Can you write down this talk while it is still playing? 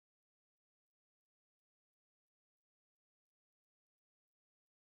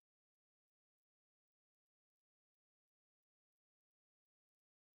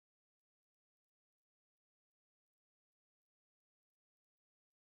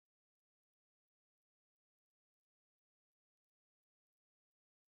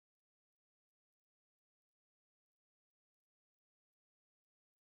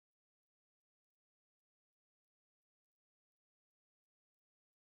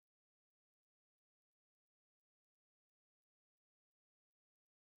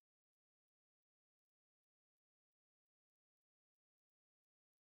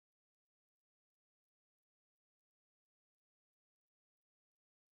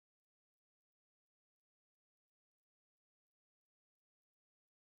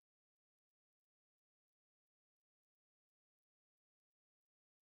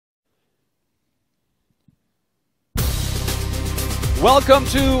Welcome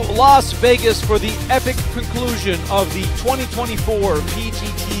to Las Vegas for the epic conclusion of the 2024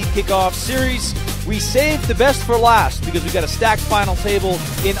 PGT Kickoff Series. We saved the best for last because we got a stacked final table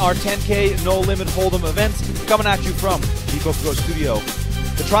in our 10K No Limit Hold'em event coming at you from the PokerGO studio.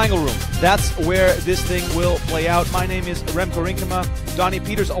 The Triangle Room, that's where this thing will play out. My name is Aram Korinkema. Donnie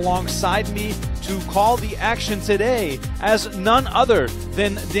Peters alongside me to call the action today as none other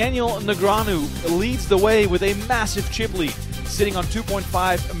than Daniel Negreanu leads the way with a massive chip lead, sitting on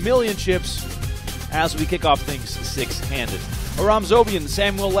 2.5 million chips as we kick off things six-handed. Aram, Zobian,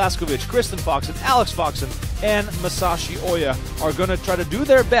 Samuel Laskowitz, Kristen Foxen, Alex Foxen, and Masashi Oya are going to try to do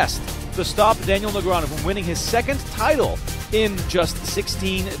their best to stop Daniel Negreanu from winning his second title in just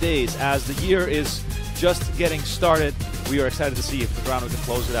 16 days. As the year is just getting started, we are excited to see if Negreanu can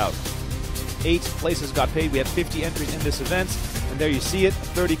close it out. 8 places got paid. We had 50 entries in this event, and there you see it,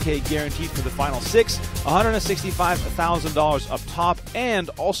 $30K guaranteed for the final 6, $165,000 up top,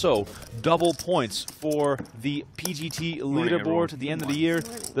 and also double points for the PGT leaderboard at the end of the year.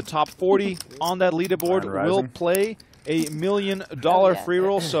 The top 40 on that leaderboard will play a $1 million free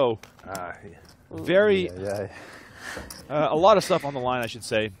roll, so very a lot of stuff on the line, I should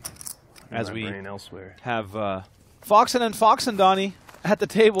say, as we have Foxen and Foxen, Donnie, at the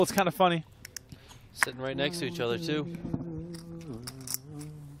table. It's kind of funny. Sitting right next to each other, too.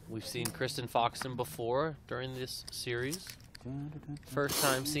 We've seen Kristen Foxen before during this series. First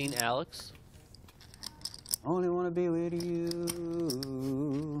time seeing Alex. Only want to be with you.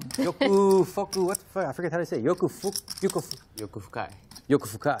 Yoku Foku, what the fuck? I forget how to say it. Yoku Fukai. Yoku Fukai.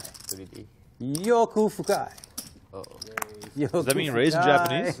 Yoku Fukai. Oh. Does that mean raised in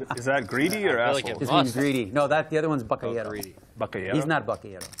Japanese? Is that greedy or asshole? It means greedy. No, the other one's Bakayero. Greedy. Bakayero? He's not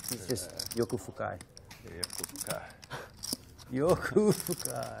Bakayero. He's just Yoku Fukai. Yoku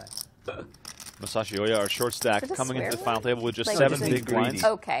Fukai. Masashi Oya, our short stack, coming into the final table with just Like 7 just big blinds.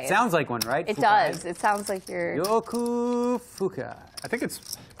 Okay. Sounds like one, right? It Fukai. does. It sounds like you're... Yoku Fukai. I think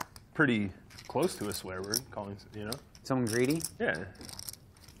it's pretty close to a swear word, calling, you know? Someone greedy? Yeah.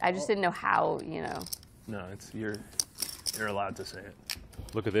 I just didn't know how, you know. No, it's you're allowed to say it.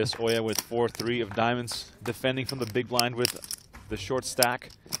 Look at this, Oya with 4-3 of diamonds, defending from the big blind with the short stack.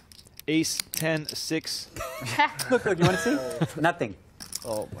 Ace, 10, 6. Look, you want to see? Nothing.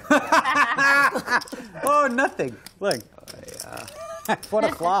 Oh, my God. Oh, nothing. Look. What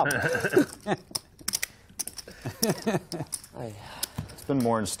a flop. It's been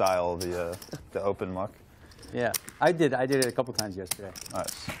more in style, the open muck. Yeah, I did it a couple times yesterday.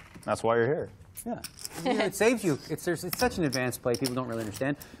 Nice. That's why you're here. Yeah. It saves you. It's such an advanced play people don't really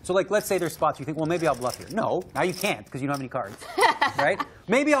understand. So, like, let's say there's spots you think, well, maybe I'll bluff here. No, now you can't because you don't have any cards, right?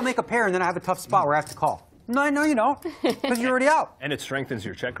 Maybe I'll make a pair and then I have a tough spot where I have to call. No, you don't, because you're already out. And it strengthens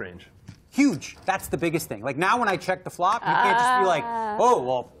your check range. Huge. That's the biggest thing. Like, now when I check the flop, you can't just be like, oh,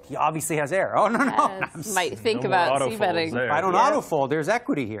 well, he obviously has air. Oh, no. Might think about c-betting. If I don't auto-fold, there's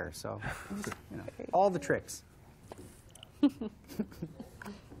equity here. So, you know, all the tricks.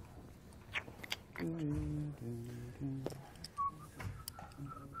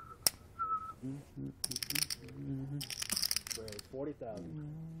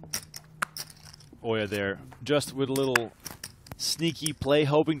 Oya there, just with a little sneaky play,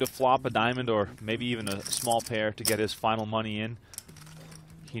 hoping to flop a diamond or maybe even a small pair to get his final money in.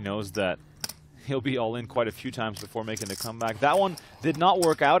 He knows that he'll be all in quite a few times before making the comeback. That one did not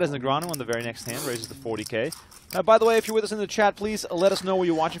work out as Negreanu on the very next hand raises the 40K. Now, by the way, if you're with us in the chat, please let us know where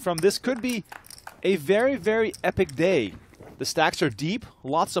you're watching from. This could be a very, very epic day. The stacks are deep,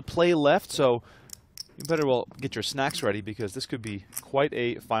 lots of play left, so you better well get your snacks ready because this could be quite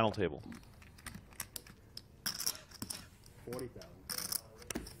a final table. 40,000.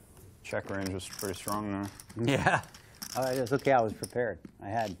 Check range was pretty strong there. Yeah. It's okay. I was prepared. I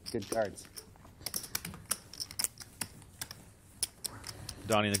had good cards.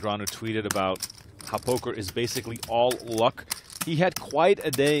 Donnie Negreanu tweeted about how poker is basically all luck. He had quite a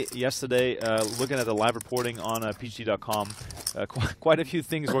day yesterday looking at the live reporting on PGT.com. Quite a few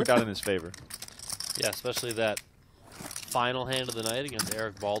things worked out in his favor. Yeah, especially that final hand of the night against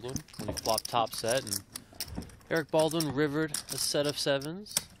Eric Baldwin when he flopped top set. And Eric Baldwin rivered a set of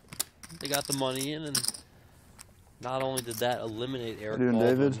 7s. They got the money in, and not only did that eliminate Eric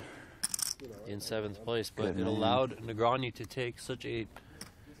Baldwin in 7th place, but it allowed Negreanu to take such a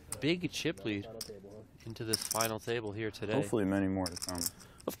big chip lead into this final table here today. Hopefully many more to come.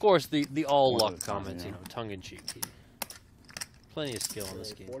 Of course, the all luck comments, you know, tongue-in-cheek. Plenty of skill in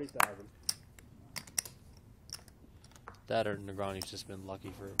this game. That or Negreanu's just been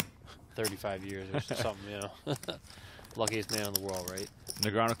lucky for 35 years or something, you know. luckiest man in the world, right?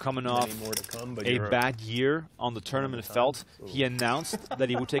 Negreanu coming off Many more to come, but a you're bad year on the tournament felt. He announced that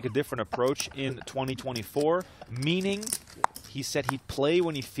he would take a different approach in 2024, meaning he said he'd play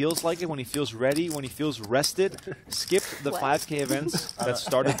when he feels like it, when he feels ready, when he feels rested, skip the 5K events that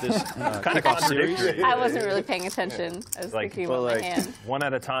started this kickoff series. I wasn't really paying attention. I was thinking about my hand. one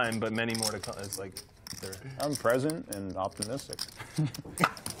at a time, but many more to come. It's like I'm present and optimistic.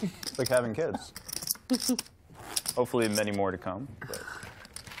 It's like having kids. Hopefully many more to come, but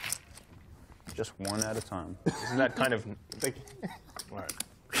just one at a time. isn't that kind of like? All right,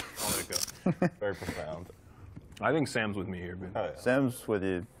 I'll let it go. Very profound. I think Sam's with me here, man. Oh, yeah. Sam's with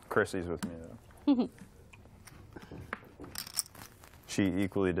you. Chrissy's with me, though. She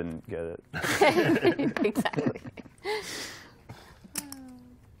equally didn't get it. Exactly.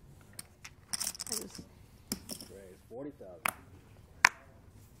 Raise 40,000.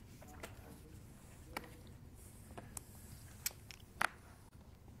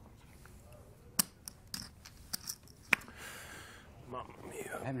 Mamma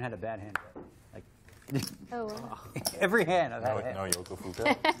mia. I haven't had a bad hand yet. Like, Oh, wow. every hand I've had. a No hand. Yoko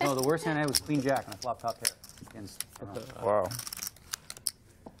Fuka. No, the worst hand I had was Queen Jack and I flopped top pair. Against, Wow.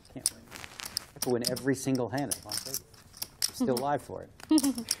 can't win. I have to win every single hand at Las Vegas. I'm still live for it.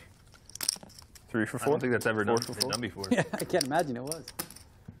 3 for I 4. don't think that's ever Four been for four? done before. Yeah, I can't imagine it was.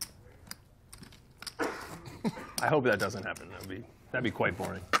 I hope that doesn't happen. That'd be quite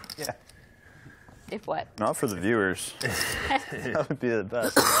boring. Yeah. If what? Not for the viewers. That would be the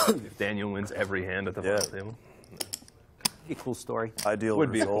best. If Daniel wins every hand at the Yeah. final table, Be a cool story. Ideal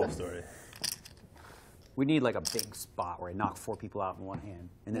would be a cool result. story. We need like a big spot where I knock 4 people out in one hand,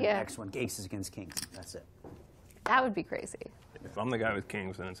 and then Yeah. the next one aces against kings. That's it. That would be crazy. If I'm the guy with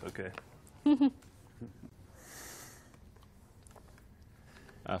kings, then it's okay.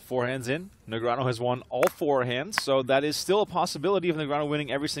 4 hands in. Negreanu has won all 4 hands, so that is still a possibility of Negreanu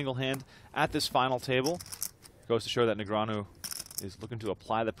winning every single hand at this final table. Goes to show that Negreanu is looking to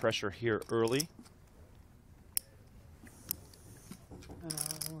apply the pressure here early.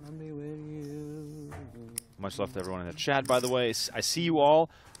 Much love to everyone in the chat, by the way. I see you all.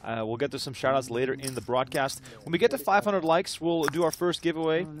 We'll get to some shout-outs later in the broadcast. When we get to 500 likes, we'll do our first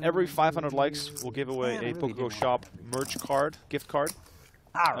giveaway. Every 500 likes, we'll give away a PokerGO shop merch card, gift card.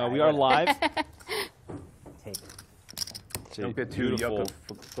 All right. We are live. Take it. It's a Don't get too beautiful. yucca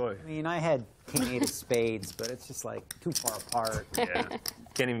fuckboy. I mean, I had king 8 of spades, but it's just like too far apart. Yeah.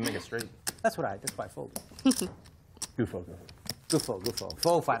 Can't even make it straight. That's why I folded. Goofo. Gufo.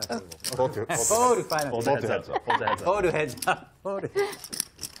 Faux final table. Both your Faux to final Hold table. the heads up. Hold the heads up. Faux to heads up. Faux to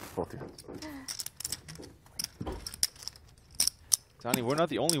both your Donnie, we're not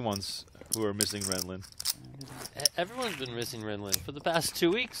the only ones who are missing Renlin. Everyone's been missing Renlin. For the past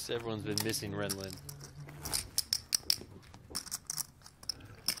 2 weeks, everyone's been missing Renlin.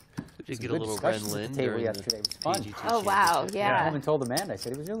 We did get a good little discussions at Renlin the table during yesterday. It was the fun. PGT Oh, wow. championship. I Yeah. haven't told Amanda. I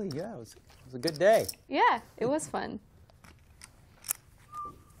said it was really, it was a good day. Yeah, it was fun.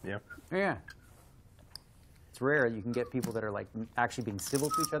 Yeah. Yeah. It's rare you can get people that are like actually being civil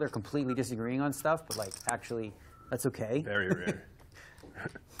to each other, completely disagreeing on stuff, but like actually that's okay. Very rare.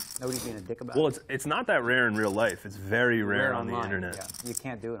 Nobody's being a dick about Well, it. it's not that rare in real life. It's very rare on the online. internet. Yeah. You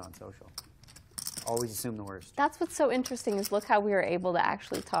can't do it on social. Always assume the worst. That's what's so interesting is look how we were able to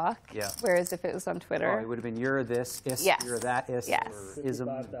actually talk. Yeah. Whereas if it was on Oh, Twitter. it would have been you're this, is, Yes. you're that, is, Yes. or ism.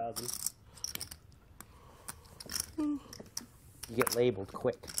 5,000. You get labeled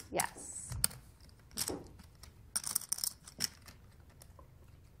quick. Yes.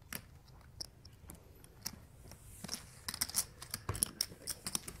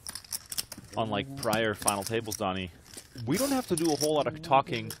 Unlike prior final tables, Donnie, we don't have to do a whole lot of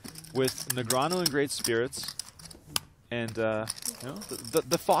talking with Negreanu in great spirits. And, you know,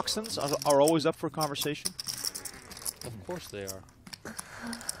 the Foxens are always up for conversation. Of course they are.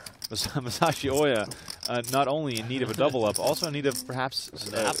 Masashi Oya, not only in need of a double up, also in need of perhaps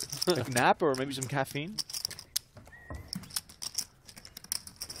a nap or maybe some caffeine.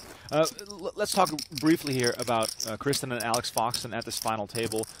 Let's talk briefly here about Kristen and Alex Foxen at this final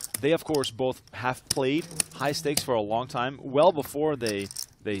table. They, of course, both have played high stakes for a long time, well before they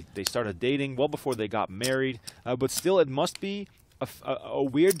started dating, well before they got married. But still, it must be a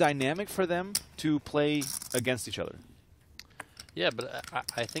weird dynamic for them to play against each other. Yeah, but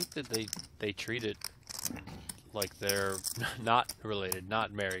I think that they treat it like they're not related,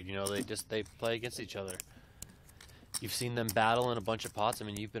 not married. You know, they play against each other. You've seen them battle in a bunch of pots. I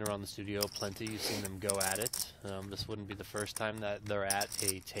mean, you've been around the studio plenty. You've seen them go at it. This wouldn't be the first time that they're at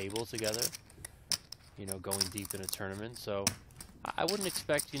a table together, you know, going deep in a tournament. So I wouldn't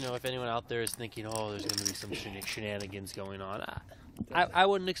expect, you know, if anyone out there is thinking, oh, there's going to be some shenanigans going on. I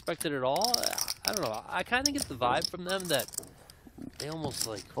wouldn't expect it at all. I don't know. I kind of get the vibe from them that they almost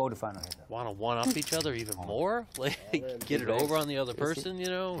like want to one-up each other even more. Like get it over on the other person, you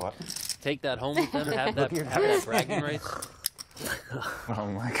know. What? Take that home with them, have that bragging rights. Oh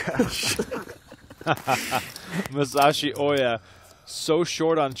my gosh. Masashi Oya, so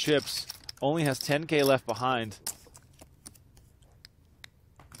short on chips, only has 10K left behind.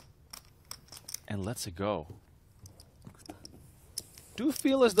 And lets it go. Do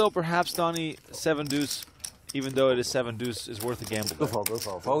feel as though perhaps Donnie 7 deuce, even though it is 7 deuce, is worth a gamble. Go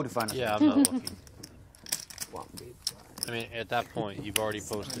for it. Yeah, I'm not looking. I mean, at that point, you've already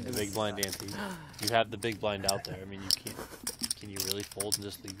posted the big blind ante. You have the big blind out there. I mean, you can't. Can you really fold and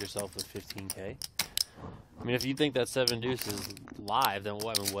just leave yourself with 15K? I mean, if you think that 7 deuce is live, then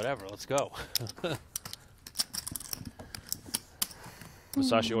whatever. Let's go.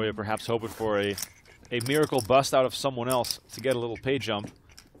 Masashi Oya perhaps hoping for a miracle bust out of someone else to get a little pay jump.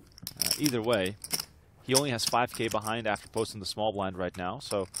 Either way, he only has 5K behind after posting the small blind right now,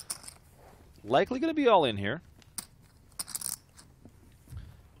 so likely going to be all in here.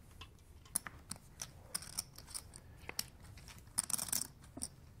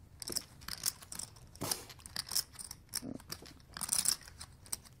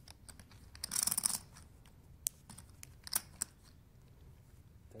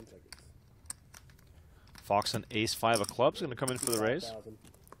 Foxen ace-5 of clubs going to come in for the raise.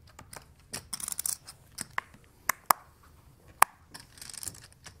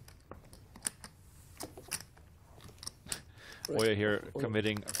 Oya here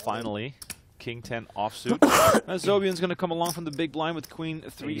committing finally King 10 offsuit. Zobian's going to come along from the big blind with Queen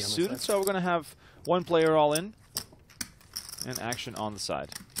 3 suited, so we're going to have one player all in and action on the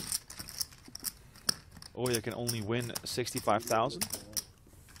side. Oya can only win 65,000.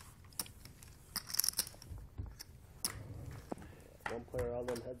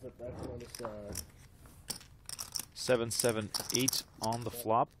 7-7-8 on the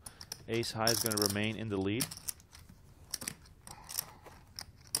flop. Ace high is going to remain in the lead.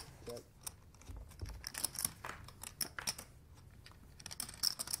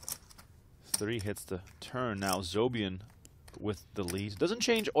 Three hits the turn. Now Zobian with the lead. Doesn't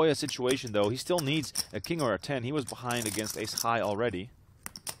change Oya's situation though. He still needs a king or a 10. He was behind against ace high already.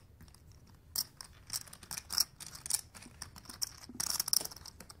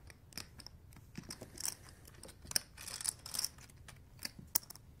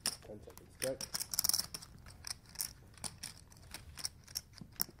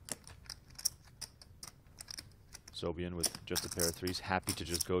 Zobian with just a pair of threes, happy to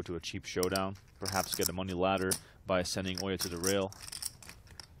just go to a cheap showdown, perhaps get a money ladder by sending Oya to the rail.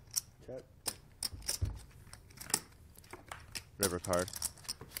 Check. River card.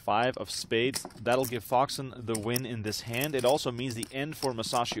 5 of spades. That'll give Foxen the win in this hand. It also means the end for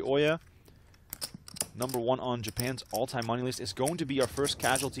Masashi Oya. Number 1 on Japan's all-time money list is going to be our first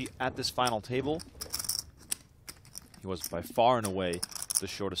casualty at this final table. He was by far and away the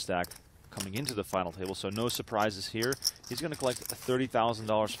shortest stack coming into the final table, so no surprises here. He's going to collect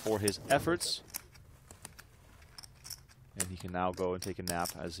 $30,000 for his efforts. And he can now go and take a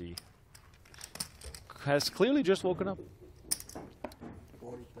nap as he has clearly just woken up.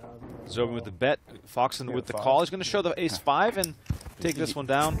 Zobian with the bet, Foxen with the call. He's going to show the ace-5 and take this one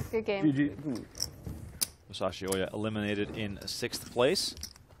down. Good game. Masashi Oya eliminated in 6th place.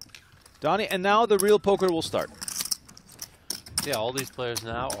 Donnie, and now the real poker will start. Yeah, all these players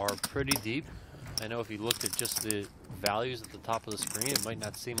now are pretty deep. I know if you looked at just the values at the top of the screen, it might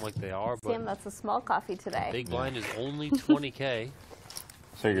not seem like they are, but Sam, that's a small coffee today. big blind is only 20K.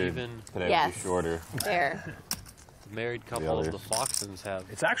 Figured Even today would Yes. be shorter. There. The married couple of the Foxens have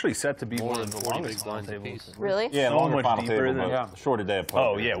It's actually set to be more one than of the 40 longest big blinds final apiece. tables. Really? Yeah, So longer much final deeper table, than- but shorter day of poker.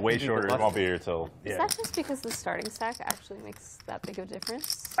 Oh yeah, way shorter. Won't be here till. Is Yeah. that just because the starting stack actually makes that big of a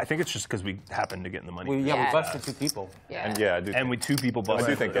difference? I think it's just because we happened to get in the money. We Yeah. busted 2 people. Yeah. And yeah, I do And with 2 people I busted.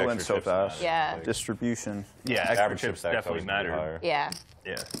 do think It extra went so chips fast. matter. Yeah. Like, Distribution. Yeah, extra average chip chips stack definitely always matter. higher. Yeah.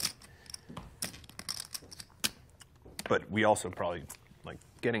 Yeah. But we also probably, like,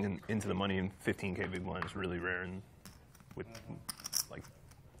 getting into the money in 15K big blind is really rare, and with, like,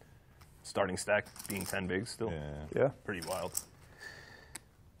 starting stack being 10 bigs still. Yeah. Pretty wild.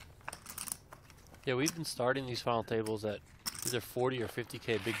 Yeah, we've been starting these final tables at either 40 or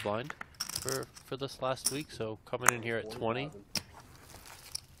 50K big blind for this last week, so coming in here at 20.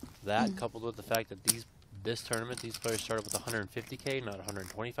 That coupled with the fact that this tournament, these players started with 150K, not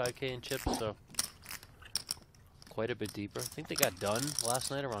 125K in chips, so quite a bit deeper. I think they got done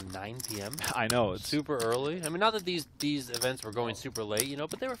last night around 9 p.m. I know it's super early. I mean, not that these events were going super late, you know,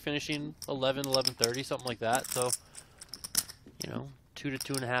 but they were finishing 11, 11:30, something like that. So, you know, 2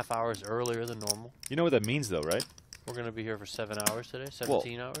 to 2.5 hours earlier than normal. You know what that means, though, right? We're going to be here for 7 hours today,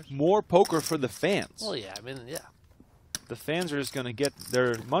 17 hours. More poker for the fans. Well, yeah, I mean, yeah. The fans are just going to get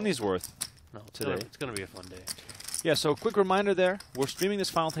their money's worth today. It's going to be a fun day. Yeah, so quick reminder there. We're streaming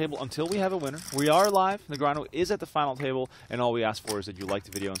this final table until we have a winner. We are live. Negreanu is at the final table, and all we ask for is that you like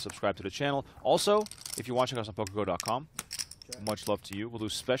the video and subscribe to the channel. Also, if you're watching us on PokerGO.com, much love to you. We'll do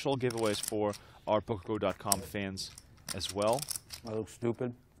special giveaways for our PokerGO.com fans as well. I look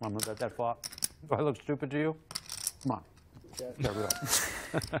stupid. I'm not that flop. Do I look stupid to you? Come on. There we go.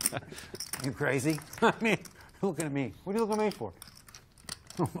 You crazy? I mean, looking at me. What are you looking at me for?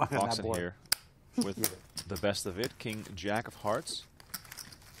 Foxen here with the best of it. King, Jack of Hearts.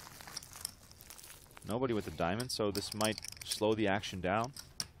 Nobody with the diamond, so this might slow the action down.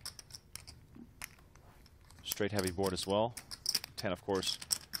 Straight heavy board as well. 10, of course,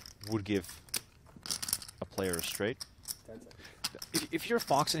 would give a player a straight. If you're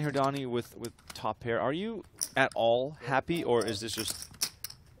Foxen here, Donnie, with top pair, are you at all happy, or is this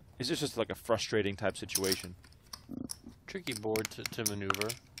just like a frustrating type situation? Tricky board to maneuver.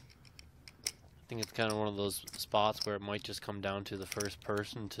 I think it's kind of one of those spots where it might just come down to the first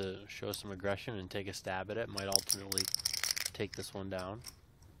person to show some aggression and take a stab at it. Might ultimately take this one down.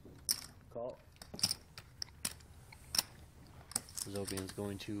 Call. Zobian's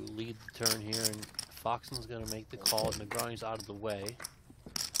going to lead the turn here, and Foxen's going to make the call. Negreanu's out of the way.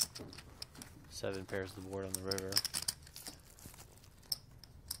 7 pairs the board on the river.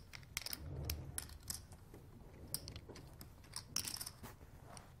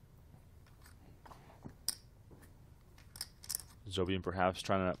 Zobian perhaps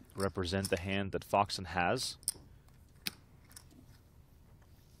trying to represent the hand that Foxen has.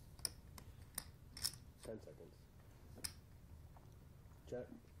 10 seconds. Check.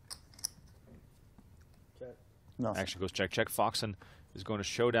 Check. No. Actually goes check, check. Foxen is going to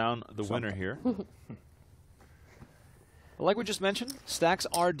show down the winner here. Like we just mentioned, stacks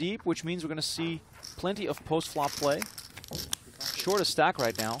are deep, which means we're going to see plenty of post-flop play. Shortest stack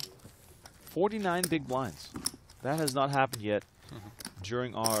right now, 49 big blinds. That has not happened yet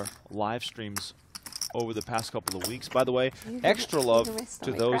during our live streams over the past couple of weeks. By the way, extra love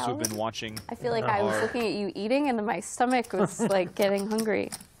to those who've been watching. I feel like I was looking at you eating, and then my stomach was like getting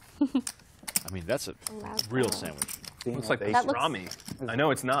hungry. I mean, that's a real sandwich. Looks like That looks- pastrami. I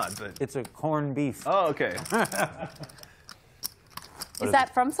know it's not, but It's a corned beef. oh, okay. Is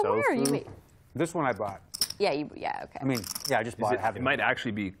that from somewhere, or you tofu? made? This one I bought. Yeah, yeah, okay. I mean, yeah, I just bought it. Have It might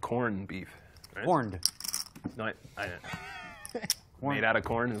actually be corned beef. Right? corned. No, made out of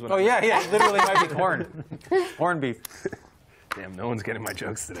corn is what. Oh yeah, yeah. It literally might be corn. Corned beef. Damn, no one's getting my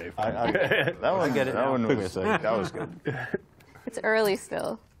jokes today. That one, get it that now. one was like, that was good. It's early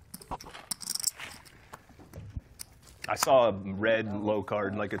still. I saw a red low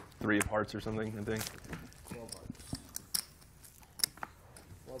card, like a 3 of hearts or something, I think. 12 hearts.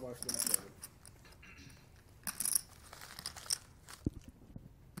 12 hearts against 7.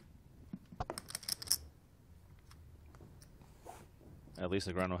 At least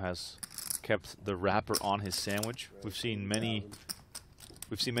Negreanu has kept the wrapper on his sandwich. We've seen many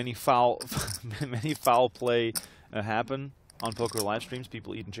foul many foul play happen on poker live streams.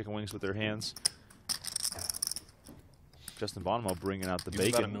 People eating chicken wings with their hands. Justin Bonomo bringing out the He was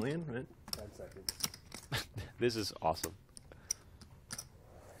bacon. about $1 million, right? 10 seconds. This is awesome.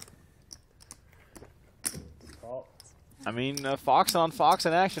 Call. I mean, Foxen on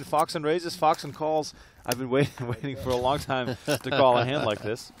Foxen action. Foxen raises, Foxen calls. I've been waiting for a long time to call a hand like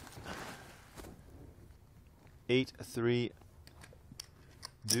this. 8-3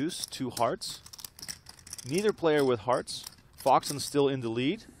 deuce, 2 hearts. Neither player with hearts. Foxen still in the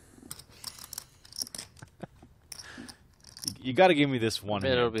lead. You got to give me this one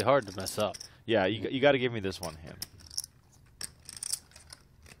Man, hand. it'll be hard to mess up. Yeah, you got to give me this one hand.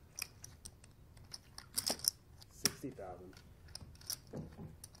 60,000.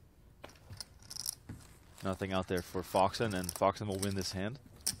 Nothing out there for Foxen, and Foxen will win this hand.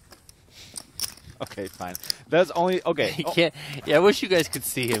 Okay, fine. That's only okay. He can't. Yeah, I wish you guys could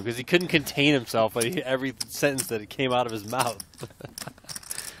see him because he couldn't contain himself by every sentence that came out of his mouth.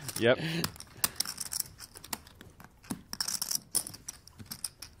 Yep.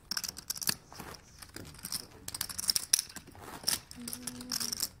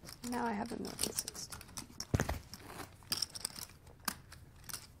 Now I have a million 60.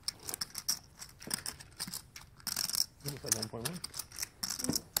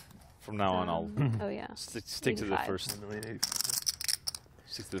 From now on, I'll Oh yeah. stick to the 85. first.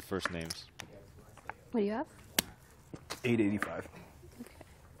 Stick to the first names. What do you have? 885.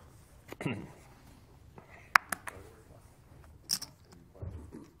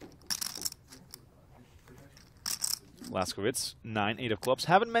 Laskowitz, 9-8 of clubs.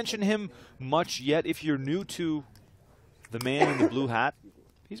 Haven't mentioned him much yet. If you're new to the man in the blue hat,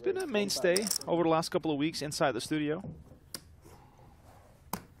 he's been a mainstay over the last couple of weeks inside the studio.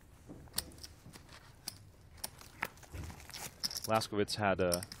 Laskowitz had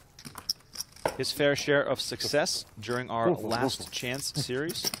his fair share of success during our Last Chance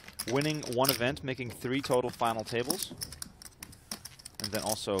series, winning one event, making 3 total final tables, and then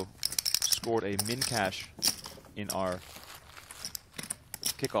also scored a min cash in our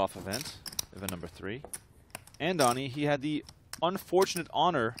kickoff event, event number 3. And Donnie, he had the unfortunate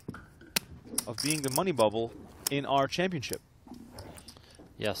honor of being the money bubble in our championship.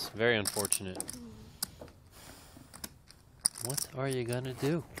 Yes, very unfortunate. What are you gonna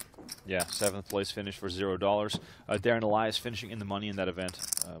do? Yeah, 7th place finish for $0. Darren Elias finishing in the money in that event,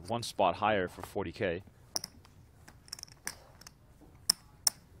 1 spot higher for 40K.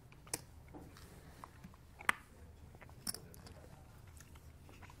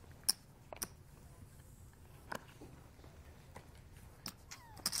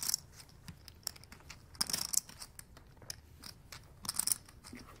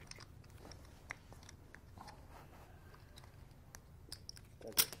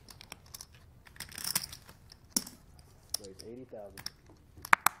 Raise 80,000.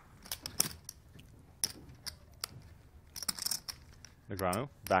 Negreanu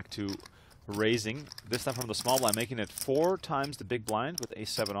back to raising, this time from the small blind, making it 4 times the big blind with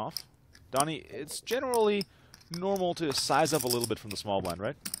ace-7 off. Donnie, it's generally normal to size up a little bit from the small blind,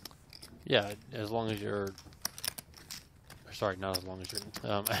 right? Yeah, as long as you're... Sorry, not as long as you're...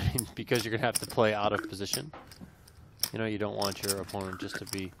 I mean, because you're going to have to play out of position. You know, you don't want your opponent just to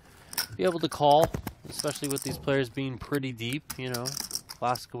be able to call, especially with these players being pretty deep, you know.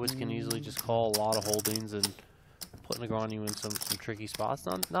 Laskowitz can easily just call a lot of holdings and put Negreanu in some tricky spots.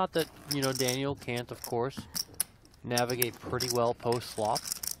 Not that, you know, Daniel can't, of course, navigate pretty well post-flop.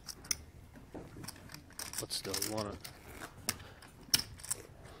 But still, you want to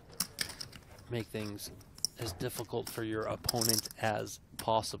make things as difficult for your opponent as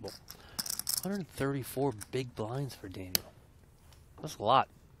possible. 134 big blinds for Daniel. That's a lot.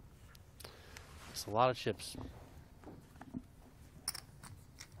 That's a lot of chips.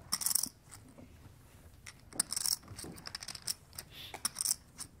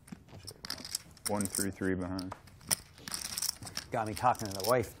 One, 3-3 behind. Got me talking to the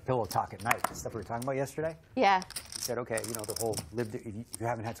wife, pillow talk at night. The stuff we were talking about yesterday. Yeah. He said, okay, you know, the whole lived, if you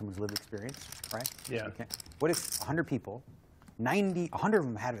haven't had someone's lived experience, right? Yeah. You can't- What if 100 people, 100 of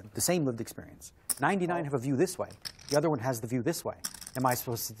them had the same lived experience, 99 have a view this way, the other one has the view this way? Am I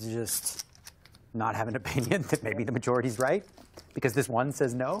supposed to just not have an opinion that maybe the majority's right because this one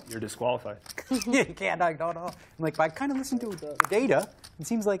says no? You're disqualified. You can't, I don't know. I'm like, I kind of listen to the data. It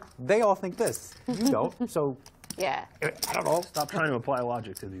seems like they all think this. You don't, so Yeah. I don't know. Stop trying to apply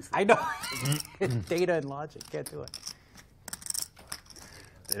logic to these things. I know. It's data and logic. Can't do it.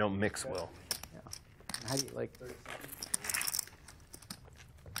 They don't mix well. Yeah. How do you, like...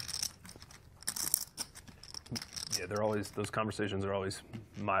 Yeah, they're always, those conversations are always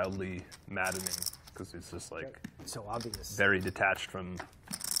mildly maddening because it's just like So obvious. very detached from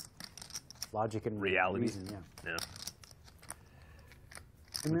Logic and reality. reason, yeah. Yeah.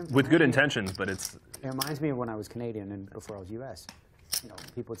 Remember- With good intentions, but it's It reminds me of when I was Canadian and before I was U.S. You know,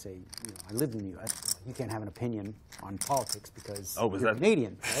 people would say, you know, I lived in the U.S. You can't have an opinion on politics because Oh, was you're that-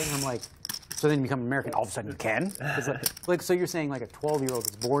 Canadian, right? And I'm like, so then you become American, all of a sudden you can? It's like, so you're saying like a 12-year-old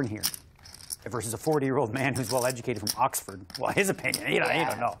that's born here versus a 40-year-old man who's well educated from Oxford. Well, his opinion, you know, you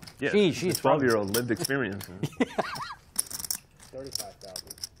don't know. yeah, She's it's a 12-year-old lived experience. 35,000.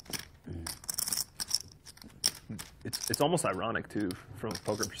 It's almost ironic too from a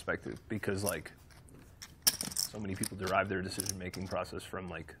poker perspective because like so many people derive their decision-making process from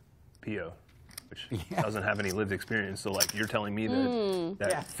like PO, which doesn't have any lived experience. So like you're telling me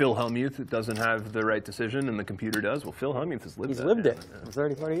that Phil Hellmuth doesn't have the right decision and the computer does. Well, Phil Hellmuth has lived He's that. lived Yeah. it for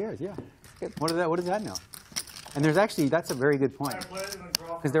 30, 40 years, yeah. What does that know? And there's actually, that's a very good point. I played and then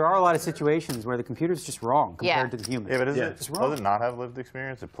draw Because there are a lot of situations where the computer's just wrong compared to the humans. Yeah, but It's wrong. does it not have lived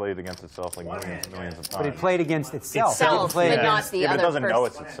experience? It played against itself like millions and millions of times. But it played against itself. Itself, It but not the Yeah, but other it doesn't know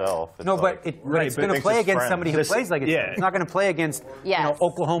person. it's itself. It's No, like, but it's but going to it's play its against friend. somebody who plays like itself. yeah. It's not going to play against Yes.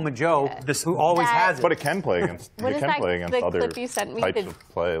 Oklahoma Joe who always That- has it. But it can play against. What it is can that, play against the other clip you sent me? types Did- of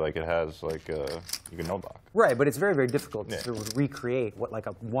play. Like it has like you can no block. Right, but it's very, very difficult Yeah. to recreate what like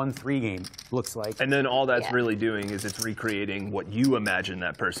a 1-3 game looks like. And then all that's Yeah. really doing is it's recreating what you imagine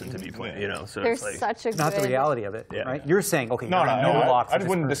that person to be playing. You know, so There's it's like such a not good... the reality of it, Yeah. right? You're saying, okay, No, you're no, gonna block for I this just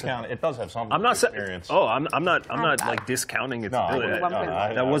wouldn't person. discount it. It does have some. I'm not saying. experience. Oh, I'm not bad. like discounting its No, ability. I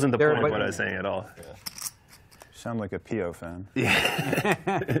wouldn't. That wasn't the There- point of but- what I was saying at all. Sound like a PO fan.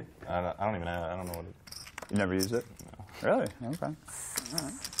 I don't even have. I don't know what. You never used it? No. Really? Okay.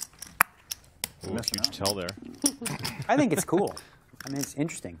 Ooh, huge tell there. I think it's cool. I mean, it's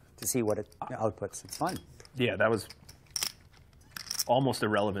interesting to see what it outputs. It's fun. Yeah, that was almost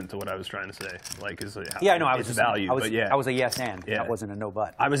irrelevant to what I was trying to say. Like, is how Yeah, I know. I was its just value, but yeah, I was a yes and. Yeah. That wasn't a no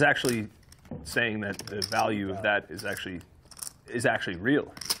but. I was actually saying that the value of that is actually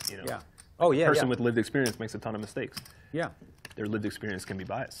real. You know, Yeah. Oh yeah. a person yeah. with lived experience makes a ton of mistakes. Yeah, Their lived experience can be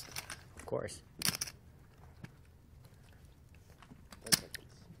biased. of course.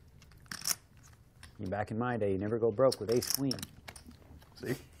 Back in my day, you never go broke with ace queen.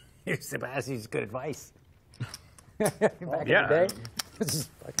 See? Here's Sebastian's good advice. Back Yeah. in the day, just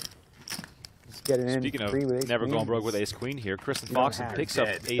get it in Speaking free with of ace never queen. going broke with ace queen here, Kristen You don't Foxen have picks it. up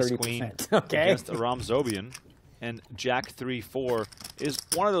Dead. ace 30%. queen Okay. against Aram Zobian, and Jack 3-4 is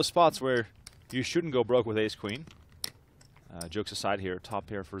one of those spots where you shouldn't go broke with ace queen. Jokes aside here, top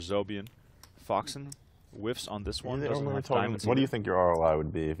pair for Zobian. Foxen whiffs on this one. Doesn't have diamonds What do you either. think your ROI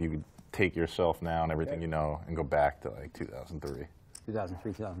would be if you could take yourself now and everything you know and go back to like 2003?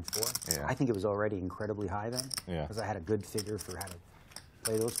 2003, 2004. Yeah. I think it was already incredibly high then. Yeah. Because I had a good figure for how to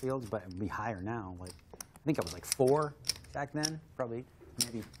play those fields, but it would be higher now. Like, I think I was like 4 back then, probably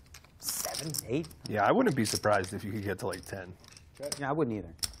maybe 7, 8. Yeah, I wouldn't be surprised if you could get to like 10. Yeah, I wouldn't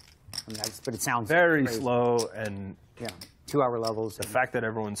either. I mean, but it sounds Very crazy. slow, and Yeah, 2-hour levels. the fact that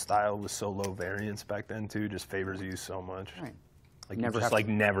everyone's style was so low variance back then too just favors you so much. Right. Like Never you just have like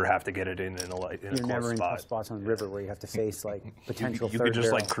to- never have to get it in a You're close never in tough spot. spots on the river where you have to face like potential You third could just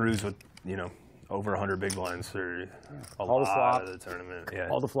barrel. like cruise with over 100 big blinds for a Call the lot flop. of the tournament. Yeah.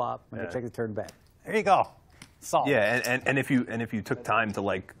 All the flop. When Yeah. you check the turn bet. There you go. Solved. Yeah, and if you took time to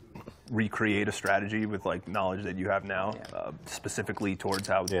like recreate a strategy with like knowledge that you have now, specifically towards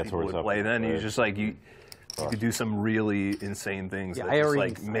how people towards would how play, people then play. you just like you could do some really insane things Yeah, that I just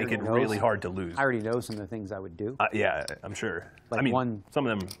already- like I make it already know really some- hard to lose. I already know some of the things I would do. Yeah, I'm sure. Like I mean, one- some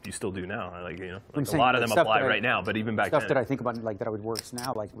of them you still do now. Like I'm like a saying, lot of like, them stuff apply that I- right now. But even back Stuff then, that I think about like that I would work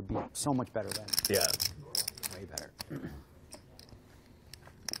now like would be so much better then. yeah. Way better.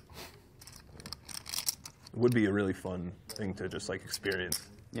 It would be a really fun thing to just like experience.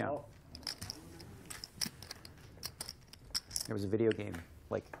 Yeah. There was a video game,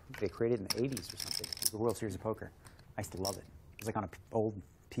 like they created in the 80s or something. It was the World Series of Poker. I used to love it. It was like on an old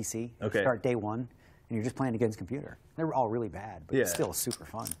PC. You Okay. start day one, and you're just playing against computer. They were all really bad, but it's Yeah. still super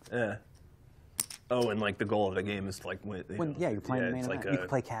fun. Yeah. Oh, and like the goal of the game is to like win. Yeah, you're playing the main it's event. like You can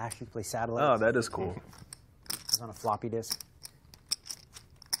play cash, you can play satellite. Oh, that is cool. It was on a floppy disk.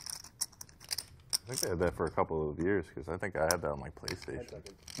 I think they had that for a couple of years because I think I had that on like PlayStation.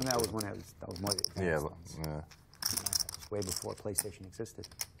 And that was when that was more advanced. Yeah, ones. yeah. It was way before PlayStation existed.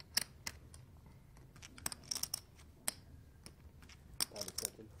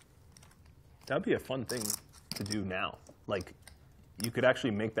 That'd be a fun thing to do now. Like, you could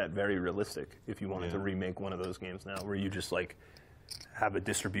actually make that very realistic if you wanted to remake one of those games now, where you just like have a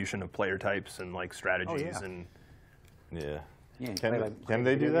distribution of player types and like strategies yeah. and. Yeah. Yeah, you Can, play like- can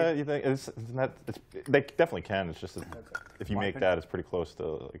they do that? You think it's not? They definitely can. It's just that if you make that, it's pretty close to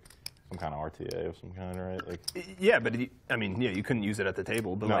like some kind of RTA of some kind, right? Like Yeah, but I mean, yeah, you couldn't use it at the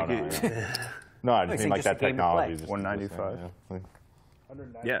table, but No, like, no, no, I just It's mean like just that a game to play. technology. just 195. yeah. Like,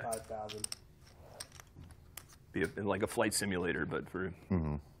 195,000. be like a flight simulator, but for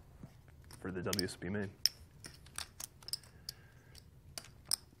the WSB main.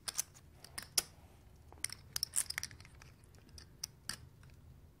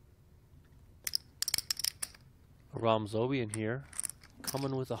 Aram Zobian here,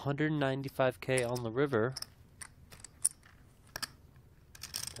 coming with 195K on the river.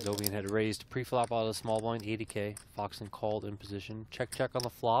 Zobian had raised pre-flop out of the small blind, 80K. Foxen called in position. Check on the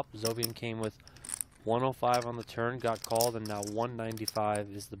flop. Zobian came with 105 on the turn, got called, and now 195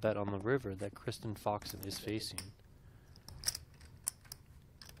 is the bet on the river that Kristen Foxen is facing.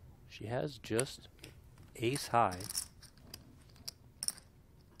 She has just ace high.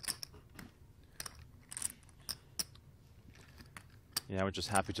 Yeah, we're just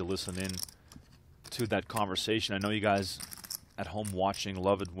happy to listen in to that conversation. I know you guys at home watching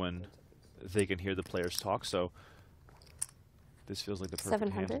love it when they can hear the players talk, so this feels like the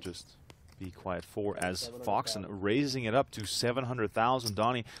perfect hand to just be quiet for, as Foxen raising it up to 700,000.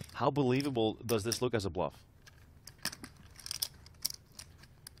 Donnie, how believable does this look as a bluff?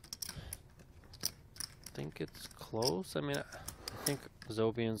 I think it's close. I mean, I think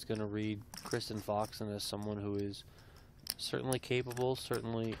Zobian's going to read Kristen Foxen as someone who is certainly capable,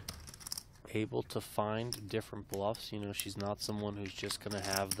 certainly able to find different bluffs. You know, she's not someone who's just going to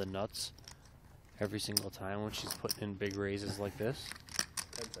have the nuts every single time when she's putting in big raises like this.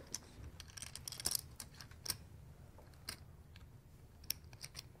 10 seconds.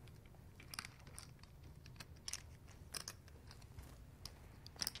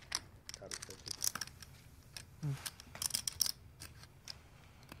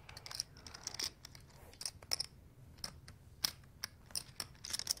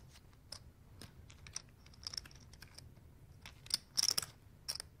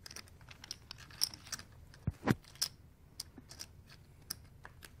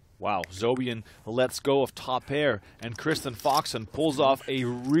 Wow, Zobian lets go of top pair, and Kristen Foxen pulls off a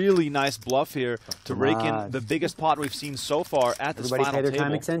really nice bluff here to rake in the biggest pot we've seen so far at this Everybody final pay their table.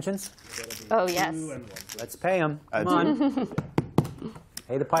 time extensions? Oh, yes. Let's pay them. Come on.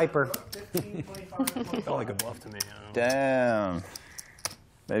 Pay the piper. Felt like a bluff to me. Damn.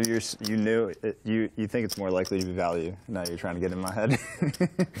 Maybe you knew it, you think it's more likely to be value. Now you're trying to get in my head.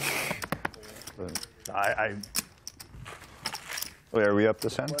 Wait, are we up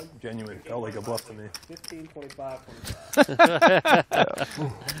this hand? Genuine. Felt like a bluff to me. 15, 25,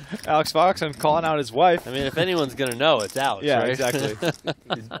 25. Alex Foxen calling out his wife. I mean, if anyone's going to know, it's Alex, Yeah, right? exactly.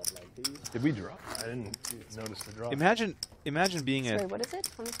 Did we draw? I didn't notice the draw. Imagine being Sorry, what is it?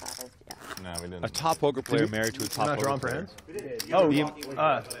 25? Yeah. No, we didn't. a top poker player married to a top not poker drawn for player. hands?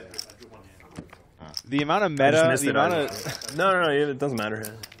 The amount of I just meta, missed the it. amount of No, it doesn't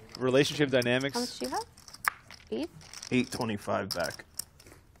matter. relationship How much dynamics. do you have? 8? 825 back.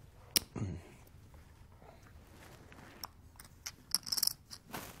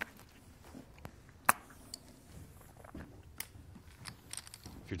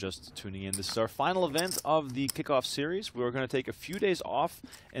 If you're just tuning in, this is our final event of the kickoff series. We're going to take a few days off,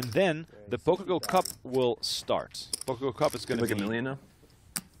 and then the PokerGO Cup will start. PokerGO Cup is going to Like be $1 million now?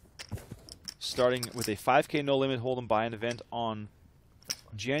 starting with a 5K no limit hold'em buy-in event on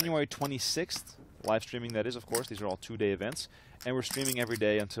January 26th. Live streaming, that is, of course. These are all 2-day events. And we're streaming every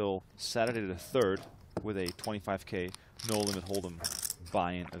day until Saturday the 3rd with a 25K no limit hold'em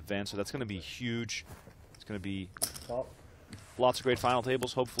buy-in event. So that's going to be huge. It's going to be lots of great final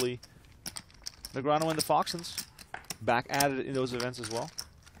tables, hopefully. Negreanu and the Foxens back at it in those events as well.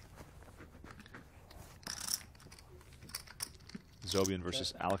 Zobian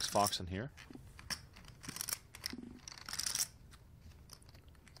versus Alex Foxen here.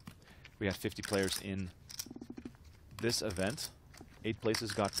 We had 50 players in this event. 8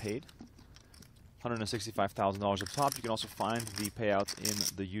 places got paid. $165,000 up top. You can also find the payouts in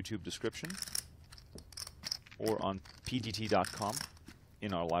the YouTube description or on PGT.com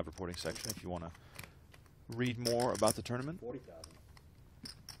in our live reporting section if you want to read more about the tournament. 40,000.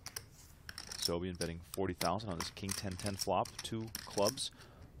 Zobian betting 40,000 on this King 10-10 flop. 2 clubs.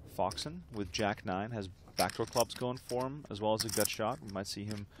 Foxen with Jack 9 has backdoor clubs going for him as well as a gut shot. We might see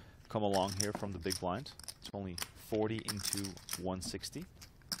him come along here from the big blind. It's only 40 into 160.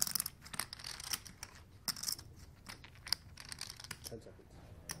 10 seconds.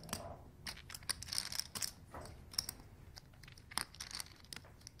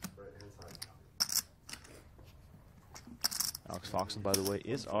 Alex Foxen, by the way,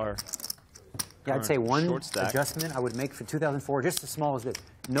 is our Yeah, I'd say one short stack. adjustment I would make for 2004, just as small as this.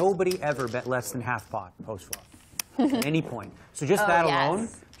 Nobody ever bet less than half pot post-flop at any point. So just that alone,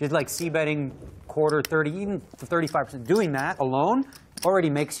 just like c-betting quarter, 30, even 35%, doing that alone already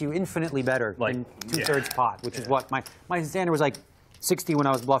makes you infinitely better than 2/3 pot, which is what my standard was like 60 when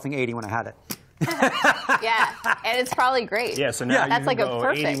I was bluffing 80 when I had it. Yeah, and it's probably great. Yeah, so now that's you like can a go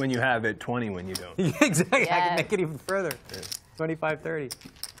perfect. 80 when you have it, 20 when you don't. Exactly. I Yeah. can make it even further. 25, 30.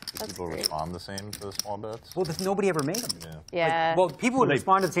 Do people respond the same to the small bets? Well, nobody ever made them. Yeah. Yeah. Well, people would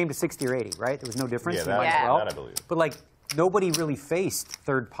respond to the same to 60 or 80, right? There was no difference. Yeah, in that, mine as well. that I believe. But like, nobody really faced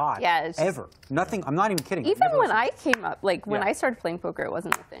third pot. Yeah, it's- ever. Nothing. I'm not even kidding. Even Never when was- I came up, like when Yeah. I started playing poker, it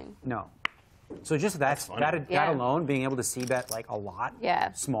wasn't a thing. No. So just that Yeah. alone, being able to see bet like a lot,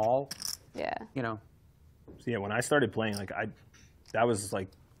 Yeah. small, Yeah. you know. So yeah, when I started playing, like that was like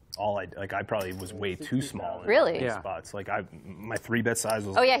I probably was way too small in Really? those Yeah. spots. Like my 3-bet size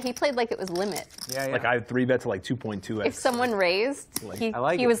was Oh yeah, he played like it was limit. Yeah, yeah. like I had 3-bet to like 2.2x. If someone raised, he, I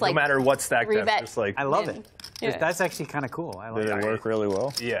like he it. was no like, matter what stack depth, 3-bet. just like I love it. Yeah. That's actually kind of cool. I like Did it. it work really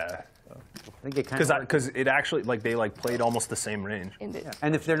well? yeah, I think it kind of. because it actually like they like played almost the same range.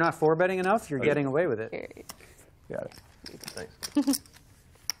 And if they're not 4-betting enough, you're getting away with it. Got it. Thanks.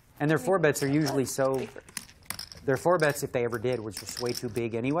 And their 4-bets are usually so. Their 4-bets, if they ever did, was just way too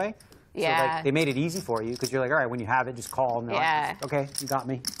big anyway. So Yeah. like, they made it easy for you because you're like, all right, when you have it, just call. And they're Yeah. like, okay, you got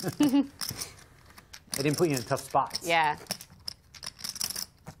me. They didn't put you in tough spots. Yeah,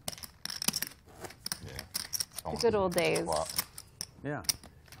 Yeah. the good old days. Flop. Yeah.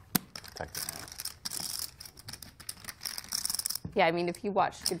 Protect the hand. Yeah, I mean, if you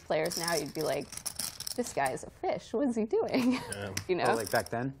watched good players now, you'd be like, this guy is a fish. What is he doing? You know? Oh, like back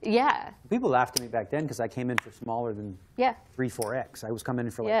then? Yeah, People laughed at me back then because I came in for smaller than yeah, 3-4x. I was coming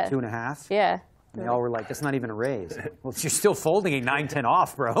in for like Yeah. 2.5. yeah. And they all were like, that's not even a raise. Well, you're still folding a 9-10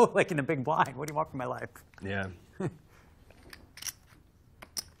 off, bro. Like in a big blind. What do you want from my life? Yeah.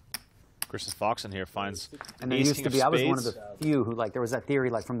 Kristen Foxen here finds And there ace, used king to of be, I was one of spades. the few who, like, there was that theory,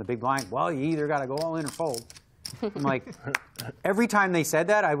 like, from the big blind, well, you either got to go all in or fold. I'm like, every time they said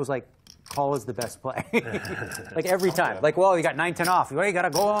that, I was like, call is the best play. Like, every time. Like, well, you got 9-10 off. Well, you got to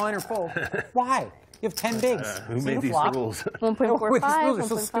go all in or fold. Why? You have 10 bigs. Who See made the these flop? rules? 1.45, These rules are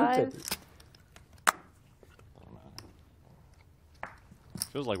so 1.5. stupid.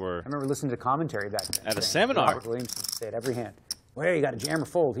 Feels like we're I remember listening to commentary back then. At a saying, seminar. Robert Williamson said every hand, well, you got to jam or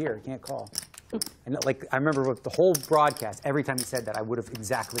fold here. You can't call. And like, I remember with the whole broadcast, every time he said that, I would have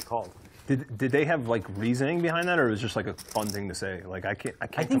exactly called. Did they have like reasoning behind that, or was it just like a fun thing to say? Like I can't. I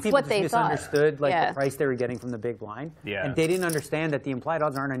think people what just they thought. misunderstood like Yeah. the price they were getting from the big blind. Yeah. And they didn't understand that the implied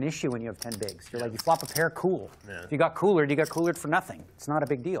odds aren't an issue when you have 10 bigs. You're like, you flop a pair, cool. Yeah. If you got coolered, you got coolered for nothing. It's not a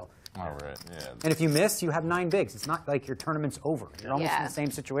big deal. All right. Yeah. And if you miss, you have 9 bigs. It's not like your tournament's over. You're almost in Yeah. the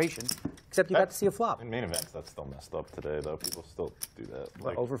same situation, except you got to see a flop. In main events, that's still messed up today, though. People still do that.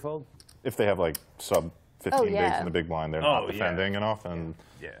 Like, Overfold? if they have like sub 15 bigs yeah. in the big blind, they're Oh, not defending enough, and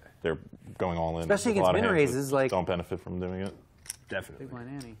Yeah, they're going all in. Especially There's a lot against of min hands that raises, like- don't benefit from doing it. definitely. Big blind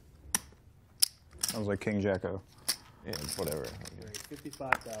Annie. Sounds like King Jacko. Yeah, whatever.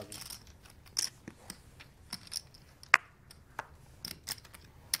 55,000.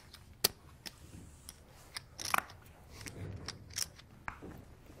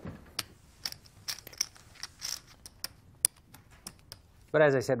 But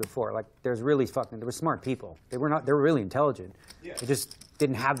as I said before, like there were smart people. They were really intelligent. Yeah. They just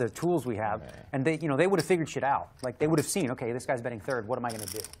didn't have the tools we have, and they would have figured shit out. Like they would have seen, okay, this guy's betting third. What am I going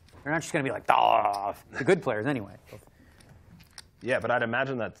to do? They're not just going to be like, the good players anyway. Yeah, but I'd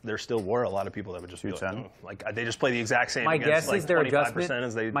imagine that there still were a lot of people that would just be like, oh, like they just play the exact same. My against, guess like, is their 25% adjustment.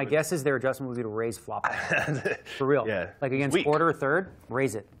 as they. My guess is their adjustment would be to raise flop. For real. Yeah. Like against Weak. quarter or third,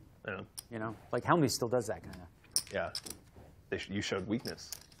 raise it. Yeah. You know, like Helmy still does that kind of. Yeah. You showed weakness.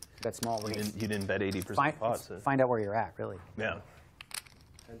 That small You raise. didn't bet 80% Find, pots. So. find out where you're at, really. Yeah.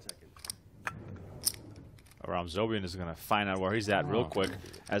 10 seconds. Aram Zobian is going to find out where he's at real quick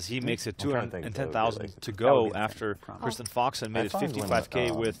as he makes it trying to think that would be 210,000 like- to that go would be the after thing. Kristen Foxen made it I find when,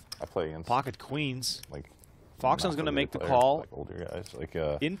 55K with I play against pocket queens. like Foxen's not going to really make the good call players, like older guys.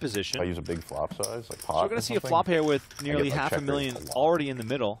 Like in if position. I use a big flop size, like pot. So we're going or to see a something, flop here with nearly like, half a check million raise a lot. already in the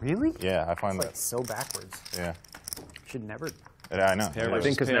middle. Really? Yeah, I find It's that. like so backwards. Yeah, Should never. yeah, I know. Pair I versus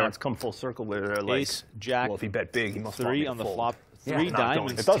think because pair. now it's come full circle where they're like, Ace, jack, well, if he bet big, he must want me 3 to on the fold. flop. Yeah. 3 Not going.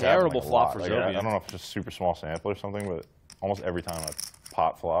 diamonds. It does happen, Terrible like, a flop lot. for Like, Zobian. I don't know if it's just super small sample or something, but almost every time I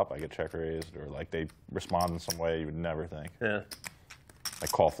pot flop, I get check raised or like they respond in some way you would never think. Yeah.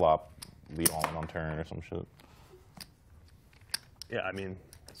 Like call flop, lead all in on turn or some shit. Yeah, I mean,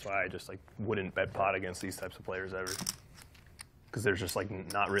 that's why I just like wouldn't bet pot against these types of players ever. Because there's just like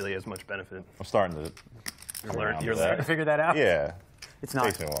not really as much benefit. I'm starting to. come learn- around you're to learning. that. Figure that out? Yeah. It's not.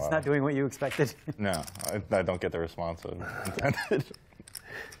 Takes me a It's while. not doing what you expected. No, I don't get the response I intended.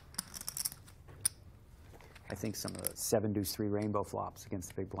 I think some of the 7 deuce 3 rainbow flops against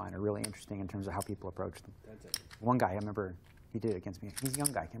the big blind are really interesting in terms of how people approach them. One guy, I remember, he did it against me. He's a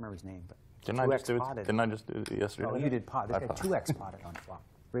young guy. I can't remember his name, but Didn't I 2x just do it? potted. Didn't I just do it yesterday? Oh, you did pot. This I guy pot. 2x potted on flop.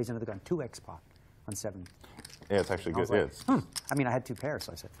 Raised another gun, 2x pot on 7. Yeah, it's actually I was good. Yeah, like, it's, I mean, I had 2 pairs,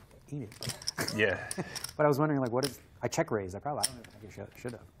 so I said, eat it. Yeah. But I was wondering, like, what is? I check raised. I don't know if I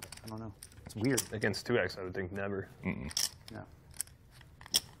should have. I don't know. It's weird. Against 2x, I would think never. Yeah.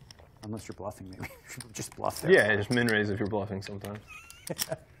 Unless you're bluffing, maybe. You should just bluff there. Yeah, just min raise if you're bluffing sometimes.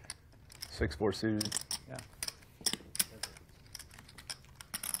 6-4 suited. Yeah.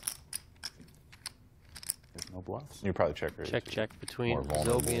 There's No bluffs. You probably check raise. Check between More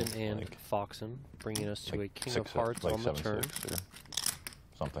vulnerable, Zobian and like- Foxen, bringing us to a Like king 6, of hearts like on the 7-6 turn. or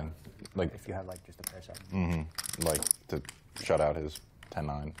something. Like, If you have like just a pair seven. like to shut out his 10-9.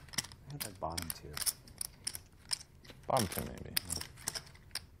 I had like bottom 2. Bottom 2 maybe.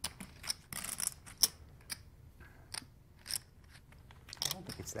 I don't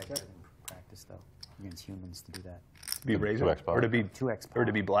think it's that good in practice though, against humans to do that. To be raising 2x pot. or to be 2x or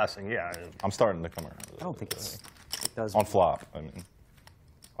to pot. be blasting. Yeah. I'm starting to come around. I don't think it does. On flop. I mean,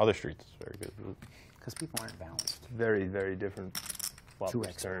 other streets is very good. Because people aren't balanced. Very, very different flop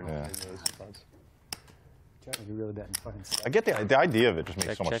 2x turn Yeah. in those spots. Like you're really betting fucking stuff. I get the idea of it just makes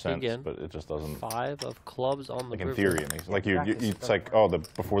Check, so much check sense, again. but it just doesn't. 5 of clubs on the Like in river. theory, it makes like Practice, it's like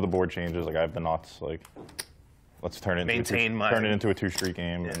before the board changes, like I have the nuts, like let's turn it into turn it into a 2-street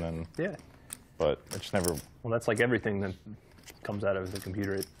game, and then Yeah. but it just never. Well, that's like everything that comes out of the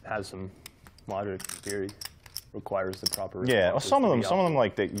computer. It has some logic, theory, requires the proper. Yeah, well, responses some to of be them optimal.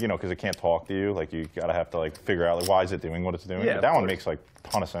 like they, because it can't talk to you, like you gotta have to like figure out like why is it doing what it's doing. Yeah, But of that one course. makes like a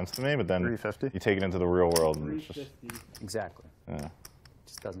ton of sense to me, but then 350? you take it into the real world and it's just 350. Exactly. yeah. It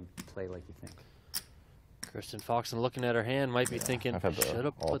just doesn't play like you think. Kristen Foxen looking at her hand might be thinking, I've had the should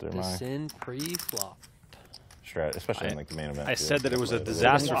have put alter this my- in pre-flop. strat, especially in like the main event. I too. said that it was a Like,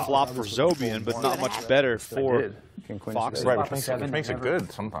 disaster flop for Zobian, but not much better for did. King, queen, Fox. six. Right, Flop which makes, seven, it, makes it never-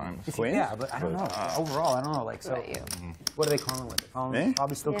 good sometimes. Queens? Yeah, but I don't know. Overall, I don't know. Like, so What about you? what are they calling with it? Me?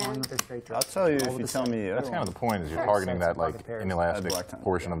 Probably still Yeah. calling with their straight draw. I'll tell you All if with you the tell set. me. That's kind of the point, is you're Sure. targeting that Sets, like pocket pairs. inelastic Black time.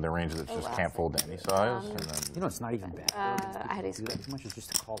 portion of their range that just can't fold to any size. And then, You know, it's not even bad. I had ace Do that queen. too much is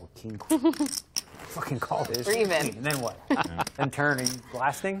just to call a king queen. Fucking call this. Or even. And then what? Then turning,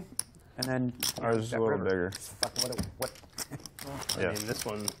 blasting, and then. Ours is a little bigger. Fuck, what? I mean, this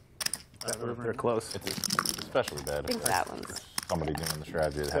one, I don't know if they're close. it's especially bad I think if that one's. somebody doing the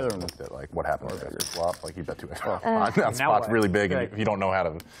strategy that other hasn't one. looked at like what happened after the flop. Like you bet 2x spot. Uh, That spot's what? really big, and Right. if you don't know how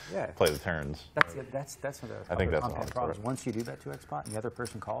to Yeah. play the turns. That's what the I think that's compound the hard problem is. part. Once you do that 2x spot and the other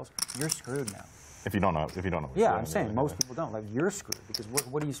person calls, you're screwed now. If you don't know, what Yeah, you're I'm doing, saying yeah. most people don't. Like you're screwed because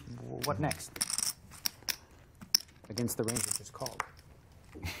what next? Against the range that just called.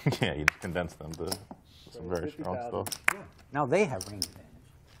 Yeah, you just condense them to some very strong 50,000. stuff. Now they have range advantage.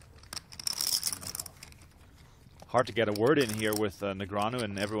 Hard to get a word in here with Negreanu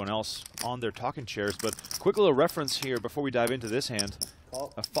and everyone else on their talking chairs, but quick little reference here before we dive into this hand.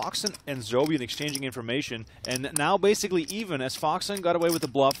 Foxen and Zobian exchanging information, and now basically even as Foxen got away with the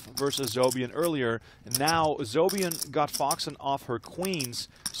bluff versus Zobian earlier. Now Zobian got Foxen off her queens,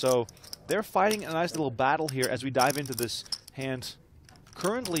 so they're fighting a nice little battle here as we dive into this hand.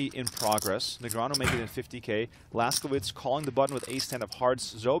 Currently in progress, Negreanu making it 50K. Laskowitz calling the button with ace-10 of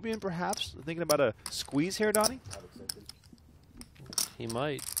hearts. Zobian perhaps thinking about a squeeze here, Donnie? He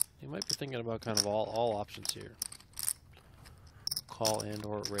might be thinking about kind of all options here. Call and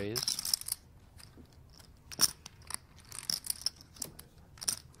or raise.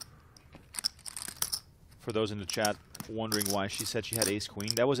 For those in the chat wondering why she said she had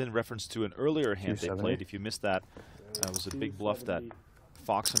ace-queen, that was in reference to an earlier hand they 270. played. If you missed that, that was a big bluff that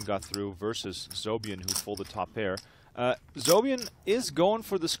Foxen got through versus Zobian, who folded top pair. Zobian is going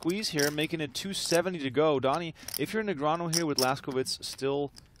for the squeeze here, making it 270 to go. Donnie, if you're Negreanu here with Laskowitz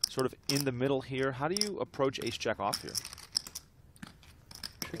still sort of in the middle here, how do you approach ace-jack off here?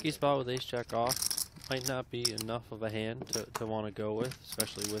 Tricky spot with ace jack off. Might not be enough of a hand to want to go with,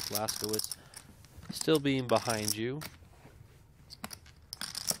 especially with Laskowitz still being behind you.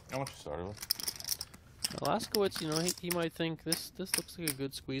 How much you started with? Laskowitz, you know, he might think this looks like a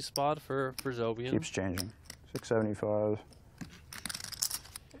good squeeze spot for Zobian. Keeps changing. 675.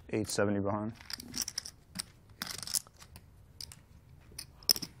 870 behind.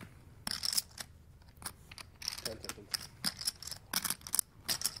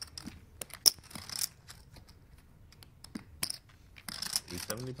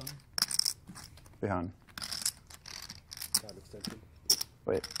 Behind. Time extension.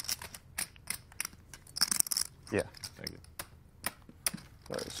 Wait. Yeah. Thank you.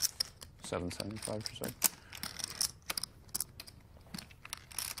 That was 775%.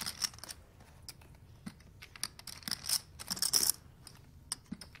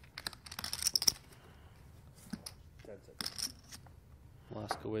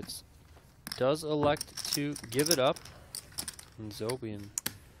 Laskowitz does elect to give it up, and Zobian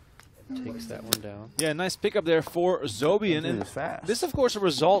takes that one down. Yeah, nice pickup there for Zobian. Dude, And it's fast. this, of course, a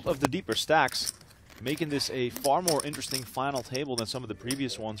result of the deeper stacks, making this a far more interesting final table than some of the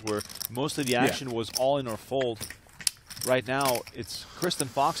previous ones where most of the action was all in or fold. Right now, it's Kristen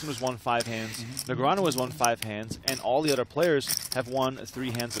Foxen has won 5 hands, Negreanu has won 5 hands, and all the other players have won 3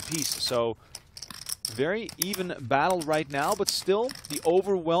 hands apiece. So Very even battle right now, but still the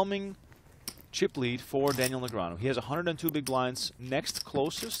overwhelming chip lead for Daniel Negreanu. He has 102 big blinds. Next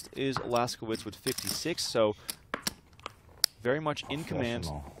closest is Laskowitz with 56, so very much in command.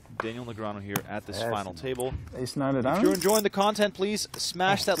 Daniel Negreanu here at this final table. Ace nine it If on. you're enjoying the content, please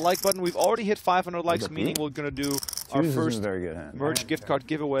smash that like button. We've already hit 500 likes, meaning we're going to do our first very good hand. merch gift card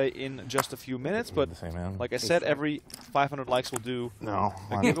giveaway in just a few minutes. But like I said, every 500 likes will do a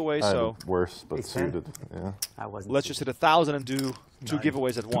giveaway. So worse, but suited. Yeah. Let's just hit 1,000 and do 2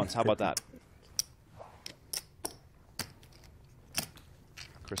 giveaways at once. How about that?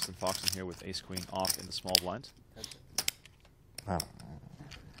 Kristen Foxen here with ace queen off in the small blind.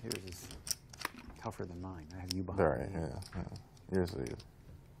 Yours is tougher than mine. I have you behind. All right, yeah. Yours is.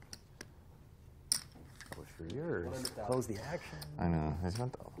 Go for yours. Close the action. I know. He's got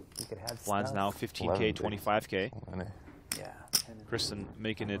You could have Blinds stuff. now 15K, 25K. Yeah. Kristen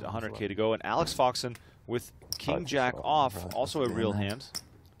making it 100K to go, and Alex Foxen with King Jack off, also a real hand.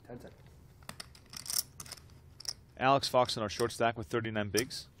 Alex Foxen, our short stack with 39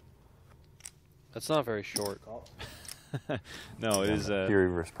 bigs. That's not very short. No, it is theory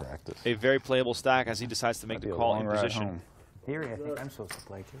versus practice. A very playable stack as he decides to make the call in position. Theory, I think I'm supposed to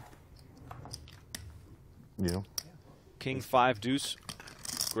play too. You? King 5 deuce.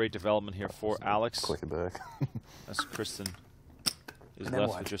 Great development here for Alex. Click it back. As Kristen is And then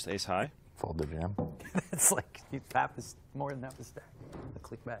left what? with just ace high. Fold the jam. It's like half is more than half a stack. The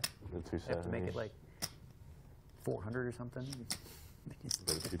click back. The You have to make it like 400 or something.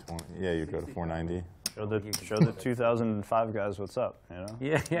 Go to 220. Yeah, you go to 490. Show the 2005 guys what's up, you know?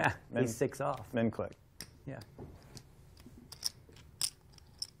 Yeah, yeah. Min, He's 6 off. min click. Yeah.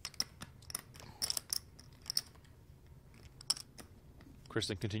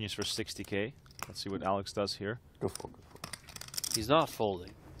 Kristen continues for 60K. Let's see what Alex does here. Go fold. He's not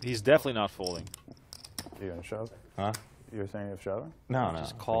folding. He's definitely not folding. You gonna shove? Huh? You were saying you have shove? No,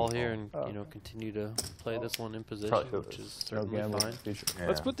 Just call here and you know continue to play this one in position, which is certainly fine. Yeah.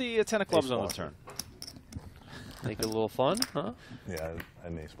 Let's put the 10 of clubs on the turn. Make it a little fun, huh? Yeah,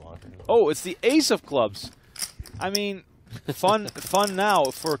 an ace block. Oh, it's the ace of clubs. I mean, fun now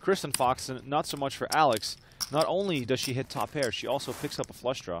for Kristen Foxen, not so much for Alex. Not only does she hit top pair, she also picks up a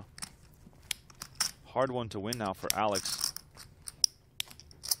flush draw. Hard one to win now for Alex.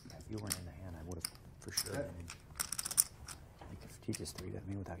 If you weren't in the hand, I would have for sure. Like if he just 3'd at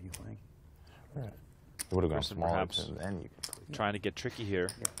me without you playing. Right. It would have gone Kristen smaller, perhaps and then you could play. Trying to get tricky here.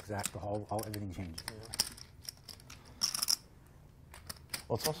 Yeah, exactly. Everything changes.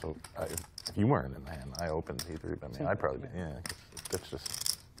 Well, it's also, if you weren't in the hand, I opened P3, but I mean, I'd probably, yeah, that's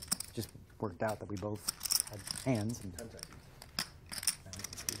just. Just worked out that we both had hands. And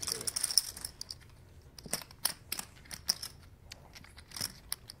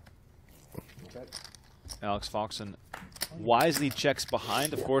Alex Foxen wisely checks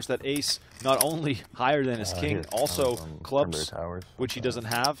behind. Of course, that ace not only higher than his king, also clubs, towers, which he doesn't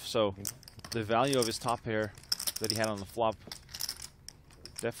have. So the value of his top pair that he had on the flop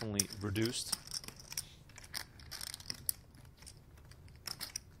definitely reduced.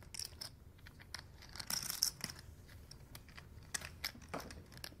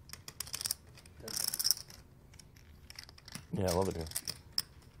 Yeah, I love it here.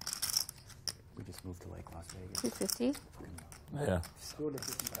 we just moved to Lake Las Vegas. 250. Yeah.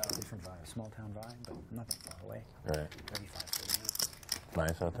 Different vibe, small town vibe, but not that far away. Right. 35, 40 minutes.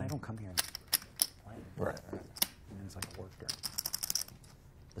 Nice out And I there. don't come here and play. Right. And then it's like a work day.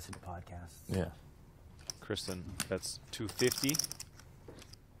 Listen to podcasts. Yeah. Kristen, that's 250.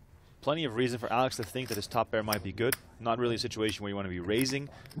 Plenty of reason for Alex to think that his top pair might be good. Not really a situation where you want to be raising.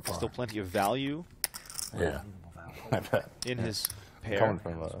 Still plenty of value Yeah. I bet. in his pair. Coming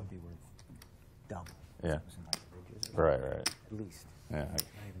from, Would be worth double. yeah. Using like bridges or Right, right. At least. Yeah,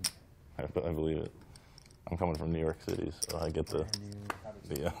 Not even I believe it. I'm coming from New York City, so I get the, brand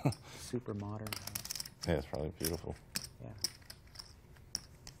new, yeah, super modern. it's probably beautiful. Yeah.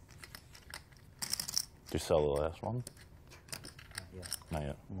 Did you sell the last one? Yeah. Not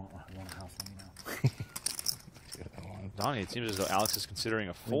yet. I want a house, let me know. Donnie, it seems as though Alex is considering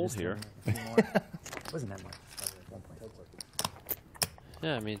a fold here. A few more. It wasn't that much. Just probably like 1.4.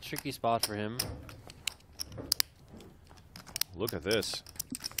 Yeah, I mean tricky spot for him. Look at this.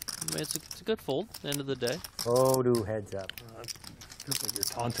 I mean, it's a good fold. End of the day. Oh, do heads up. Feels like you're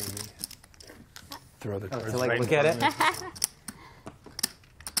taunting me. Throw the cards So like, right look in at front it.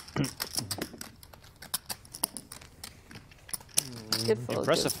 of me. Good fold.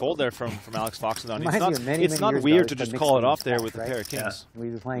 Impressive fold there from Alex Foxen. Reminds me of many, It's many not years weird ago, to the just mixed call it games off there class, with the right? pair of kings. We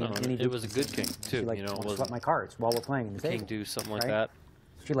were playing No, any it was a good king She too. like You know, it wants to was sweat my cards while we're playing. In the king table. do something like right? that.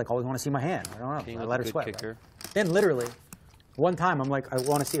 She like always want to see my hand. I don't know. King I with let a her good sweat. kicker. Right? Then literally, one time I'm like, I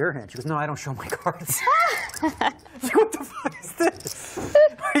want to see her hand. She goes, no, I don't show my cards. What the fuck is this?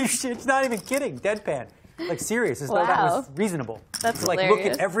 Are you shit? She's not even kidding. Deadpan. Like serious. As though that was reasonable. That's like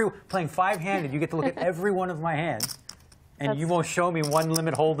hilarious. look at playing 5-handed. You get to look at every one of my hands, and you won't show me one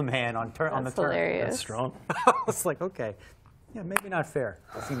limit hold'em hand on the turn. Hilarious. That's strong. I was like, okay, yeah, maybe not fair.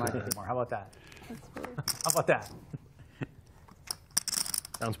 I'll see my hand more. How about that? How about that?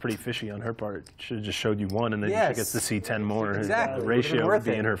 Sounds pretty fishy on her part. Should have just showed you one, and then Yes. she gets to see 10 more. Exactly. The ratio Worth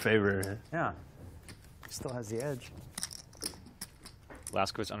would be it. in her favor. Yeah, still has the edge.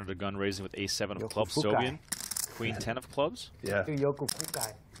 Laskowitz under the gun, raising with ace-7 of Yoko clubs. Fukai. Zobian, queen-10 of clubs. Yeah. Yoko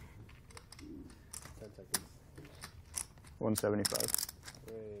Fukai. 10 seconds. 175.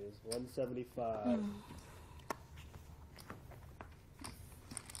 Raise 175.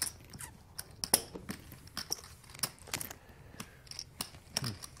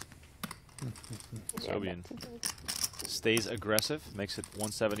 Zobian stays aggressive, makes it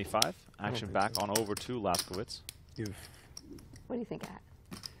 175. Action back on over to Laskowitz. What do you think at?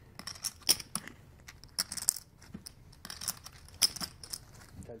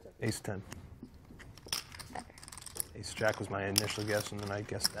 Ace-10. Ace-Jack was my initial guess, and then I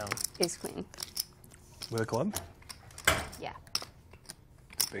guessed down. Ace-Queen. With a club? Yeah.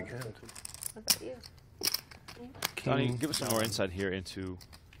 Big hand. What about you? Donnie, give us some more insight here into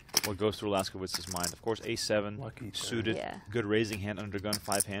what goes through Laskowitz's mind. Of course, ace-7, Lucky suited, Yeah. good raising hand under gun,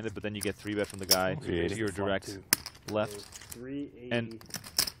 5-handed, but then you get 3-bet from the guy to your direct left. 380. And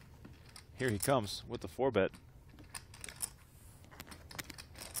here he comes with the 4-bet.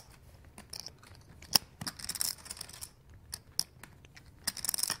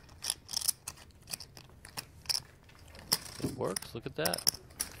 It works. Look at that.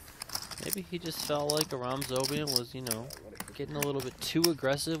 Maybe he just felt like Aram Zobian was, you know, getting a little bit too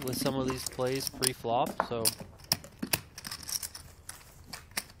aggressive with some of these plays pre-flop, so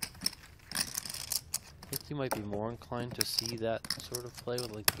I think you might be more inclined to see that sort of play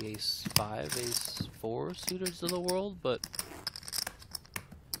with like the ace-5, ace-4 suitors of the world, but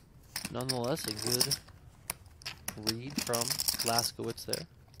nonetheless a good read from Laskowitz there.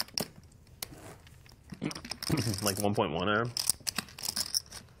 Like 1.1 Aram.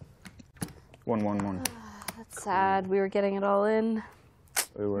 111. That's sad. We were getting it all in.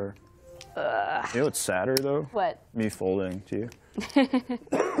 We were. You know what's sadder though? What? Me folding to you.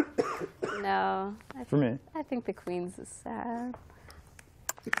 No. For me. I think the queens is sad.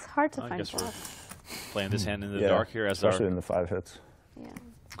 It's hard to I find guess we're bluffs. playing this hand in the Yeah, dark here as our especially in the 5 hits. Yeah.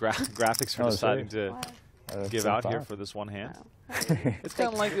 graphics are Oh, deciding sorry. to Why? give King out here 5. for this one hand. Wow. It's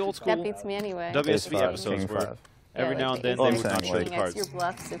kind of like the old school That beats me anyway. WSB Ace 5, episodes King where 5. every Yeah, now like and then the they ace would five, not King show the King X cards. your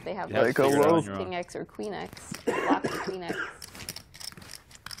bluffs if they have You have to Like a figure it out on low. your King own. X or Queen X. Block the Queen X.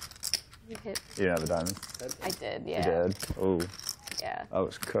 You hit. You didn't have a diamond. I did, You yeah. did. Oh, Yeah, I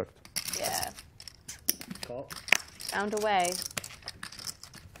was cooked. yeah. Call. Found a way.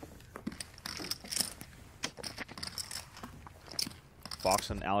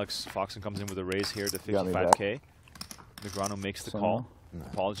 Foxen, Alex Foxen comes in with a raise here to got me back. 55K. Negreanu makes the Somehow. call.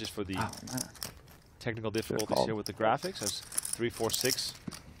 Apologies for the technical difficulties called. here with the graphics as 3, 4, 6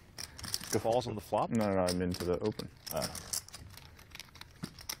 falls on the flop. No, I'm into the open.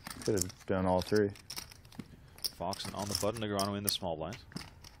 Could have done all 3. Foxen on the button, Negreanu in the small blind.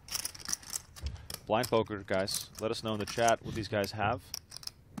 Blind poker, guys. Let us know in the chat what these guys have.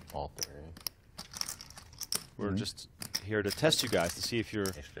 All 3. We're just here to test you guys to see if you're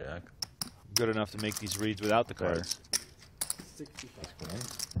Jack. good enough to make these reads without the Fair. cards.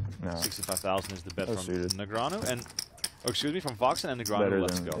 65. No. 65,000 is the bet Oh, from suited. Negreanu and, oh, excuse me, from Foxen and Negreanu. Better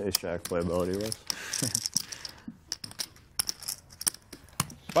Let's than go. ace jack playability was.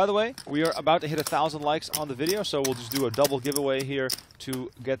 By the way, we are about to hit 1,000 likes on the video, so we'll just do a double giveaway here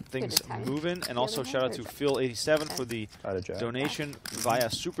to get things Good time. moving. And also other shout out hand to or Phil87 for the Out of jack. donation via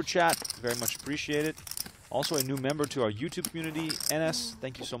Super Chat. Very much appreciated. Also a new member to our YouTube community, NS.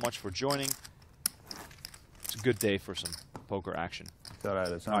 Thank you so much for joining. It's a good day for some poker action. Thought I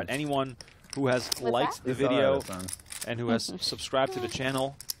had a All right, anyone who has What's liked that? the video and who has subscribed to the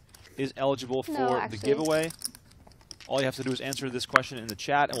channel is eligible for No, the actually. giveaway. All you have to do is answer this question in the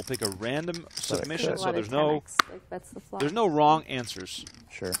chat, and we'll pick a random submission. A So lot there's of no 10X, like, that's the flop. there's no wrong answers.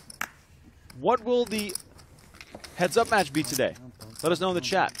 Sure. What will the heads-up match be today? Let us know in the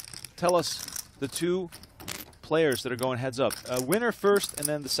chat. Tell us the 2 players that are going heads-up. Winner first, and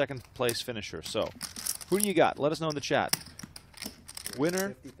then the second place finisher. So, who do you got? Let us know in the chat.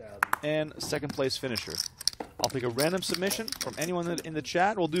 Winner 50,000. and second place finisher. I'll pick a random submission from anyone in the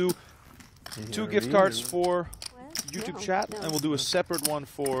chat. We'll do 2 gift cards for YouTube No, chat, no. and we'll do a separate one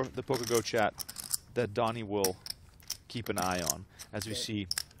for the PokerGo chat that Donnie will keep an eye on. As we see,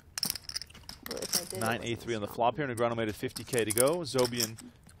 Well, if I did, it 9 wasn't A3 on the strong. flop here. Negreanu made it 50K to go. Zobian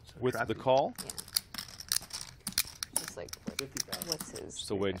with the call. Yeah. Just like, what's his?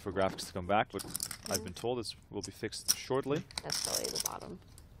 Still waiting for graphics to come back, but I've been told this will be fixed shortly. That's probably the bottom.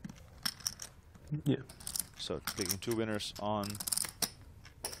 Yeah. So picking 2 winners on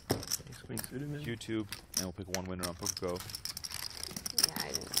YouTube, and we'll pick 1 winner on PokerGo. Yeah, I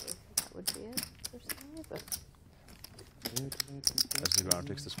didn't really think that would be it personally, but As Negreanu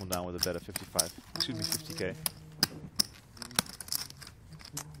takes this one down with a bet of 55, excuse me, 50K.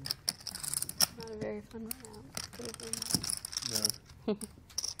 not a very fun round. Could have been.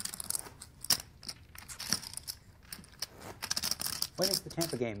 When is the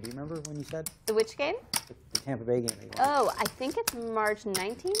Tampa game? Do you remember when you said? The which game? The Tampa Bay game that you won. Oh, I think it's March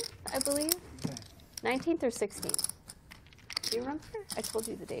 19th, I believe. 19th or 16th. Do you remember? I told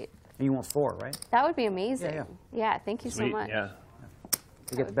you the date. And you want 4, right? That would be amazing. Yeah, Yeah, thank you so Sweet, much. yeah.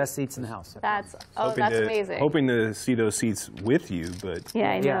 You get the best seats in the house. That's Hoping that's to- amazing. Hoping to see those seats with you, but Yeah,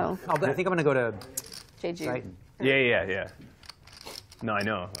 I know. I think I'm going to go to Jeju. Titan. yeah. No, I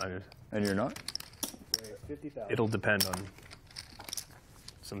know. And you're not? 50,000. It'll depend on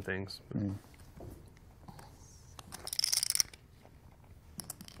some things.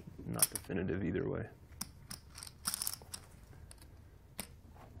 Not definitive either way.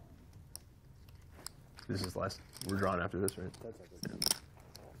 This is last. We're drawing after this, right? 10 seconds.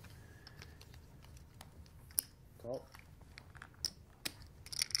 Call.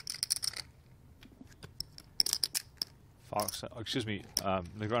 Fox, excuse me,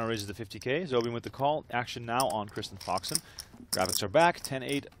 Negreanu raises the 50K. Zobian with the call. Action now on Kristen Foxen. Graphics are back.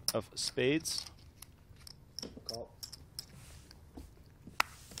 10-8 of spades. Call.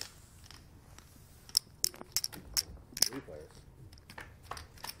 Three players.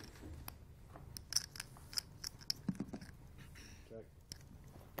 Check.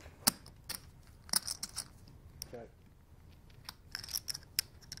 Check.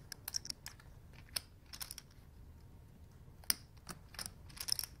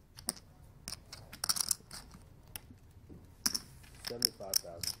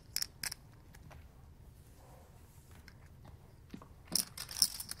 $75,000.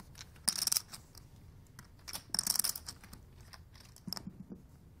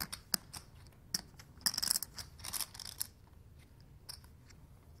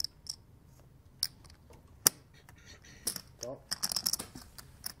 Call.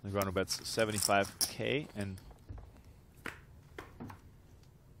 Negreanu bets 75K, and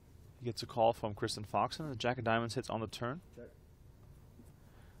he gets a call from Kristen Foxen. The Jack of Diamonds hits on the turn. Check.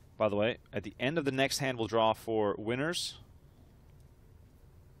 By the way, at the end of the next hand, we'll draw for winners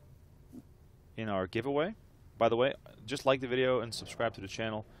in our giveaway. By the way, just like the video and subscribe to the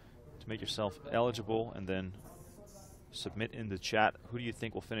channel to make yourself eligible, and then submit in the chat who do you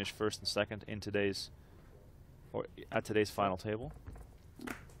think will finish first and second in today's, or at today's final table.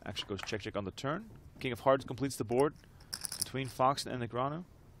 Action goes check on the turn. King of Hearts completes the board between Foxen and Negreanu.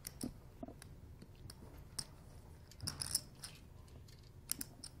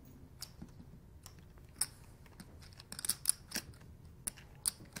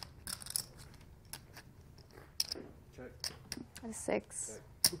 A 6.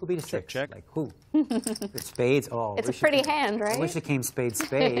 Who could be the 6? check. Like who? The spades? Oh, It's a wish it pretty came- hand, right? I wish it came spade,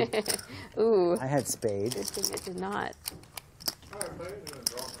 spade. Ooh. I had spade. Good thing it did not.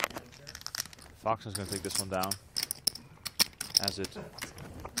 Foxen's going to take this one down as it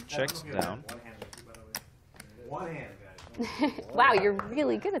checks down. Wow, you're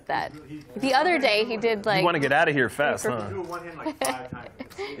really good at that. The other day he did like You want to get out of here fast, huh?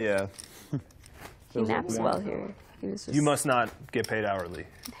 Yeah. he naps well here. He was just You must not get paid hourly.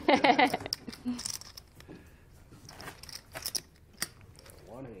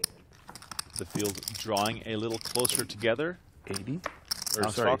 One hand. The field drawing a little closer together. 80?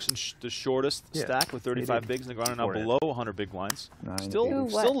 Foxen the shortest Yeah, stack with 35 80. bigs. Negreanu now Four in. below 100 big blinds. Still, 980. Ooh,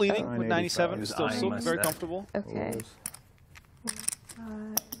 what? still leading with 985. 97. Still, Eyeing still my very stack. comfortable. okay.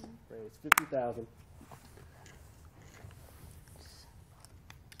 Raise 50,000.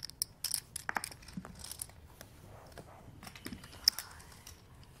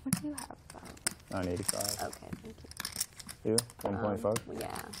 What do you have? 985. Okay, thank you. You? 1.5?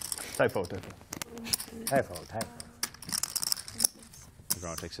 Yeah. Typo. Typo.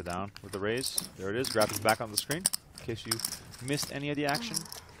 Negreanu takes it down with the raise. There it is. Graphics back on the screen. In case you missed any of the action.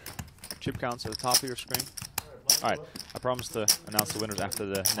 Chip counts at the top of your screen. All right. I promised to announce the winners after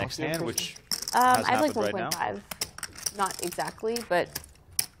the next hand, which has I have like happened right now. 1.5. Not exactly, but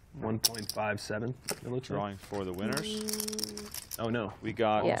 1.57. It looks Drawing for the winners. Oh no, We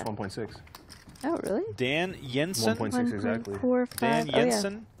got Yeah. it's 1.6. Oh, really? Dan Jensen. 1.6 exactly. 1.45. Dan Oh, yeah.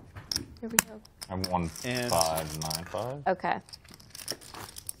 Jensen. Here we go. I'm 1.595. Okay.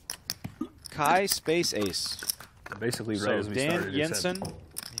 Kai Space Ace. Basically, right So as we Dan started, except Jensen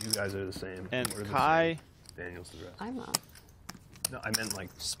you guys are the same. and We're the Kai same. Daniel's the rest. I'm off. No, I meant like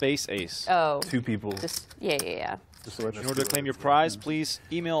Space Ace. Oh. two people. Just, yeah. Just so In order to claim your prize, please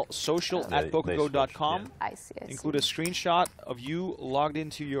email social@pokergo.com. I see. Include a screenshot of you logged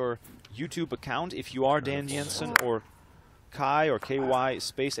into your YouTube account if you are Dan Jensen or Kai or KY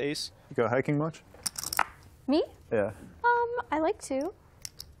Space Ace. You go hiking much? Me? Yeah. I like to.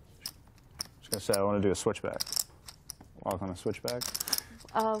 Just gonna say I want to do a switchback. Walk on a switchback.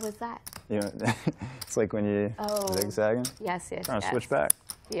 What's that? You know, it's like when you zigzagging. Yes. Trying to switch back.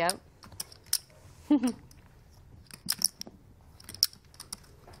 Yep.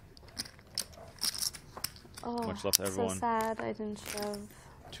 Oh, Much love to everyone. So sad I didn't shove.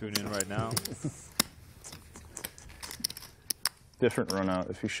 Tune in right now. Different run out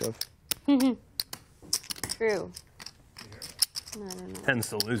if you shove. True. I don't know. 10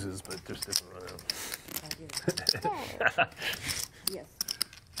 still loses, but just different run out. Yes.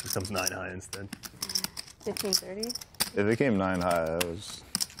 Becomes 9 high instead. 15-30. If it came 9 high, I was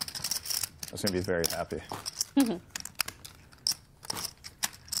gonna be very happy.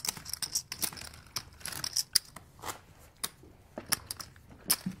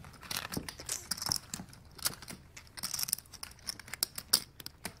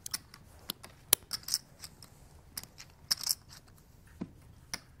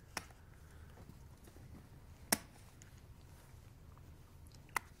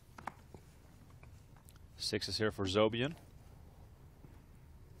 Six is here for Zobian.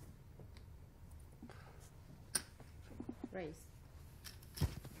 Raise.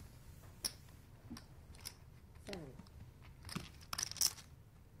 7.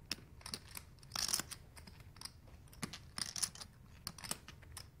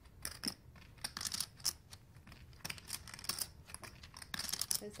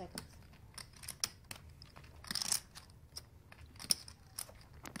 Seconds.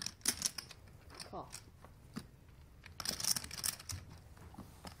 Call.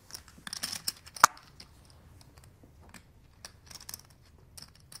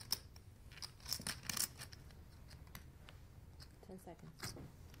 Seconds.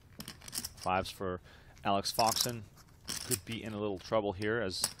 Fives for Alex Foxen. Could be in a little trouble here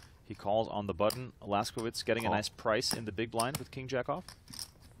as he calls on the button. Laskowitz getting a nice price in the big blind with King Jack off.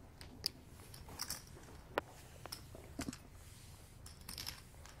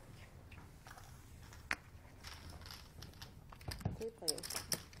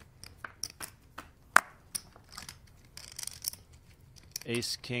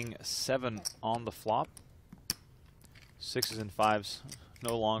 Ace, King, 7 on the flop. Sixes and fives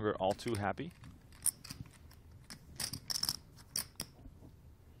no longer all too happy.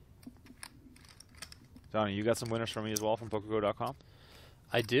 Donnie, you got some winners for me as well from PokerGo.com?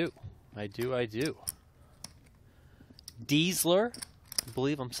 I do. Diesler, I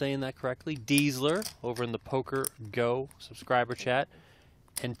believe I'm saying that correctly. Diesler over in the PokerGo subscriber chat.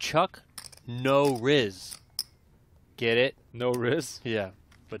 And Chuck No Riz. Get it? No Riz? Yeah,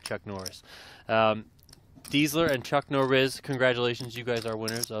 but Chuck Norris. Diesler and Chuck No Riz, congratulations. You guys are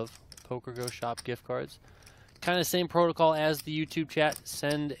winners of PokerGo shop gift cards. Kind of same protocol as the YouTube chat.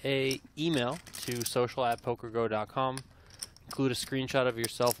 Send a email to social@pokergo.com. Include a screenshot of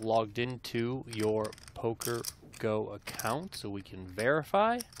yourself logged into your PokerGo account so we can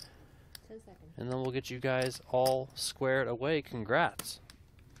verify. 10 seconds. And then we'll get you guys all squared away. Congrats.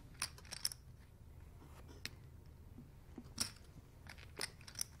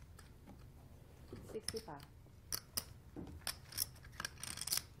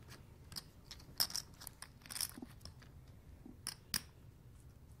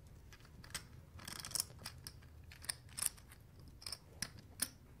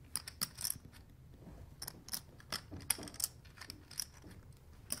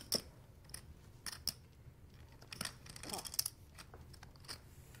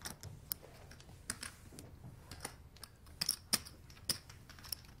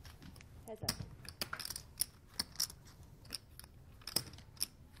 Heads up.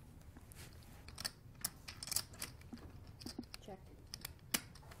 Check.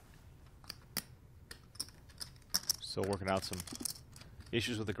 Still working out some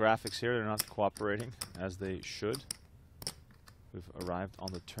issues with the graphics here. They're not cooperating as they should. We've arrived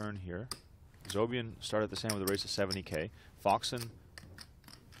on the turn here. Zobian started the same with a race of 70K. Foxen,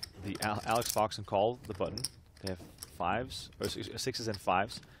 Alex Foxen called the button. They have fives, or sixes and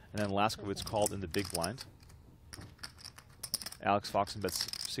fives. and then Laskowitz called in the big blind. Alex Foxen bets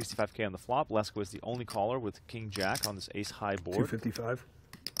 65K on the flop. Laskowitz the only caller with King-Jack on this ace-high board. 255.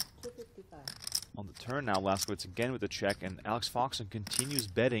 255. On the turn now, Laskowitz again with a check, and Alex Foxen continues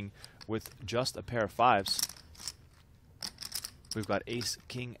betting with just a pair of fives. We've got ace,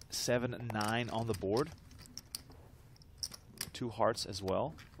 king, 7, 9 on the board. 2 hearts as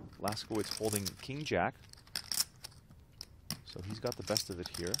well. Laskowitz holding King-Jack. So he's got the best of it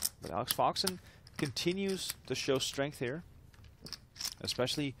here. But Alex Foxen continues to show strength here,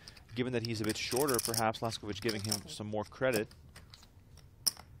 especially given that he's a bit shorter, perhaps Laskowitz giving him some more credit.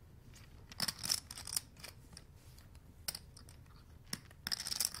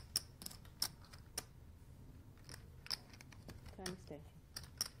 Time extension.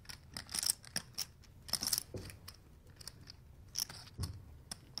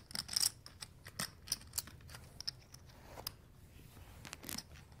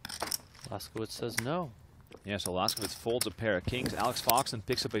 Laskowitz says no. Yeah, so Laskowitz folds a pair of kings. Alex Foxen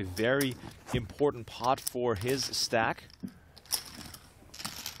picks up a very important pot for his stack.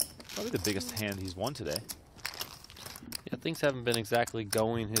 Probably the biggest hand he's won today. Yeah, things haven't been exactly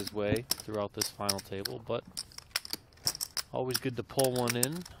going his way throughout this final table, but always good to pull one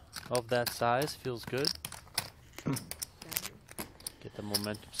in of that size. Feels good. Get the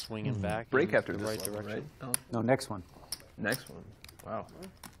momentum swinging back Break in after the this right level, direction. right? Oh. No, next one. Next one. Wow.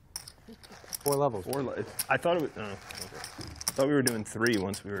 4 levels. I thought it was. Oh, okay. I thought we were doing 3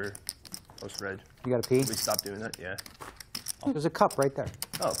 once we were post-reg. You got a pee? We stopped doing that. Yeah. There's a cup right there.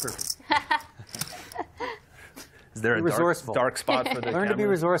 Oh, perfect. Is there Be a resourceful. dark spot for the Learn to be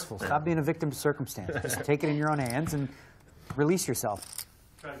camera? resourceful. Stop being a victim to circumstance. Just take it in your own hands and release yourself.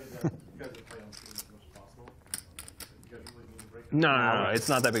 Try to get that. You guys are playing on team as much as possible. You guys really need to break No. It's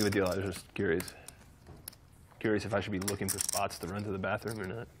not that big of a deal. I was just curious. Curious if I should be looking for spots to run to the bathroom or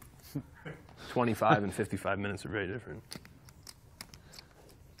not. 25 and 55 minutes are very different.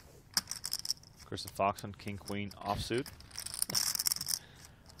 Kristen Foxen, king, queen, offsuit.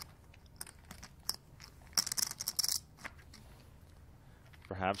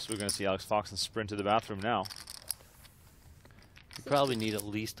 Perhaps we're going to see Alex Foxen sprint to the bathroom now. You probably need at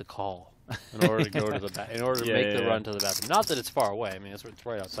least a call in order to go to the in order to make the run to the bathroom. Not that it's far away. I mean, it's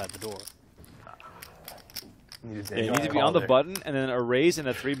right outside the door. You need to be on the button and then a raise and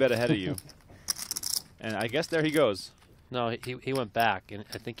a 3-bet ahead of you. And I guess there he goes. No, he went back, and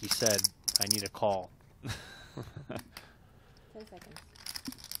I think he said, I need a call. 10 seconds.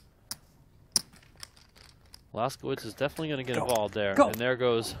 Laskowitz is definitely going to get involved there. Go. And there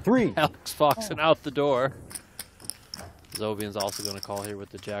goes 3. Alex Foxen out the door. Zobian's also going to call here with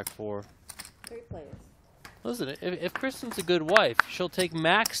the Jack-4. 3 players. Listen, if Kristen's a good wife, she'll take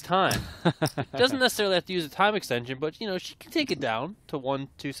max time. Doesn't necessarily have to use a time extension, but, you know, she can take it down to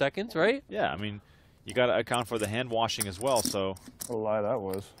 1-2 seconds, right? Yeah, I mean, you got to account for the hand washing as well, so. What a lie that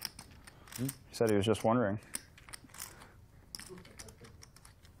was. He said he was just wondering.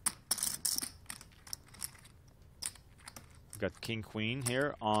 We've got king, queen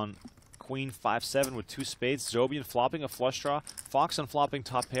here on queen 5-7 with 2 spades. Zobian flopping a flush draw. Foxen flopping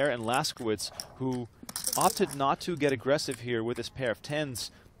top pair, and Laskowitz, who opted not to get aggressive here with his pair of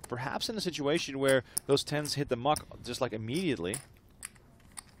 10s, perhaps in a situation where those 10s hit the muck just like immediately.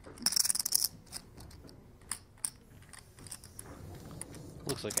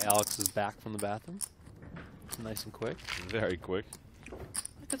 Looks like Alex is back from the bathroom. Nice and quick. Very quick.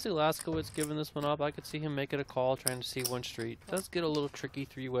 I could see Laskowitz giving this one up. I could see him making a call, trying to see one street. Does get a little tricky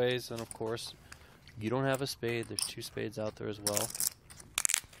 3 ways, and of course, you don't have a spade. There's 2 spades out there as well.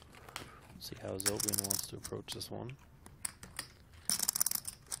 Let's see how Zobian wants to approach this one.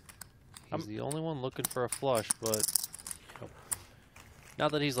 He's the only one looking for a flush, but you know,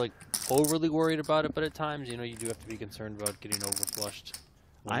 not that he's like overly worried about it, but at times, you know, you do have to be concerned about getting overflushed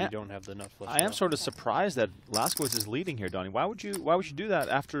when you don't have the nut flush. I am sort of surprised that Laskowitz is leading here, Donnie. Why would you do that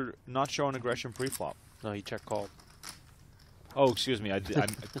after not showing aggression pre-flop? No, he check called. Oh, excuse me. I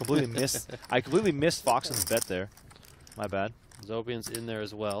completely missed. I completely missed Foxen's bet there. My bad. Zobian's in there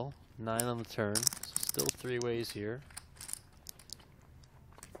as well. 9 on the turn. So still 3 ways here.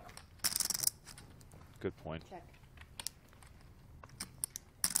 Good point. Check.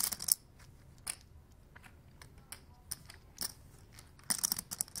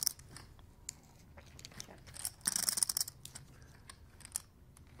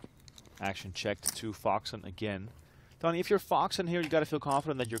 Action checked to Foxen again. Donnie, if you're Foxen here, you got to feel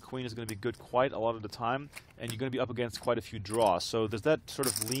confident that your queen is going to be good quite a lot of the time, and you're going to be up against quite a few draws. So does that sort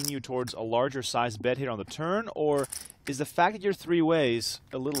of lean you towards a larger size bet here on the turn, or is the fact that you're 3 ways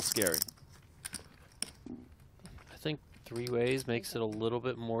a little scary? I think 3 ways makes it a little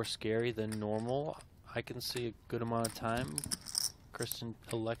bit more scary than normal. I can see a good amount of time. Kristen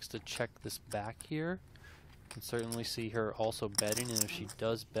elects to check this back here. Can certainly see her also betting, and if she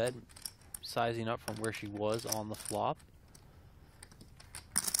does bet, sizing up from where she was on the flop.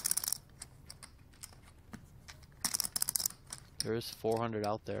 There is 400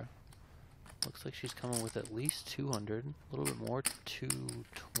 out there. Looks like she's coming with at least 200, a little bit more,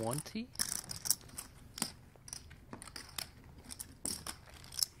 220.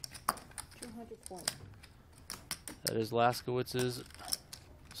 That is Laskowitz's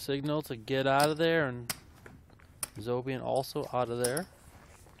signal to get out of there, and Zobian also out of there.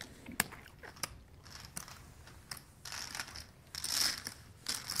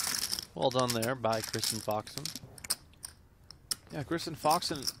 Well done there by Kristen Foxen. Yeah, Kristen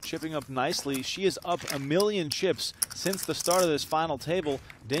Foxen chipping up nicely. She is up 1,000,000 chips since the start of this final table.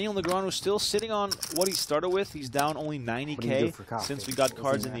 Daniel Negreanu still sitting on what he started with. He's down only 90K since we got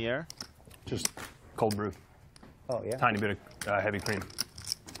cards in the air. Just cold brew. Oh, yeah. Tiny bit of heavy cream.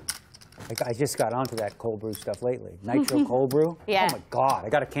 Like, I just got onto that cold brew stuff lately. Nitro cold brew? Yeah. Oh, my God. I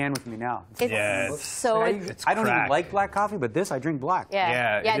got a can with me now. It's so... I don't even like black coffee, but this, I drink black.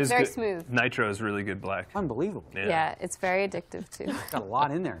 Yeah, it it's is very good. smooth. Nitro is really good black. Unbelievable. Yeah, it's very addictive, too. Got a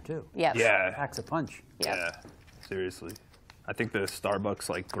lot in there, too. Yes. Yeah. Packs a punch. Yep. Yeah, seriously. I think the Starbucks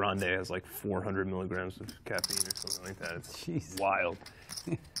like Grande has like 400 milligrams of caffeine or something like that. It's Jeez. wild.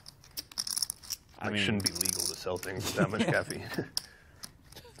 I mean, it shouldn't be legal to sell things with that much caffeine.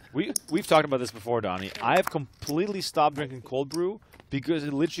 We've talked about this before, Donnie. I have completely stopped drinking cold brew because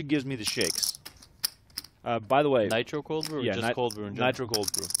it literally gives me the shakes. By the way, Nitro cold brew or just cold brew in general? Nitro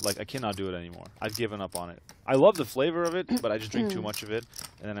cold brew. Like, I cannot do it anymore. I've given up on it. I love the flavor of it, but I just drink too much of it,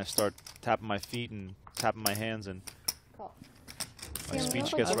 and then I start tapping my feet and tapping my hands, and my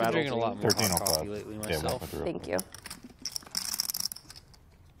speech gets I've been rattled. drinking a lot more hot 13:05. coffee lately myself. Thank you.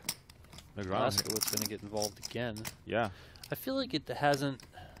 Laskowitz going to get involved again. Yeah. I feel like it hasn't,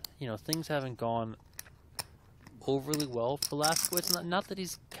 you know, things haven't gone overly well for Laskowitz. Not that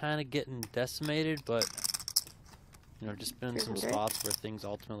he's kind of getting decimated, but, you know, just been in some spots where things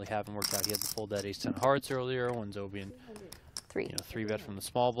ultimately haven't worked out. He had to fold that ace-10 hearts earlier when Zobian, you know, 3-bet from the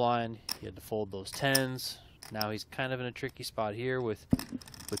small blind. He had to fold those 10s. Now he's kind of in a tricky spot here with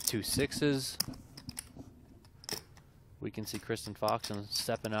 2 6s. We can see Kristen Foxen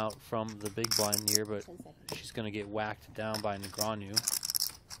stepping out from the big blind here, but she's going to get whacked down by Negreanu.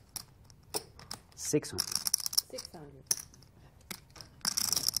 600. 600.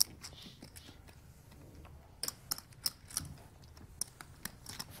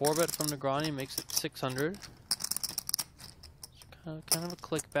 Four bet from Negreanu makes it 600. Kind of a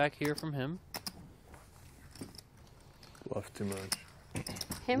click back here from him. Bluff too much.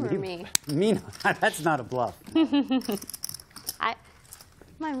 Him or me? Me? That's not a bluff. Mine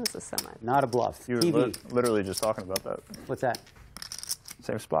was a semi. Not a bluff. You were TV. literally just talking about that. What's that?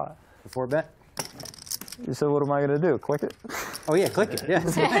 Same spot. The 4-bet? You said, what am I going to do? Click it? Oh, yeah, click it. Yeah,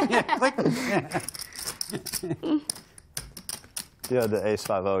 yeah, click it. You had the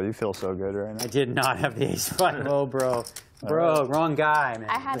ace-5-0. You feel so good right now. I did not have the ace-5-0, bro. Bro, wrong guy, man.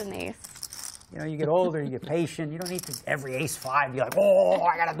 I had an ace. You know, you get older, you get patient. You don't need to every ace-5 be like, oh,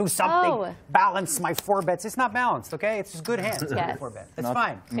 I got to do something. Balance my 4-bets. It's not balanced, okay? It's just good hands. Yes. 4-bet. That's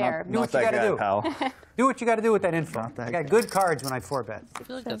fine. Fair. Do what you got to do. Pal. Do what you got to do with that info. I got good cards when I 4-bet. I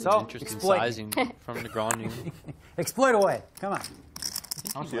feel like that's So, an interesting exploit. sizing from Negreanu. Exploit away. Come on.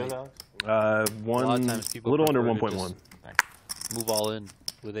 How much do you have, Alex? A lot of times A people little under prefer to 1.1. just move all in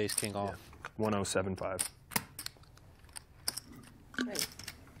with ace-king off. 1075. Right.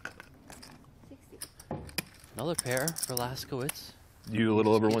 60. Another pair for Laskowitz. You a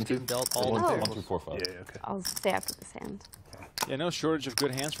little over He's 1 2? getting dealt all Oh. the 1, pairs. 2, 4, 5. Yeah, okay. I'll stay after this hand. Yeah, no shortage of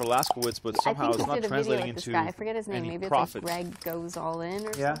good hands for Laskowitz, but somehow I it's think not he did a video translating with this into guy. I forget his name. any Maybe profit. it's like Greg Goes All In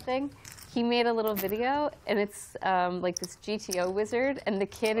or Yeah. something. He made a little video, and it's like this GTO wizard, and the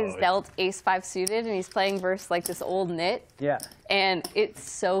kid is dealt ace-5 suited, and he's playing versus like this old nit. Yeah. And it's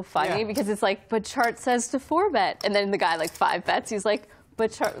so funny Yeah. because it's like, but chart says to 4-bet, and then the guy like 5-bets. He's like,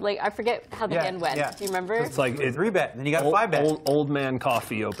 but chart, like I forget how the end went. yeah. Do you remember? It's like 3-bet, then you got a 5-bet. Old man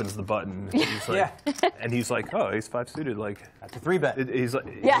coffee opens the button. He's like, and he's like, oh, ace-5 suited. Like, That's a 3-bet. he's like,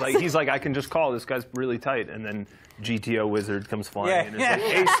 Yes. he's like, I can just call. This guy's really tight. And then GTO wizard comes flying, Yeah, and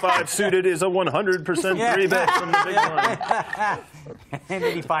it's like ace-5 suited is a 100% 3-bet from the big line. And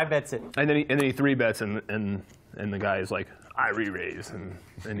then he 5-bets it. And then he 3-bets, and the guy is like, I re-raise, and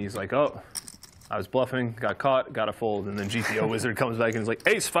he's like, oh, I was bluffing, got caught, got a fold, and then GTO Wizard comes back and is like,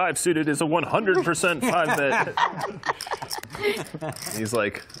 ace 5 suited is a 100% 5 bet. He's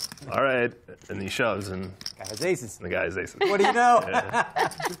like, all right, and he shoves, and Guy has aces. the guy has aces. What do you know?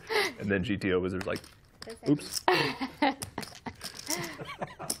 Yeah. And then GTO Wizard's like, oops.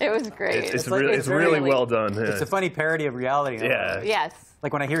 It was great. It's like- it's really well done. Yeah. It's a funny parody of reality. though. Yeah. Yes.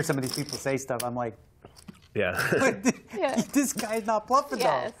 Like when I hear some of these people say stuff, I'm like, Yeah. Yeah. this guy's not bluffing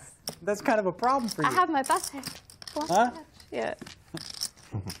Yes. though. That's kind of a problem for you. I have my best hand. Huh? Yeah.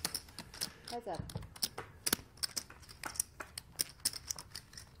 Heads up.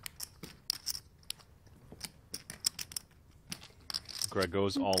 Greg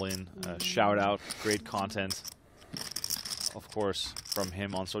goes all in. Shout out, great content, of course, from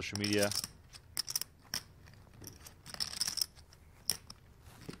him on social media.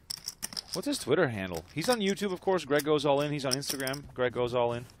 What's his Twitter handle? He's on YouTube, of course. Greg goes all in. He's on Instagram. Greg goes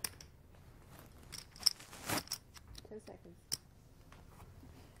all in. 10 seconds.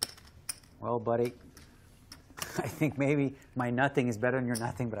 Well, buddy, I think maybe my nothing is better than your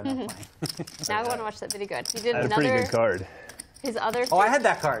nothing, but I'm not playing. Now I want to watch that video good. He did I had a another. pretty good card. His other. Oh, I had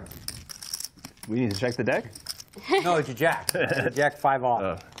that card. We need to check the deck? No, it's your jack. It's your jack 5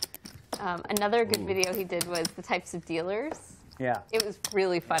 off. Another good video he did was the types of dealers. Yeah. It was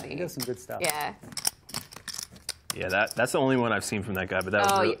really He funny. does some good stuff. Yeah. Yeah, that's the only one I've seen from that guy, but that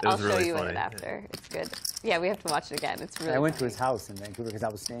was, Oh, it I'll was show really you funny. it after. It's good. Yeah, we have to watch it again. It's really. I went to funny. his house in Vancouver because I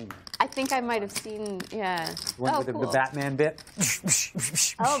was staying there. I think I might have seen. Yeah. One Oh, with the cool. Batman bit.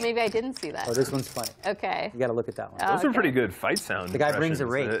 Oh, maybe I didn't see that. Oh, this one's funny. Okay. You got to look at that one. Those are Okay. pretty good fight sound. The guy brings a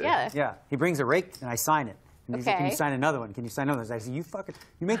rake. impressions. Yeah. Yeah, he brings a rake and I sign it. And he's like, can you Okay. sign another one? Can you sign another one? I say, you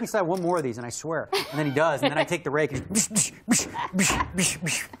make me sign one more of these, and I swear. And then he does, and then I take the rake and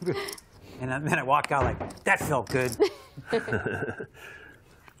and then I walk out like, that felt good.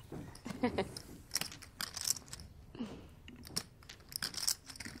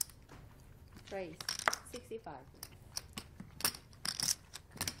 Raise. 65.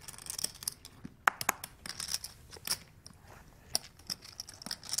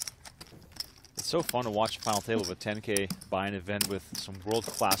 It's so fun to watch Final Table with 10K buy an event with some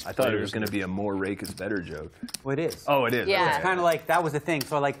world-class I players. thought it was going to be a more rake is better joke. Well, it is. Oh, it is. Yeah. Okay. It's kind of like, that was the thing.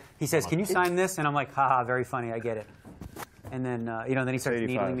 So like, he says, can you sign this? And I'm like, haha, very funny, I get it. And then, then he starts 85.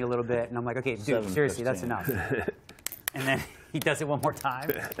 needling me a little bit, and I'm like, okay, dude, seriously, that's 7:15. enough. And then he does it one more time.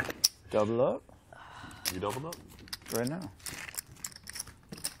 Double up You doubled up? right now.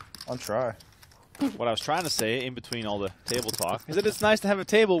 I'll try. What I was trying to say in between all the table talk is that it's nice to have a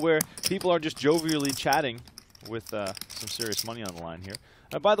table where people are just jovially chatting with some serious money on the line here.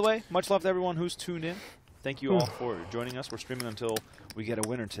 By the way, much love to everyone who's tuned in. Thank you all for joining us. We're streaming until we get a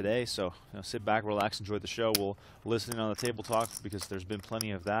winner today, so sit back, relax, enjoy the show. We'll listen in on the table talk because there's been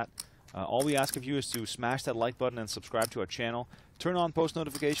plenty of that. All we ask of you is to smash that like button and subscribe to our channel. Turn on post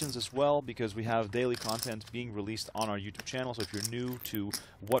notifications as well because we have daily content being released on our YouTube channel. So if you're new to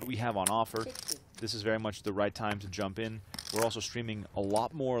what we have on offer, this is very much the right time to jump in. We're also streaming a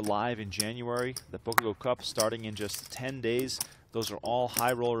lot more live in January. The PokerGO Cup starting in just 10 days. Those are all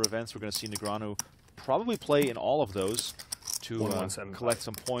high roller events. We're going to see Negreanu probably play in all of those to 1175. collect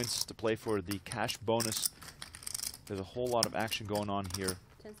some points to play for the cash bonus. There's a whole lot of action going on here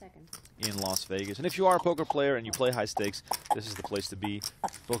 10 seconds. in Las Vegas. And if you are a poker player and you play high stakes, this is the place to be.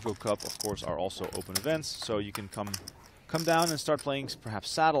 PokerGO Cup, of course, are also open events, so you can come down and start playing perhaps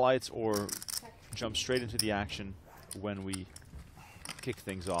satellites or jump straight into the action when we kick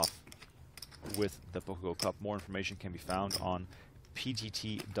things off with the PokerGO Cup. More information can be found on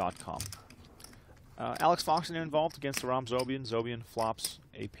pgt.com. Alex Foxen involved against Aram Zobian. Zobian flops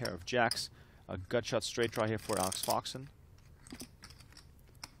a pair of jacks. A gut shot straight draw here for Alex Foxen.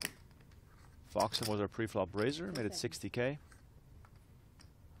 Foxen was our pre-flop raiser, made it 60K.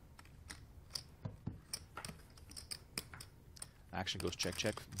 Action goes check,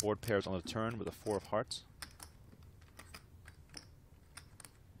 check. Board pairs on the turn with a 4 of hearts.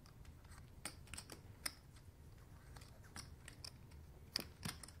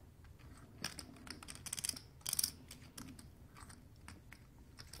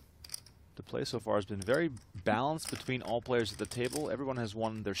 The play so far has been very balanced between all players at the table. Everyone has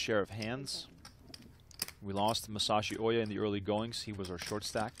won their share of hands. We lost Masashi Oya in the early goings. He was our short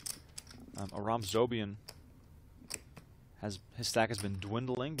stack. Aram Zobian his stack has been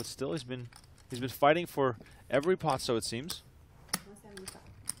dwindling, but still he's been fighting for every pot, so it seems. 175.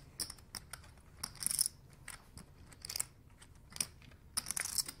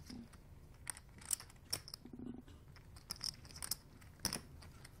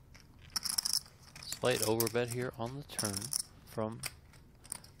 Slight overbet here on the turn from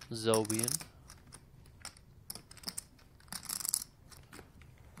Zobian.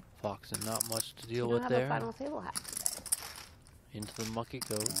 Foxen, not much to You deal don't with have there. a final table hack today. Into the muck it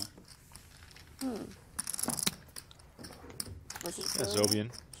goes. Was it Yeah, still Zobian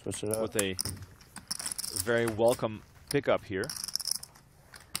Switch it up. with a very welcome pickup here.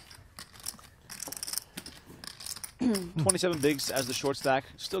 27 bigs as the short stack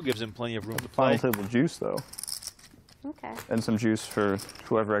still gives him plenty of room to play. Final table juice, though. Okay. And some juice for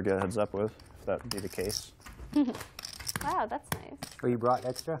whoever I get heads up with, if that would be the case. Wow, that's nice. Oh, you brought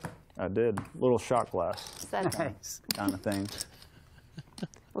extra? I did. Little shot glass 7. Nice. kind of thing.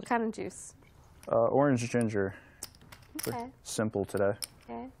 What kind of juice? Orange ginger. Okay. Simple today.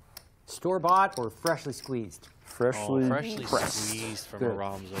 Okay. Store-bought or freshly squeezed? Freshly, Freshly pressed. squeezed from Good.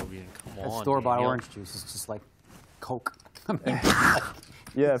 Aram Zobian. Come That on, store-bought Daniel. orange juice is just like Coke. I mean,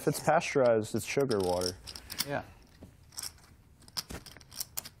 Yeah, if it's pasteurized, it's sugar water. yeah.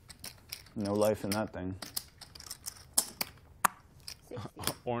 No life in that thing.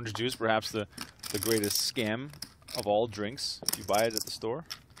 60. Orange juice, perhaps the greatest scam of all drinks if you buy it at the store.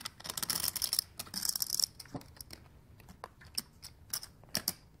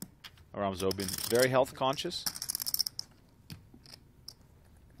 Aram Zobian, very health conscious.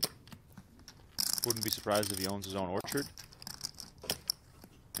 Wouldn't be surprised if he owns his own orchard.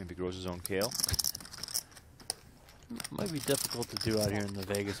 Maybe grows his own kale. Might be difficult to do out here in the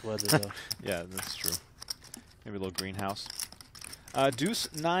Vegas weather, though. Yeah, that's true. Maybe a little greenhouse. Deuce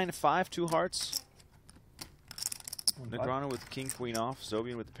 9-5, 2 hearts. Negreanu with king queen off.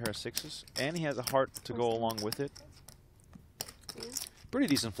 Zobian with a pair of sixes, and he has a heart to go along with it. Pretty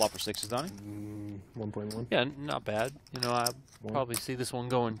decent flop for sixes, Donnie. 1.1. Yeah, not bad. You know, I probably see this one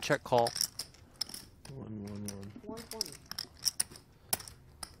going check call. 120.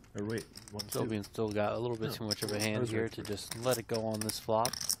 Or wait, 1, 2. Zobian still got a little bit too much of a hand here to just let it go on this flop.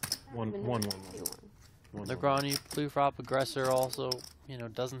 1, 1, 1, 1. Negreanu, blue flop aggressor, also, you know,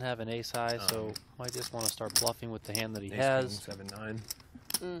 doesn't have an ace high, so might just want to start bluffing with the hand that he has. 7, 9.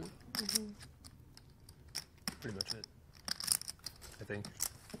 Mm-hmm. Pretty much it, I think.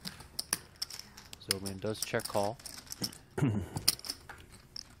 Zobian does check call.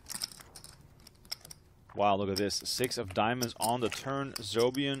 Wow, look at this. 6 of diamonds on the turn.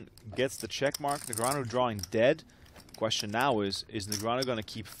 Zobian gets the check mark. Negreanu drawing dead. Question now is Negreanu going to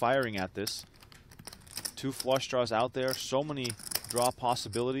keep firing at this? 2 flush draws out there, so many draw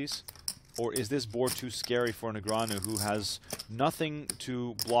possibilities. Or is this board too scary for Negreanu, who has nothing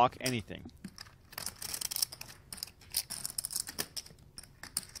to block anything?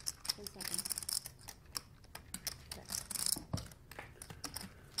 10 seconds.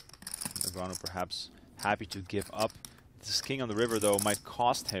 Negreanu perhaps happy to give up. This king on the river, though, might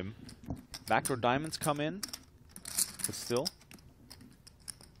cost him. Backdoor diamonds come in, but still,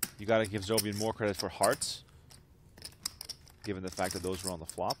 you got to give Zobian more credit for hearts, given the fact that those were on the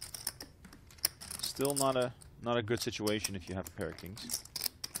flop. Still not a good situation if you have a pair of kings.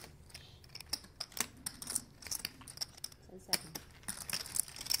 10 seconds.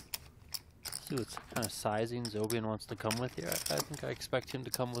 See what kind of sizing Zobian wants to come with here. I think I expect him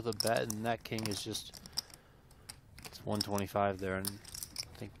to come with a bet, and that king is just, it's 125 there, and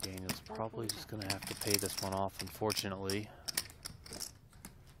I think Daniel's probably just going to have to pay this one off, unfortunately.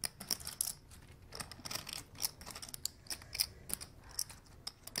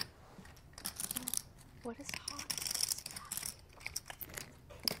 What is hot?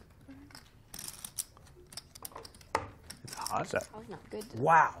 It's hot. That was not good.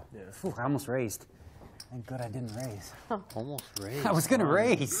 Wow. Yeah. Phew, I almost raised. Thank God I didn't raise. Almost raised. I was going to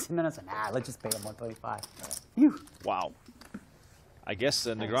raise. And then I said, nah, let's just pay him 125. Phew. Wow. I guess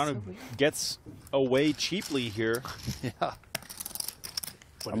Negreanu gets away cheaply here. Yeah.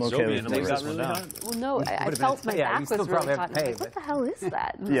 But I'm okay Zobian with takes that. this one down. Well, no, I would've felt been- my yeah, you back still was really probably hot. have to And I pay, was like, but- what the hell is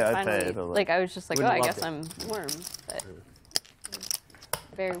that? And Yeah, then I'd pay finally, it, but, like, I was just like, oh, wouldn't I have guess loved I'm warm. But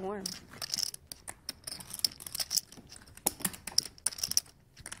very warm.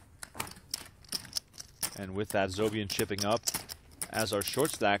 And with that, Zobian chipping up as our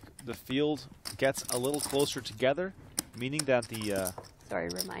short stack, the field gets a little closer together, meaning that the Sorry,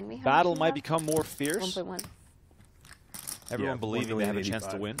 remind me. How battle much might you become more fierce. 1.1. Everyone Yeah, believing they have a chance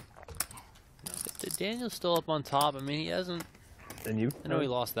to 1,085,000. win. Daniel's still up on top. I mean, he hasn't. And you? I know he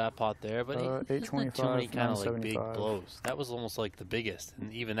lost that pot there, but he hasn't had too many 825, kind of like big 975. blows. That was almost like the biggest,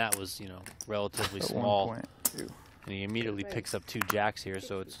 and even that was, you know, relatively At small. 1.2. And he immediately picks up 2 jacks here,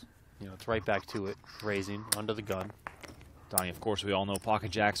 so it's, you know, it's right back to it, raising under the gun. Donnie, of course, we all know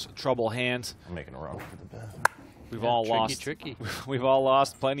pocket jacks, trouble hand. I'm making a run for the bet. We've Yeah, all tricky. We've all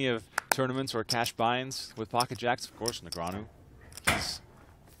lost plenty of tournaments or cash buy-ins with pocket jacks. Of course, Negreanu, he's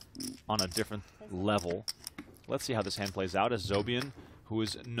on a different level. Let's see how this hand plays out as Zobian, who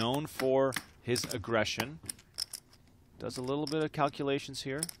is known for his aggression. Does a little bit of calculations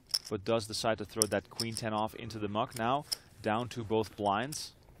here, but does decide to throw that queen 10 off into the muck now, down to both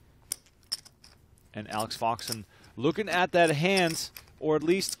blinds. And Alex Foxen looking at that hand, or at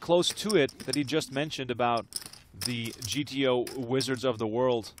least close to it, that he just mentioned about the GTO Wizards of the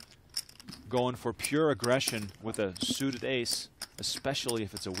World, going for pure aggression with a suited ace, especially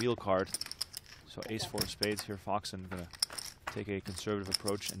if it's a wheel card. So ace 4 spades here. Foxen going to take a conservative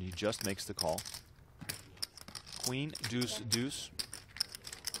approach, and he just makes the call. Queen, deuce, deuce.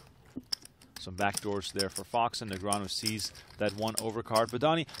 Some backdoors there for Foxen. Negreanu sees that one overcard. But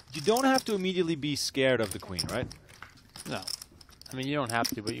Donnie, you don't have to immediately be scared of the queen, right? No. I mean, you don't have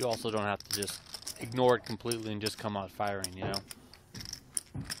to, but you also don't have to just ignore it completely and just come out firing, you know?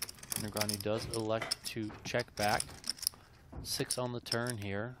 Negreanu does elect to check back. 6 on the turn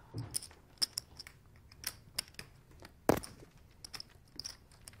here.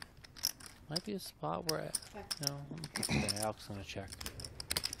 Might be a spot where, no, okay, Alex gonna check.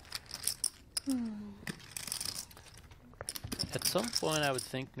 At some point, I would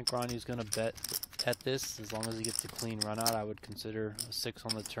think Negreanu's gonna bet at this. As long as he gets a clean run out, I would consider a 6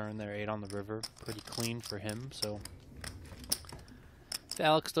 on the turn there, 8 on the river. Pretty clean for him, so. If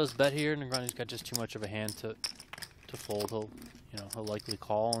Alex does bet here, Negreanu's got just too much of a hand to fold. He'll likely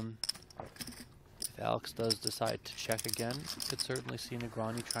call, and if Alex does decide to check again, you could certainly see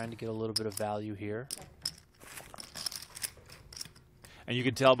Negreanu trying to get a little bit of value here. And you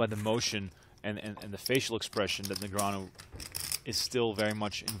can tell by the motion and the facial expression that Negreanu is still very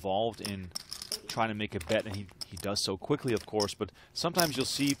much involved in trying to make a bet, and he does so quickly, of course, but sometimes you'll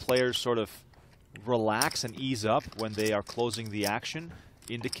see players sort of relax and ease up when they are closing the action,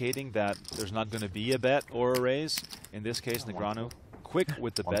 indicating that there's not going to be a bet or a raise. In this case, Negreanu quick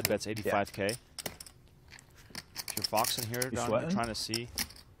with the bet, bets 85K. If you're Foxen here, Don, you're trying to see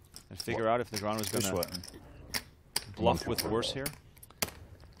and figure out if Negreanu is going to bluff with worse here.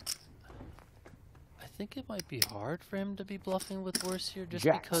 I think it might be hard for him to be bluffing with worse here, just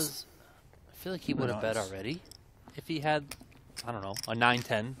Jacks. because I feel like he would have bet already. If he had, I don't know, a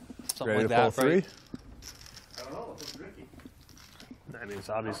 9-10, something like that, right? I don't know. It's tricky. I mean, it's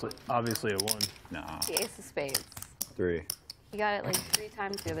obviously a 1. Nah. The ace of spades. 3. You got it like 3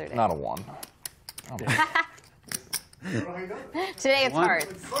 times the other day. Not a 1. Today it's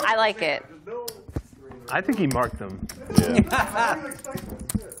hearts. I like it. I think he marked them. Yeah.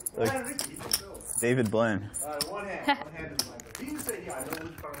 David Blaine. One hand is like, he didn't say, yeah, I know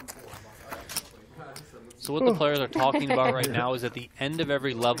which card I'm for. So what the players are talking about right now is at the end of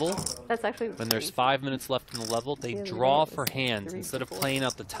every level, That's actually when there's 5 minutes left in the level, they draw for hands. Instead of playing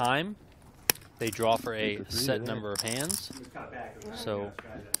out the time, they draw for a set number of hands. So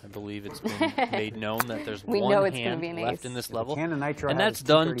I believe it's been made known that there's one hand left in this level. And that's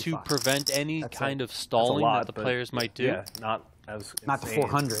done to prevent any kind of stalling that the players might do. Yeah, not to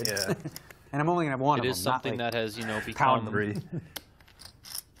 400. Yeah. And I'm only going to have one of It them. is something that has, become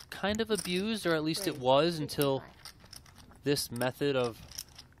kind of abused, or at least it was until this method of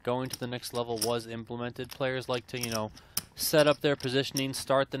going to the next level was implemented. Players like to, set up their positioning,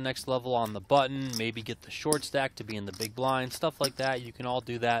 start the next level on the button, maybe get the short stack to be in the big blind, stuff like that. You can all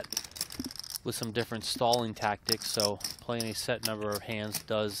do that with some different stalling tactics, so playing a set number of hands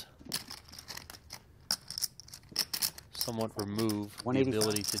does somewhat remove the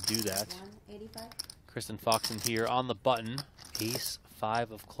ability to do that. 185. Kristen Foxen here on the button. Ace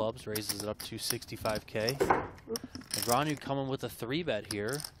 5 of clubs raises it up to 65K. Negreanu coming with a 3-bet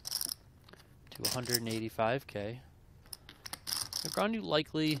here to 185K. Negreanu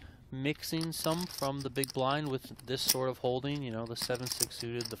likely mixing some from the big blind with this sort of holding, the 7-6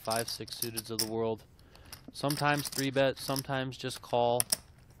 suited, the 5-6 suited of the world. Sometimes 3-bet, sometimes just call.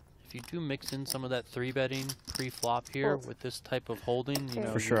 If you do mix in some of that 3-betting pre-flop here with this type of holding,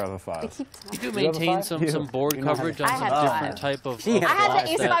 For sure I have a 5. You do maintain some board coverage on some different type of I had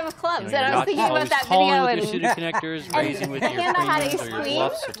the ace-5 of clubs, and I was thinking about that video. With your suited connectors, raising with your queens or your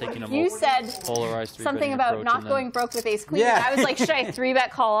bluffs, or taking a you said polarized something about not going broke with ace-queen. Yeah. I was like, should I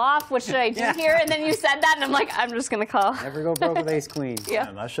 3-bet call off? What should I do here? And then you said that, and I'm like, I'm just going to call. Never go broke with ace-queen. Yeah.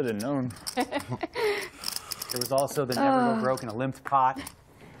 Man, I should have known. There was also the never go broke in a limped pot.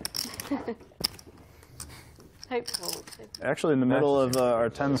 Actually, in the middle of our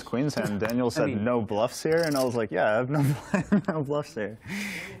 10s Queens hand, Daniel said no bluffs here, and I was like, yeah, I have no bluffs here.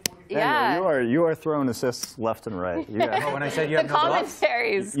 Yeah. Daniel, you are throwing assists left and right. When I said you have the no bluffs?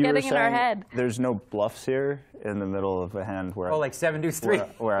 commentaries getting in our head. There's no bluffs here in the middle of a hand where like 7 deuce 3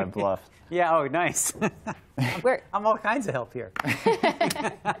 where I bluffed. Yeah, oh, nice. I'm all kinds of help here.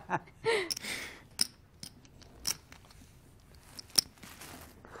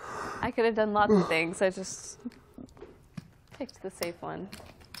 have done lots of things. I just picked the safe one.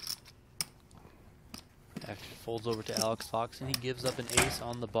 Actually folds over to Alex Foxen. He gives up an ace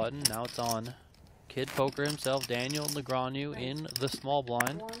on the button. Now it's on Kid Poker himself, Daniel Negreanu, in the small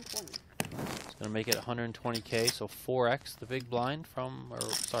blind. It's going to make it 120K, so 4x the big blind from, or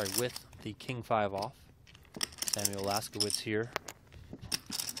sorry, with the King 5 off. Samuel Laskowitz here.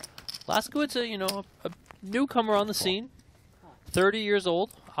 Laskowitz, you know, a newcomer on the scene. 30 years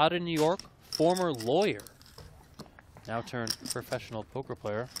old, out in New York, former lawyer. Now turned professional poker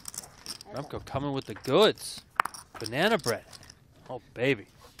player. Remco coming with the goods. Banana bread. Oh, baby.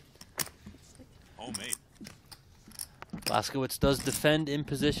 Homemade. Laskowitz does defend in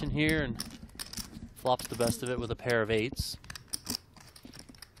position here and flops the best of it with a pair of 8s.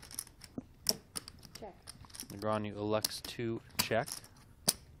 Check. Negreanu elects to check.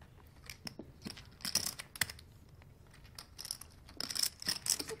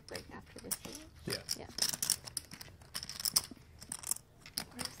 Break after this. Yeah. Yeah.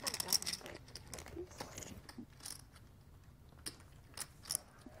 Where's that going?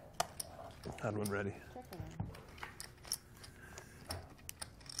 Had one ready. Check it out.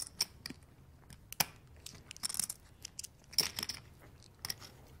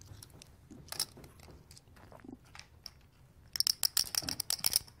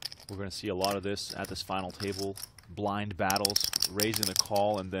 We're going to see a lot of this at this final table. Blind battles, raising the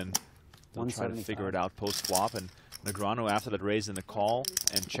call, and then they'll try to figure it out post-flop. And Negreanu, after that raise in the call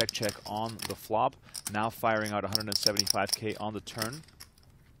and check on the flop, now firing out 175K on the turn.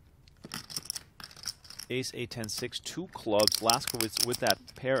 Ace, 8, 10, 6, 2 clubs. Laskowitz with that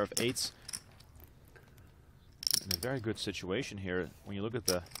pair of 8s. In a very good situation here when you look at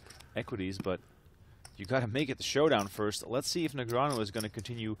the equities, but you got to make it the showdown first. Let's see if Negreanu is going to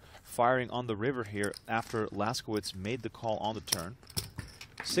continue firing on the river here after Laskowitz made the call on the turn.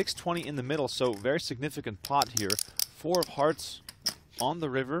 620 in the middle, so very significant pot here. 4 of hearts on the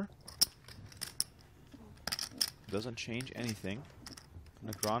river. Doesn't change anything.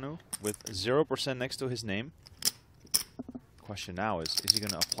 Negreanu with 0% next to his name. Question now is he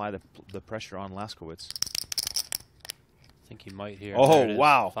going to apply the pressure on Laskowitz? I think he might here. Oh,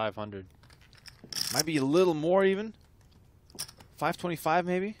 wow. 500. Might be a little more even. 525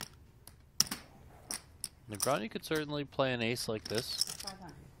 maybe? Negreanu could certainly play an ace like this.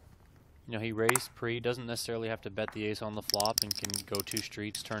 500. You know, he raised pre, doesn't necessarily have to bet the ace on the flop and can go 2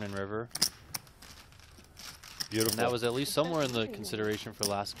 streets, turn and river. Beautiful. And that was at least somewhere in the consideration for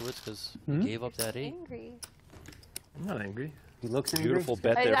Laskowitz because he gave up that 8. Angry. I'm not angry. He looks angry. Beautiful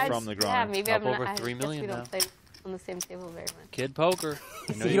bet there from Negreanu. Yeah, maybe Up I'm over not, 3 million we don't now. play on the same table very much. Kid Poker.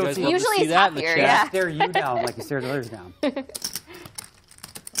 I know You you don't guys see- love to Usually see it's that in the happier, chat. yeah. Stare you down like you stared others down.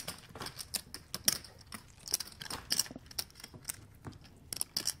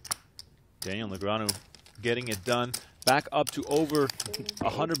 Daniel Negreanu getting it done. Back up to over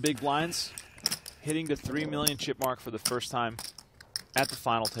 100 big blinds. Hitting the 3 million chip mark for the first time at the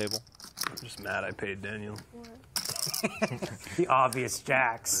final table. I'm just mad I paid Daniel. The obvious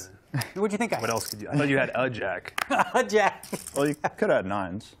jacks. What'd you think? What else could you? I thought you had a jack. A jack. Well, you could have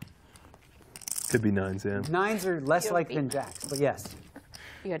 9s. Could be 9s, yeah. 9s are less You likely than beat jacks, but yes.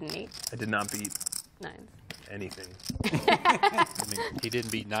 You had an 8, I did not beat 9. anything. I mean, he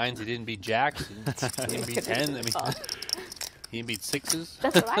didn't beat 9s, he didn't beat jacks, he didn't beat 10s. I mean, he didn't beat 6s.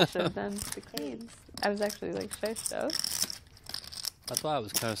 That's what I should have done. The queens. I was actually like so. That's why I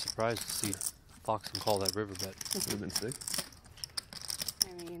was kind of surprised to see Foxen call that river bet. Would have been sick.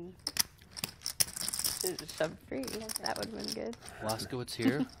 I mean, should have just shoved free. That would have been good. Laskowitz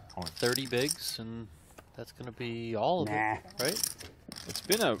here, 30 bigs, and that's going to be all of it, right? It's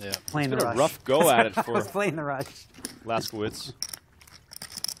been a, Playing it's been the a rush. rough go at it I for was playing the rush. Laskowitz.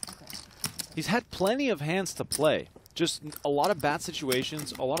 He's had plenty of hands to play. Just a lot of bad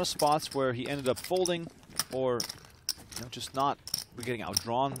situations, a lot of spots where he ended up folding or just not getting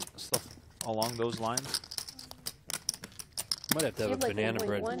outdrawn, stuff along those lines. Might have to have a banana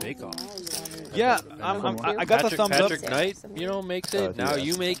bread bake-off. Yeah, I got the thumbs Patrick up. Knight, you know, makes it. Now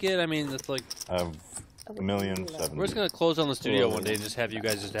you make it. I mean, it's like... I have 1,000,070. We're just going to close on the studio one day and just have you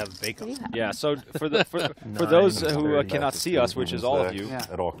guys just have a bake-off. Yeah, so for those who cannot see us, which is all of you,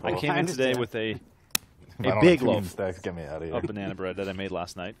 I came in today with a big loaf Get me out of here. of banana bread that I made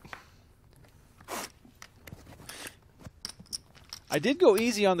last night. I did go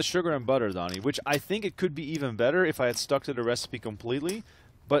easy on the sugar and butter, Donnie, which I think it could be even better if I had stuck to the recipe completely.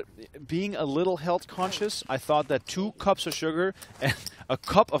 But being a little health conscious, I thought that 2 cups of sugar and a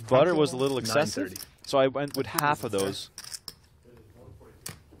cup of butter was a little excessive. So I went with half of those.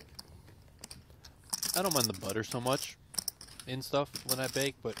 I don't mind the butter so much in stuff when I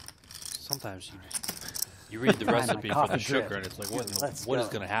bake, but sometimes you read the recipe for the sugar, and it's like, what is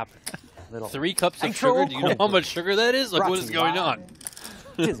going to happen? 3 cups of sugar? Do you know how much sugar that is? Like, what is going on?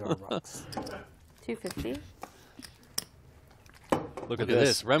 250. Look at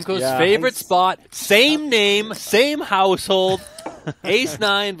this. Remco's favorite spot. Same name, same household. Ace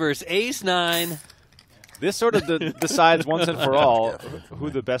 9 versus Ace 9. This sort of decides once and for all who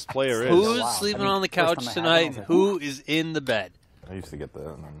the best player is. Who's sleeping on the couch tonight? Who is in the bed? I used to get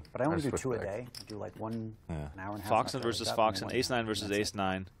that. But I only do 2 a day. I do like an hour and a half. Foxen versus Foxen. Ace 9 versus Ace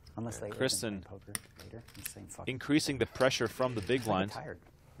 9. Kristen increasing the pressure from the big blind.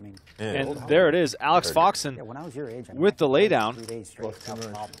 And there it is, Alex Foxen with the laydown.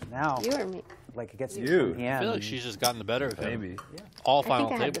 Now, you or me? Like it gets you. I feel like she's just gotten the better of him. Maybe. All I final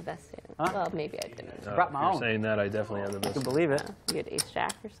think I had table. the best hand. Well, maybe I didn't. Brought my You're own. saying that, I definitely have the best. You can believe it. You had Ace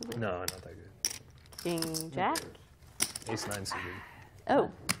Jack or something? No, not that good. King Jack? Ace 9 suited. Oh.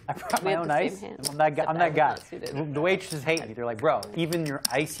 I brought We my have own the same ice. hand. I'm that guy. I'm that guy. Not suited. The waitresses hate me. They're like, bro, even your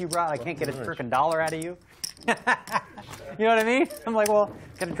ice you brought, I can't get a freaking dollar out of you. You know what I mean? I'm like, well,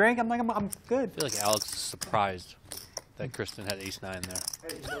 get a drink? I'm like, I'm good. I feel like Alex is surprised that Kristen had Ace 9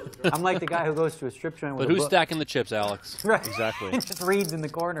 there. I'm like the guy who goes to a strip joint with But a who's book. stacking the chips, Alex? Right. Exactly. And just reads in the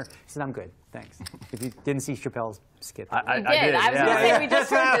corner. He said, I'm good, thanks. If you didn't see Chappelle's skit. I did. did. I was going to say, we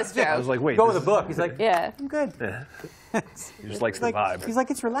just heard this joke. I was like, wait. Go with the book. He's like, Yeah. I'm good. Yeah. He just likes the Like, vibe. he's like,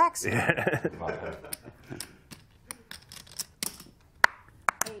 it's relaxing. Yeah.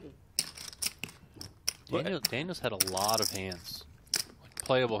 80. Daniel's had a lot of hands, like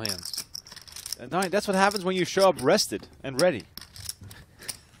playable hands. No, that's what happens when you show up rested and ready.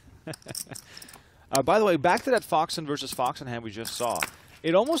 By the way, back to that Foxen versus Foxen hand we just saw.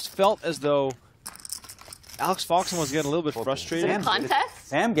 It almost felt as though Alex Foxen was getting a little bit frustrated. Is it a contest?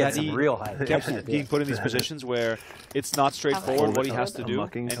 Sam gets That he some real hype. kept being put in these positions where it's not straightforward what he has to do,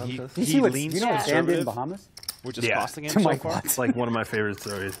 mucking and he contest? You see he what, leans you know what Sam did in conservative, Bahamas? which is Yeah. costing him To so Mike far. Watts. It's like one of my favorite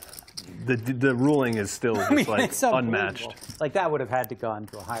stories. The ruling is still just like It's unbelievable. unmatched. Like that would have had to gone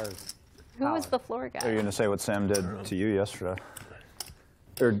to a higher. Who was the floor guy? Are you going to say what Sam did to you yesterday?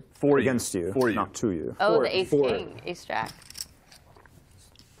 Or against you, For you. not to you. Oh, the Ace King, Ace Jack.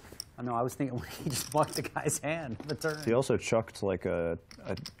 I know. I was thinking when he just walked the guy's hand on the turn. He also chucked like I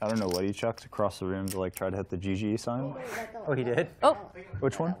don't know what he chucked across the room to like try to hit the GG sign. Oh, he did. Oh,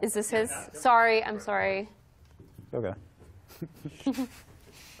 Which one? is this his? Sorry, I'm sorry. Okay.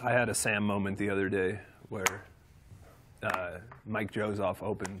 I had a Sam moment the other day where Mike Joseph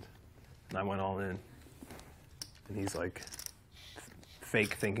opened, and I went all in. And he's like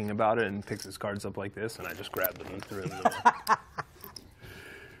fake thinking about it and picks his cards up like this, and I just grabbed them and threw them.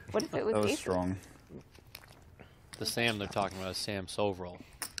 What if it was That was aces? strong. The Sam they're talking about is Sam Soverall.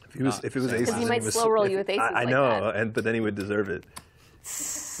 If it was aces, Because he might it was- slow roll you with aces I like know, that. but then he would deserve it.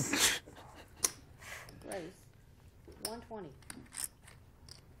 Raise. 120.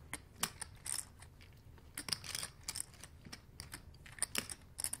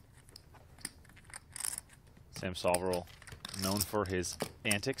 Sam Soverall, known for his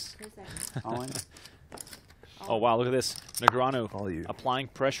antics. 3 seconds. Owen. Oh, wow, look at this. Negreanu All you. applying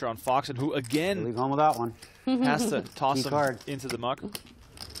pressure on Foxen, who again Leave home with that one. has to toss Key him card. into the muck.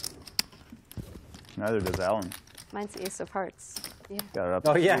 Neither does Alan. Mine's the Ace of Hearts. Yeah. Got it up.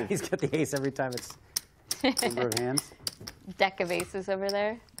 Oh to yeah, speed. he's got the ace every time it's number of hands. Deck of aces over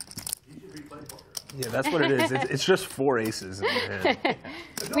there. Yeah, that's what it is. It's just 4 aces in the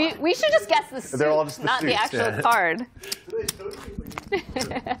hand. We should just guess the suit, They're all just the not the suits, actual yeah. card.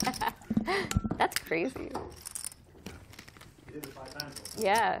 That's crazy.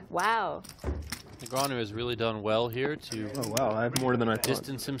 Yeah, wow. Negreanu has really done well here to Oh, wow, I have more than I thought.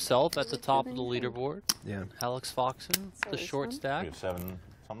 distance himself at the top of the leaderboard. Yeah. Alex Foxen, So the this short one? stack. You have 7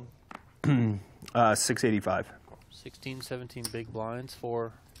 something? 685. 16, 17 big blinds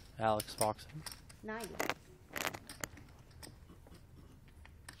for Alex Foxen. 90.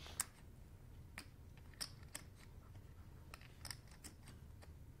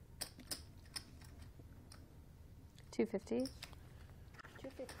 $250. 250.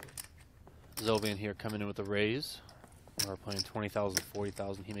 Zobian here coming in with a raise. We're playing 20,000,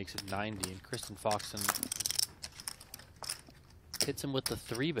 40,000. He makes it 90, and Kristen Foxen hits him with the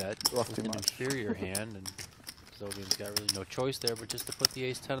 3-bet Rough with too an much. inferior hand, and Zobian's got really no choice there but just to put the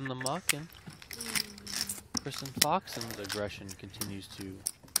ace-10 in the muck, and Kristen Foxen's aggression continues to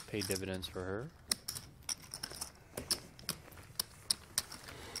pay dividends for her.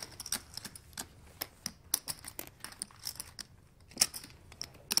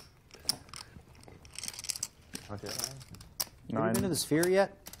 Have you been to the Sphere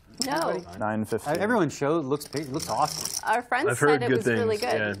yet? No. 9:15. Everyone showed looks awesome. Our friends I've said heard it good was things. really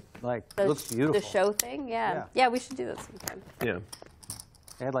good. Like The, looks beautiful. The show thing, yeah. Yeah, we should do that sometime. Yeah.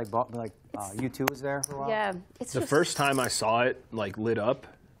 They had U2 was there for a while. Yeah. It's The just, first time I saw it like lit up,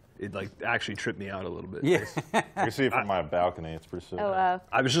 it like actually tripped me out a little bit. Yeah. You can see it from my balcony. It's pretty sick. Oh, wow.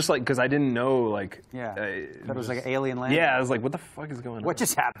 I was just like, because I didn't know like. Yeah. It That was like an alien land. Yeah, I was like, what the fuck is going on? What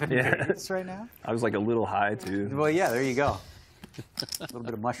just happened? Yeah. Vegas right now? I was like a little high too. Well, yeah. There you go. A little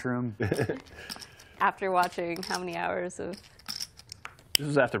bit of mushroom. After watching how many hours of This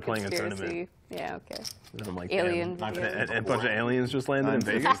was after playing a conspiracy. tournament. Yeah, okay. And I'm like, Alien damn, videos. and a bunch of aliens just landed in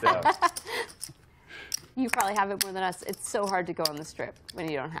Vegas. You probably have it more than us. It's so hard to go on the strip when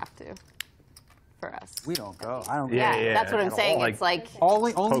you don't have to. For us. We don't go. I don't. Yeah, that's what I'm saying. all. It's like,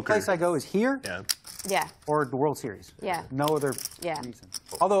 only Poker. place I go is here Yeah. yeah, or the World Series. Yeah. No other Yeah. reason.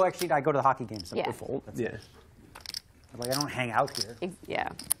 Although actually, I go to the hockey games. Yeah. That's Yeah. it. Like I don't hang out here. yeah,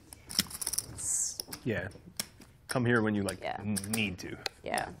 Yeah. Come here when you like Yeah. need to.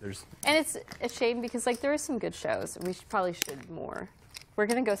 yeah. There's And it's a shame because like there are some good shows. We probably should more. We're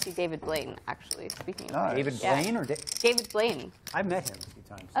gonna go see David Blaine actually. Speaking of Nice. David Yeah. Blaine or David Blaine. I've met him a few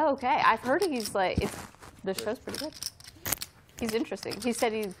times. Oh, okay. I've heard he's like the show's pretty good. He's interesting. He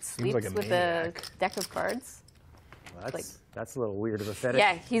said he sleeps like a with maniac. a deck of cards. Well, like- that's a little weird of a fetish.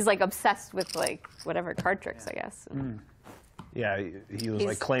 Yeah, he's like obsessed with like whatever card tricks, I guess. Yeah, he was He's-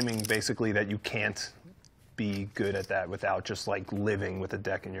 like claiming basically that you can't be good at that without just like living with a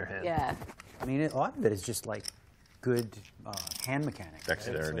deck in your hand. Yeah. I mean, a lot of it is just like good hand mechanics. right? It's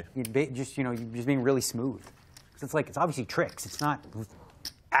Dexterity. like you're just being really smooth. 'Cause it's like it's obviously tricks. It's not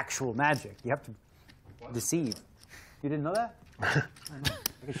actual magic. You have to deceive. You didn't know that? I don't know.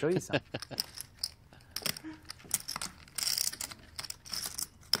 I can show you some.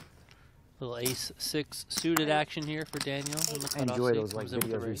 Little ace-6 suited action here for Daniel. In the I cutoff, enjoy so he those like comes in with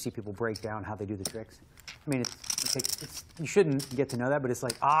the videos where you raise. see people break down how they do the tricks. I mean, you shouldn't get to know that, but it's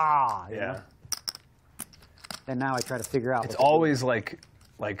like you Yeah. know? And now I try to figure out. It's what to do. always like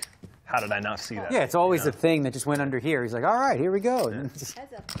how did I not see that? Yeah, it's always You the thing that just went under here. He's like, all right, here we go. And it's just-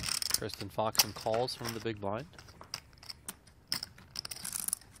 Heads up. Kristen Foxen calls from the big blind.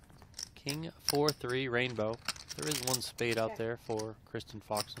 King 4-3 rainbow. There is one spade out there for Kristen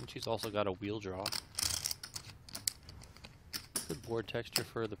Foxen. She's also got a wheel draw. Good board texture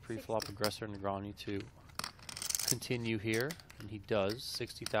for the pre-flop aggressor Negreanu to continue here, and he does.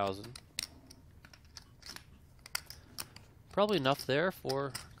 60,000. Probably enough there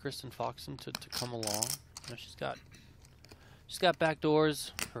for Kristen Foxen to come along. You know, she's got back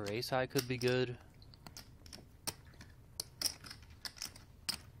doors. Her ace high could be good.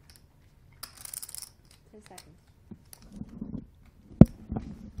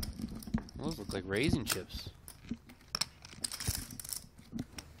 Those look like raisin chips.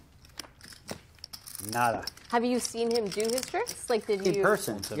 nada. Have you seen him do his tricks? Like, did you? In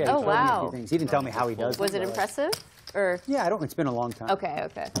person. Yeah, he Oh, told me a few wow. things. He didn't tell me how he does Was them, it but, impressive? Or Yeah, it's been a long time. okay,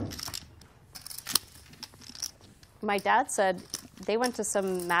 okay. My dad said they went to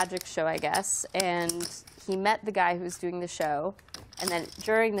some magic show, I guess, and he met the guy who was doing the show. And then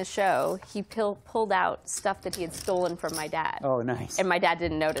during the show, he pulled out stuff that he had stolen from my dad. Oh, nice. And my dad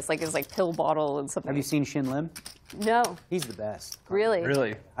didn't notice. Like, it was like pill bottle and something. Have you seen Shin Lim? No. He's the best. Really?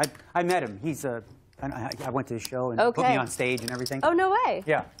 Really? I met him. He's I went to his show and he put Okay. me on stage and everything. Oh, no way.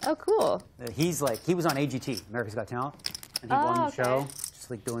 Yeah. Oh, cool. He was on AGT, America's Got Talent, and he won the okay. show. Just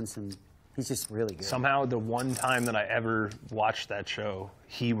like doing some. He's just really good. Somehow, the one time that I ever watched that show,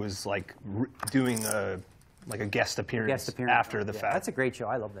 he was like doing a guest appearance, after the fact. That's a great show.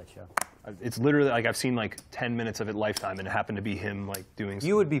 I love that show. It's literally like I've seen like 10 minutes of it lifetime, and it happened to be him like doing.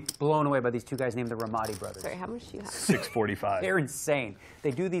 You would be blown away by these two guys named the Ramadi brothers. Sorry, how much do you have? 645. They're insane.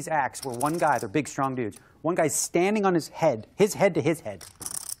 They do these acts where one guy, they're big, strong dudes. One guy's standing on his head to his head,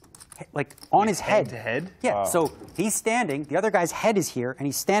 like on his head. to head? Yeah. Wow. So he's standing. The other guy's head is here, and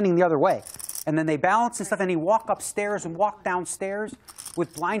he's standing the other way. And then they balance and stuff, and he walk upstairs and walk downstairs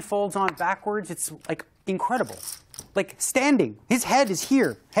with blindfolds on backwards. It's like incredible. Like standing. His head is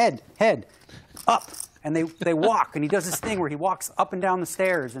here. Head, up. And they walk, and he does this thing where he walks up and down the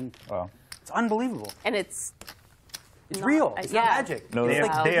stairs, and it's unbelievable. And it's real. It's not magic. No, It's they,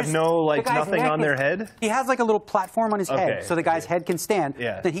 like- they have no like the guy's nothing neck on is- their head. He has like a little platform on his head, Okay, so the guy's head can stand.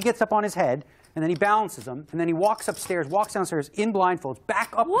 Yeah. Then he gets up on his head, and then he balances him, and then he walks upstairs, walks downstairs in blindfolds,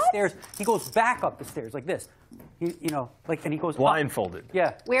 back up the stairs. He goes back up the stairs like this. And he goes Blindfolded. Up.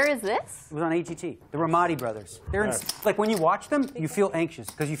 Yeah. Where is this? It was on AGT. The Ramadi brothers. They're like when you watch them, you feel anxious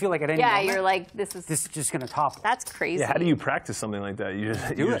because you feel like at any Yeah, moment, you're like, this is just gonna topple. That's crazy. Yeah, how do you practice something like that? You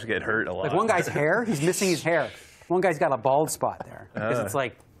just, you just get hurt a lot. Like one guy's hair, he's missing his hair. One guy's got a bald spot there because it's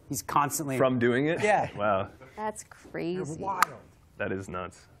like He's constantly From doing it? Yeah. Wow. That's crazy. wild. That is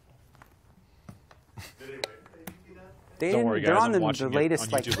nuts. Don't worry, They're guys, on I'm the watching it latest on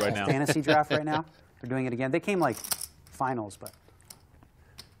like YouTube right now. fantasy draft right now. They're doing it again. They came like finals, but.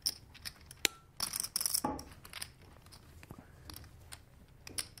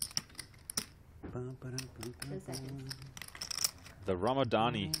 The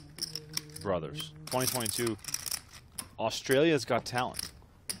Ramadani brothers, 2022. Australia's Got Talent.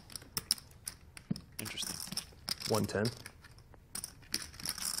 Interesting. 110.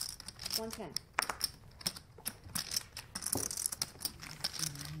 110.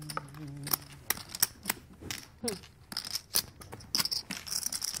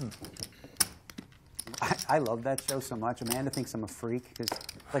 I love that show so much. Amanda thinks I'm a freak because,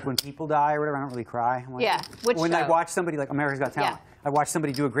 like, when people die or whatever, I don't really cry. I'm like, Yeah, which when I show? watch somebody like America's Got Talent, Yeah. I watch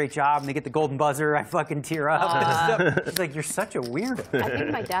somebody do a great job and they get the golden buzzer, I fucking tear up. She's like, you're such a weirdo. I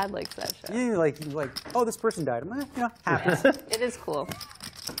think my dad likes that show. You like, oh, this person died. I'm like, happens. It is cool.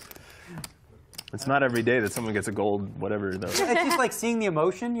 It's not every day that someone gets a gold whatever, though. It's just like seeing the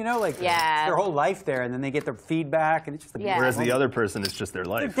emotion, like it's their whole life there, and then they get their feedback, and it's just like, Whereas the other person, it's just their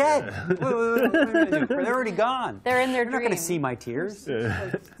life. They're dead. What are they gonna do? They're already gone. They're in their They're not going to dream. see my tears. It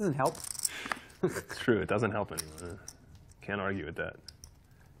doesn't help. It's true. It doesn't help anyone. Can't argue with that.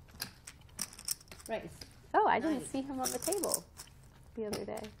 Race. Oh, I didn't see him on the table the other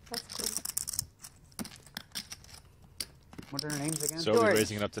day. That's cool. What are their names again? So we're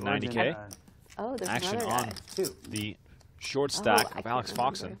raising it up to 90K. Oh, there's Action another on guy. the short stack I of Alex can't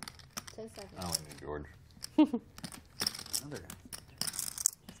Foxen. remember. 10 seconds. I don't need George. Another guy.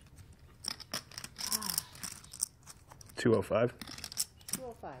 205.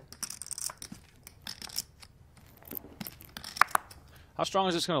 205. How strong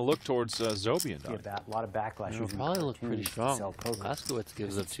is this going to look towards Zobian, Doc? A lot of backlash. It'll using probably look pretty cartoons to strong. sell poker. Laskowitz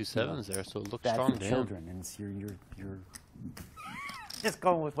gives up 2 sevens there, so it looks Bad strong for to him. children, and it's you're just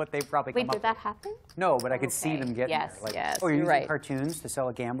going with what they probably Wait, come did up that happen? with. No, but I could see Okay. them getting Yes, there. Like, yes, oh, you're you're using right. cartoons to sell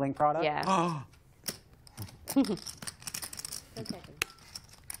a gambling product? Yeah. 10 seconds.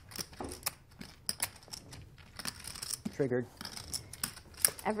 Triggered.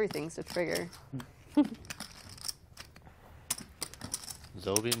 Everything's a trigger.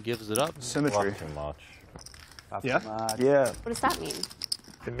 Zobian gives it up. Symmetry. Too much. Yeah? Yeah, What does that mean?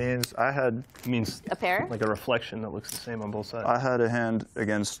 it means I had It means A pair? like a reflection that looks the same on both sides. a hand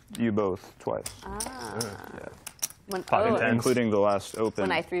against you both twice, Ah. When, Five and oh, 10. including the last open.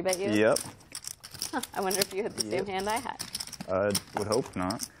 when I 3-bet you? Yep. Huh, I wonder if you had the same hand I had. I would hope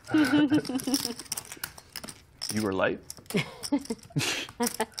not. You were light?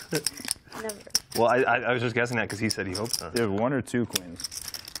 Never. Well, I was just guessing that because he said he hoped not. You have 1 or 2 queens.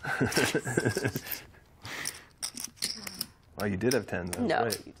 Well, you did have 10s. That's No.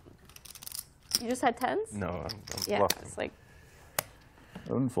 right. You just had 10s? No, I'm Yeah, bluffing. it's like,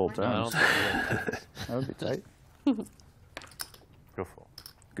 I wouldn't fold No, I don't 10s. think it That would be tight. Go full.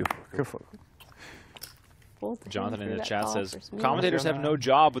 Good for Good fold. fold the Jonathan hand in the through chat that says, ball for me. commentators have no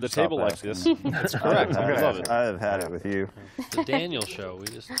job with a Stop table like asking. this. That's correct. I love it. I have had it with you. It's the Daniel show. We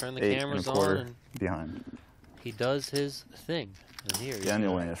just turn the 8 cameras and a quarter on and behind. he does his thing. And here he's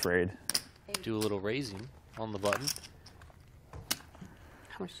Daniel gonna ain't afraid. do a little raising on the button.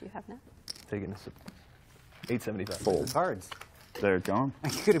 How much do you have now? taking us 875. Fold. Cards. They're gone. You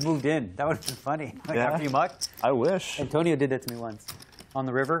could have moved in. That would have been funny. Like Yeah. after you mucked. I wish. Antonio did that to me once. On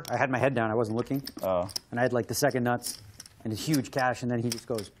the river, I had my head down. I wasn't looking. Oh. And I had like the second nuts and a huge cash, and then he just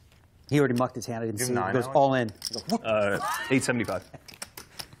goes, he already mucked his hand. I didn't You see have it. He 9 goes now? all in. I go, whoop. 875.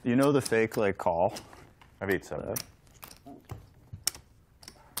 You know the fake like call? I have 8-7.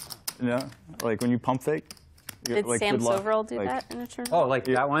 You know, like when you pump fake. you- Did like, Sam good luck. Soverall do Like, that in a tournament? Oh, like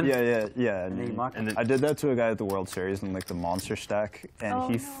that one? Yeah. And then you mucked? And then- I did that to a guy at the World Series in like the monster stack, and Oh,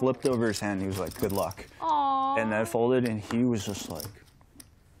 he no. flipped over his hand. He was like, "Good luck," Aww. and I folded, and he was just like,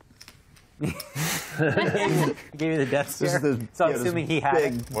 He gave you the death "This stare. is the So I'm yeah, this assuming he had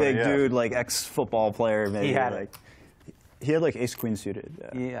big, it. big yeah. dude, like ex-football player, maybe." He had it. like, He had like ace queen suited.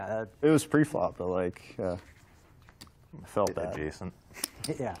 Yeah. Yeah, It was pre-flop, but like, I felt that. Adjacent.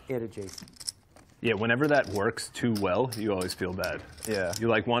 yeah, it adjacent. Yeah, whenever that works too well, you always feel bad. Yeah. You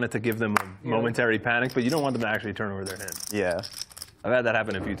like want it to give them a momentary panic, but you don't want them to actually turn over their hand. Yeah. I've had that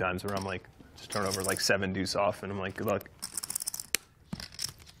happen a few times where I'm like, just turn over like 7 deuce off, and I'm like, good luck.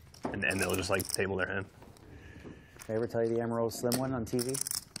 And they'll just like table their hand. Did I ever tell you the Emerald Slim one on TV?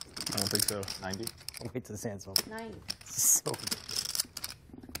 I don't think so. 90. Wait till the sand's full. 90. So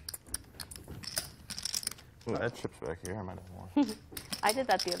Ooh, that chips back here. I might have more. I did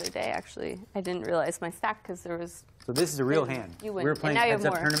that the other day, actually. I didn't realize my stack because there was So this is a real hand. You win. We were And playing now a you have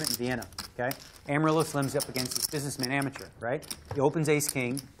heads-up more. tournament in Vienna. Okay, Amarillo Slim's up against this businessman amateur. Right? He opens ace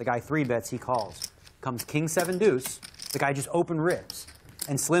king. The guy 3-bets. He calls. Comes king 7 deuce. The guy just open rips,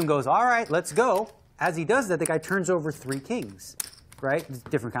 and Slim goes, "All right, let's go." As he does that, the guy turns over 3 kings. Right? It's a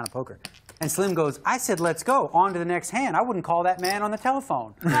different kind of poker. And Slim goes, "I said let's go. On to the next hand. I wouldn't call that man on the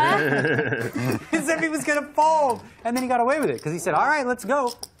telephone." He said he was going to fold. And then he got away with it because he said, "All right, let's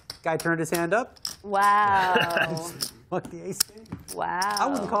go." Guy turned his hand up. Wow. Look, the ace king. Wow. I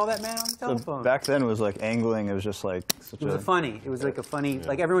wouldn't call that man on the So telephone. back then it was like angling. It was just like such It was a funny. It was like a funny,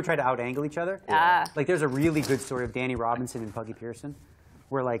 like everyone tried to out-angle each other. Ah. Like there's a really good story of Danny Robinson and Puggy Pearson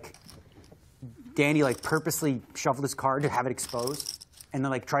where like Danny like purposely shuffled his card to have it exposed and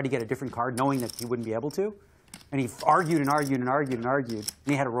then like tried to get a different card knowing that he wouldn't be able to. And he argued and argued and argued and argued,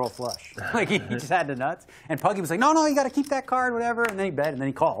 and he had a roll flush. Like he just had the nuts. And Puggy was like, "No, you got to keep that card, whatever." And then he bet, and then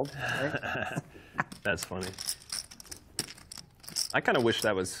he called. Right? That's funny. I kind of wish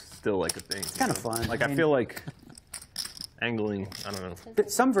that was still like a thing. It's kind of fun. Like I I mean- feel like angling. I don't know.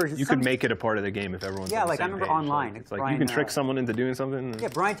 But some versions. You some, could make it a part of the game if everyone's Yeah, on the like I same remember page. online. Like, it's like Brian, you can trick someone into doing something. Yeah,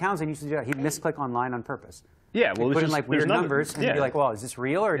 Brian Townsend used to do that. He'd misclick online on purpose. Yeah, well, He'd it's put in just- like there's weird none- numbers, and yeah. he'd be like, "Well, is this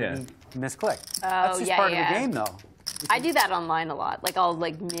real or Yeah. did he misclick?" Oh, That's just yeah, part yeah. of the game, though. I do that online a lot. Like I'll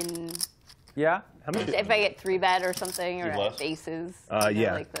like min. Yeah. If I get 3-bet or something, or You at less? bases.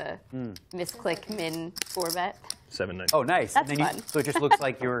 Yeah. Like the misclick min 4-bet. 7-9. Oh, nice. That's and then fun. so it just looks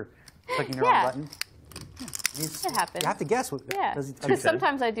like you're clicking the Yeah. wrong button. It happens. You have to guess what. Yeah. does he- Because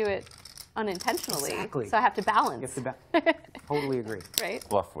sometimes I do it unintentionally. Exactly. So I have to balance. You have to totally agree. Right?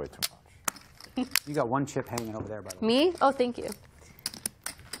 Bluff way too much. You got 1 chip hanging over there, by the way. Me? Oh, thank you.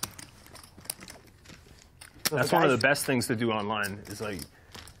 So That's the one of the guys- best things to do online. Is like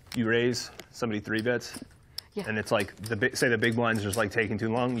you raise, somebody 3-bets, Yeah. and it's like say the big blind's just like taking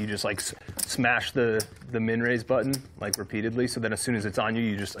too long. You just like smash the min raise button like repeatedly. So then as soon as it's on you,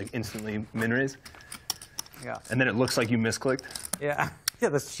 you just like instantly min raise, Yeah. and then it looks like you misclicked. Yeah. Yeah.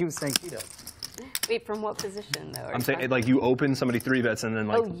 That's, she was saying she does. Wait, from what position though? Are I'm you saying talking- like you open somebody 3-bets and then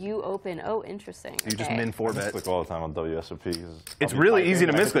like Oh, you open. Oh, interesting. you just Okay. min I 4-bet. misclick all the time on WSOP. 'Cause It's I'll be really typing, easy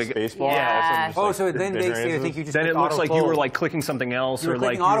to I hit the misclick. space bar, Yeah. all of a sudden just, Oh, like, so then bin they raises. think you just Then click it looks like you were autofold. like clicking something else, You were or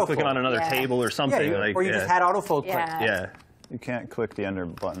like clicking you were clicking autofold. on another Yeah. table or something. Yeah, like, or you just had autofold click. Yeah. Yeah. you can't click the enter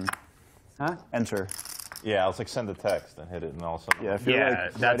button. Huh? Enter. Yeah, I was like send a text and hit it, and all of a sudden. Yeah, if you're Yeah, like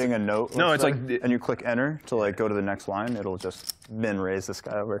that's- writing a note, No, let's it's say, like- and you click enter to like go to the next line, it'll just min raise this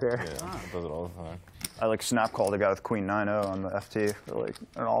guy over here. Yeah, it does it all the time. I like snap called a guy with Queen 9-0 on the FT for like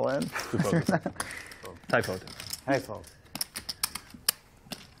an all in. Typo. Hey, folks.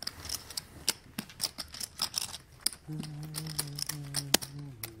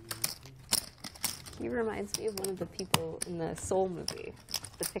 He reminds me of one of the people in the Soul movie,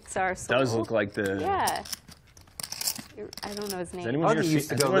 the Pixar Soul. Does look like the. Yeah. I don't know his name. anyone- Puggy here used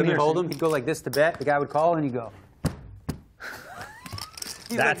to seen- go. anyone Libby here Hold'em. seen- He'd go like this to bet. The guy would call, and he'd go.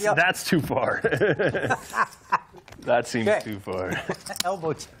 He's like, That's "Yo." that's too far. That seems Okay. too far.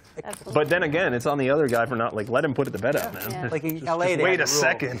 elbow check. But then again, it's on the other guy for not like let him put the bet out, man. Yeah. Like in LA, they wait had a the rule.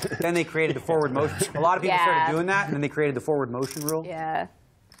 second. Then they created the forward motion. A lot of people Yeah. started doing that, and then they created the forward motion rule Yeah.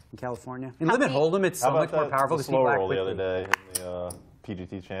 in California. In Limit Hold'em, it's so How much about more powerful the because people slow act roll the quickly. other day in the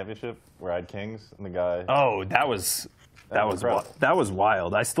PGT championship where I had kings and the guy. Oh, that was incredible. that was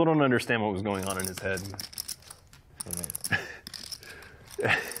wild. I still don't understand what was going on in his head.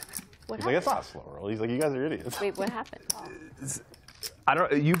 What He's like, it's happened? not a slow roll. He's like, you guys are idiots. Wait, what happened? I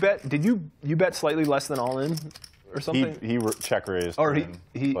don't. You bet? Did you bet slightly less than all in, or something? He check raised. Or to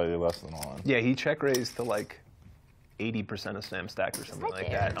he- win slightly less than all in. Yeah, he check raised to like 80% of Sam stack or something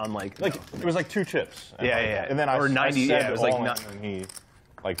like that. On like It was like 2 chips. And Yeah, like, yeah. And then Or I 90, said yeah, it was like all in, not- and he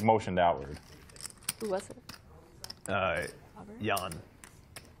like motioned outward. Who was it? Jan,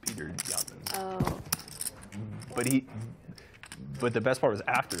 Peter Jan. Oh. But the best part was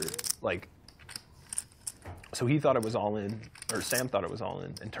after, like, so he thought it was all in, or Sam thought it was all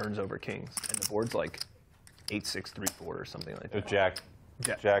in, and turns over kings, and the board's like 8-6-3-4 or something like It was that.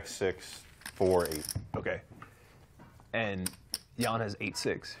 Jack 6, 4, 8. Okay. And Jan has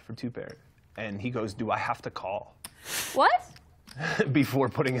 8-6 for 2-pair, and he goes, "Do I have to call What? before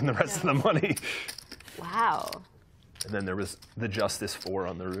putting in the rest of the money?" Wow. And then there was the Justice 4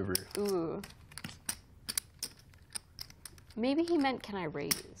 on the river. Ooh. Maybe he meant, can I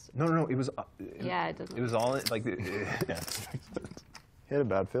raise? No, it was. Yeah, it doesn't. It was all in, like. He had a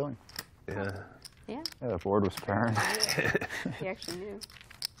bad feeling. Yeah. Yeah, Yeah, the board was pairing. he actually knew.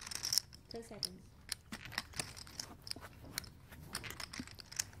 10 seconds.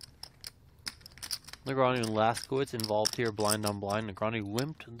 Negreanu and Laskowitz involved here, blind on blind. Negreanu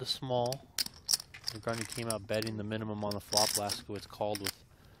limped the small. Negreanu came out betting the minimum on the flop. Laskowitz called with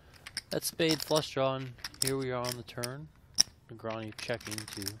that spade flush draw, and here we are on the turn. Negreanu checking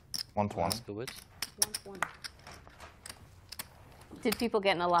to 120. Laskowitz. 120. Did people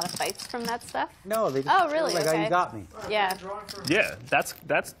get in a lot of fights from that stuff? No, they just, Oh, really? like, Okay. you got me. Yeah. Yeah, that's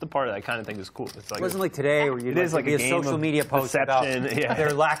the part that I kind of think is cool. It's like It wasn't like today where you It is like be a a game social of media post about deception, yeah.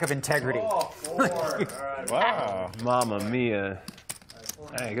 their lack of integrity. Oh, 4. All right. Wow. Mamma mia.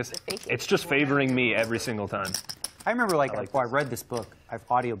 I guess it's just favoring me every single time. I remember, like, like I read this book,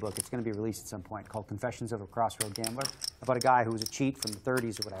 audiobook. It's going to be released at some point, called Confessions of a Crossroad Gambler, about a guy who was a cheat from the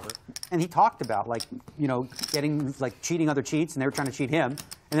 30s or whatever. And he talked about, like, you know, cheating other cheats, and they were trying to cheat him.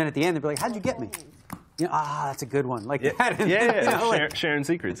 And then at the end, they'd be like, "How'd you get me?" You know, that's a good one. Like that. Yeah, You know, like- sharing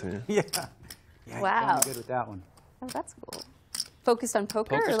secrets. Yeah. Yeah. Wow. Good with that one. Oh, that's cool. Focused on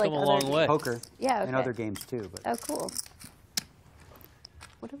poker Poker's or like come a other long way. Poker. Yeah, And okay. other games too. But Oh, cool.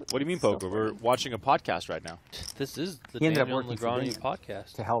 What do you mean poker? We're watching a podcast right now. This is the He ended up Daniel working for Negreanu Daniel.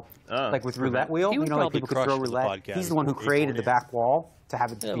 podcast. to help, Oh, like with for roulette that. wheel, He you would know, like probably people could throw crush the roulette. podcast He's the one who for created the 840. back wall to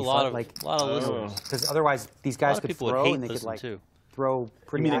have it Yeah, a be lot fun, of like, a lot of listeners. because otherwise these A lot guys of could people would throw hate and they could listen like too. throw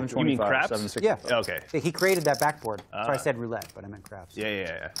pretty mean accurately. you mean craps? 760. Yeah. Okay. He created that backboard. So I said roulette, but I meant craps.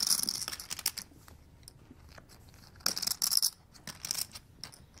 Yeah.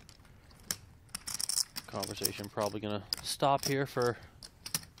 Conversation probably gonna stop here for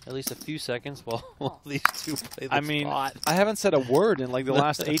at least a few seconds while these two play the I mean, spot. I haven't said a word in like the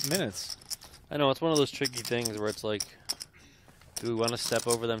last 8 minutes. I know it's one of those tricky things where it's like, do we want to step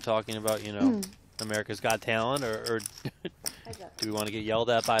over them talking about, you know, America's Got Talent, or do we want to get yelled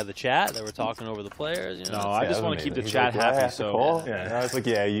at by the chat that we're talking over the players? You know, No, I just want to keep the chat Like, "Do I happy. have to So call?" Yeah. And I was like,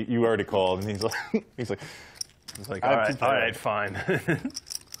 "Yeah, you already called." And he's like, It's like, I all have right, two fine.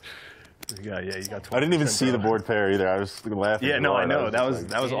 you got 20%. I didn't even see the board pair either. I was laughing. Yeah, no, I hard. know. was That just was like,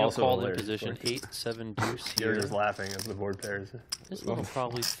 that was Daniel also called in hilarious. position 8-7 deuce You're here. just laughing at the board pairs. This one will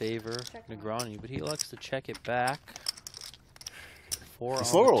probably favor Negreanu, but he likes to check it back. Four he on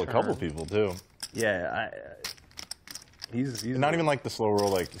slow the rolled a couple turn. people too. Yeah, he's Not even like the slow roll,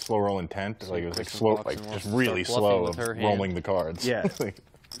 like slow roll intent. Like it was like Kristen slow, Foxen like wants just to really start bluffing slow with of her hand. rolling the cards. Yeah. Like,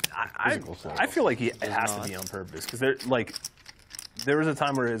 physical slow I feel like it Does has not. to be on purpose because there was a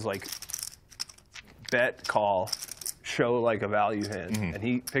time where it's like bet call show like a value hand and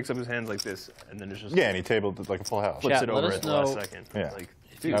he picks up his hands like this and then it's just yeah, and he tabled it like a full house. flips Chat, it let over us at the last know second. Yeah. Like,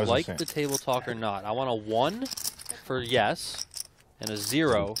 If you That was like insane. the table talk or not, I want a 1 for yes and a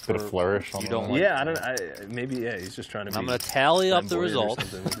 0 for Bit of flourish on you the don't line. like. yeah, I don't. Maybe he's just trying to. I'm be going to tally up the flamboyant or results.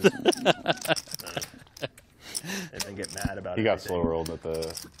 something. And then get mad about it. He got slow rolled at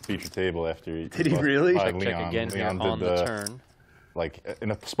the feature table after he. Did he really? By Check Leon. again here Leon on did the turn. Like in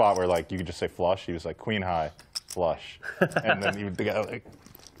a spot where like you could just say flush. He was like queen high, flush, and then the guy like.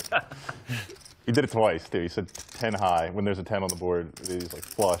 He did it twice too. He said 10 high when there's a 10 on the board. He's like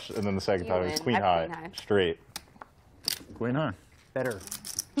flush, and then the second You time it was win. queen I high, queen high. straight. Queen high. Better.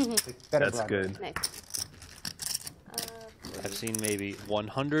 That's Brad. good. Nick. I've seen maybe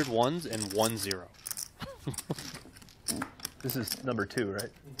 100 ones and 1 0. This is number 2, right?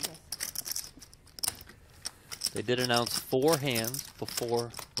 They did announce 4 hands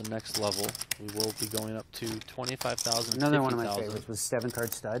before the next level. We will be going up to 25,000 and Another one of my 50,000. favorites was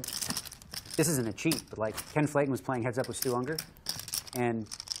 7-card stud. This isn't a cheat, but like Ken Flayton was playing heads up with Stu Unger, and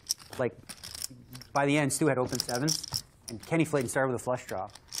like by the end, Stu had open 7s, and Kenny Flayton started with a flush draw.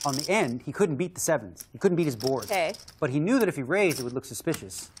 On the end, he couldn't beat the 7s. He couldn't beat his board. Okay. But he knew that if he raised, it would look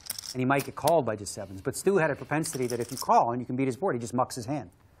suspicious, and he might get called by just 7s. But Stu had a propensity that if you call and you can beat his board, he just mucks his hand.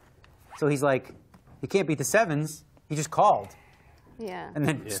 So he's like, he can't beat the 7s. He just called. Yeah. And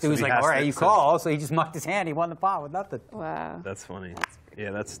then Yeah, Stu's so he like, has all right, to- you so- call. So he just mucked his hand. He won the pot with nothing. Wow. That's funny.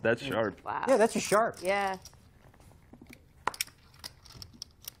 Yeah, that's sharp. Wow. Yeah, that's just sharp. Yeah.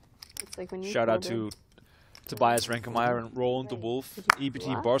 It's like when you shout out pulled to Tobias Renkemeyer and Roland de Wolf, EPT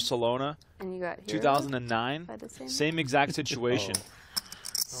What? Barcelona, it and you got hero 2009. by the same. Same exact situation.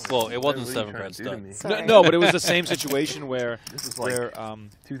 Well, it wasn't What are you 7 trying card to do to stud. me? Sorry. No, but it was the same situation where This is like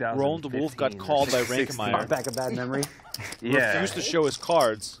Roland de Wolf got 2015 or called by 16. Renkemeyer, Back a bad memory. Yeah. refused to show his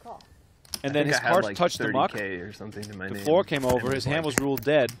cards, and I then think his I had cards like touched the muck. 30K or something to my The name. floor came And over, it his hand like was ruled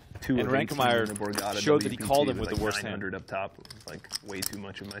dead, 2 and of 18 Renkemeyer the Borgata showed that he WPT called him was with the like worst hand. 900 up top. It was like way too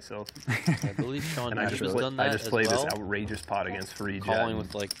much of myself. I believe Sean And I Nash just, has done that I just as played well. this outrageous pot against Free Jet. Calling and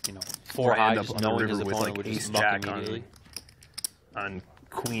with like, you know, before 4 I high, end up just on the knowing his river with opponent like would just ace muck jack immediately. on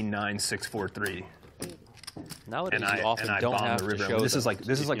Queen 9 6-4-3. Nowadays, and you often I don't bombed have the to river. show This is them.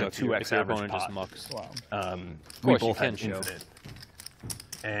 like a if your 2x average opponent pot. just mucks. We course, you both can had show. infinite.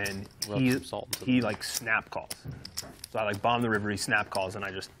 And Rub he some salt into like snap calls. So I like bomb the river, he snap calls, and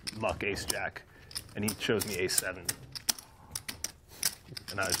I just muck ace jack. and he shows me ace-7.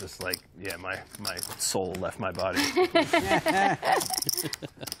 And I was just like, yeah, my soul left my body. You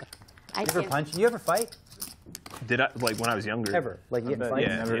ever punch? You ever fight? Did I, like, when I was younger? Ever? Like, you fight?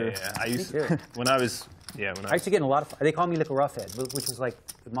 Yeah. I used to, when I was, I used to get in a lot of, they call me Little Roughhead, which was like,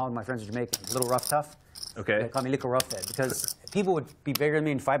 all of my friends are Jamaican, Little Rough Tough. Okay. They call me Little Roughhead because people would be bigger than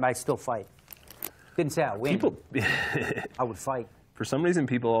me and fight, but I'd still fight. Didn't say I win. I would fight. For some reason,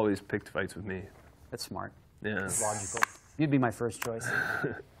 people always picked fights with me. That's smart. Yeah. That's logical. You'd be my first choice.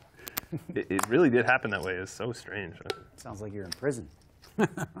 It really did happen that way. It was so strange. Sounds like you're in prison.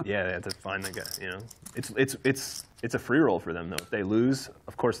 Yeah, they had to find the guy. You know, it's a free roll for them though. If they lose,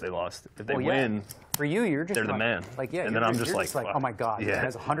 of course they lost. If they win, for you, you're just they're the man. Like yeah, and then I'm just like, oh my god, yeah. he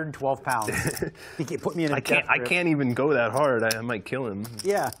has 112 pounds. He can put me in. I can't even go that hard. I might kill him.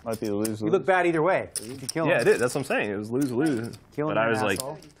 Yeah, might be a lose. You look bad either way. You can kill him. Yeah, it is. That's what I'm saying. It was lose. Killing but I was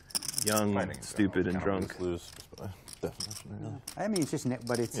asshole. like young, stupid, and drunk. Lose by definition. Really. I mean, it's just,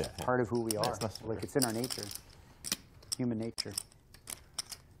 but it's part of who we are. Like it's in our nature, human nature.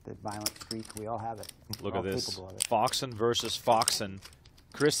 The violent streak, we all have it. Look at this. Foxen versus Foxen.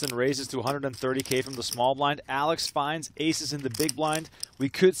 Kristen raises to 130K from the small blind. Alex finds aces in the big blind. We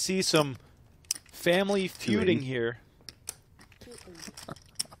could see some family feuding here.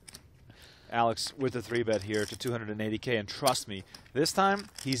 Alex with the 3-bet here to 280K, and trust me, this time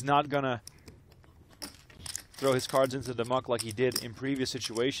he's not gonna throw his cards into the muck like he did in previous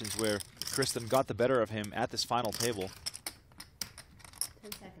situations where Kristen got the better of him at this final table.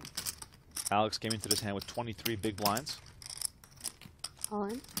 Alex came into this hand with 23 big blinds. All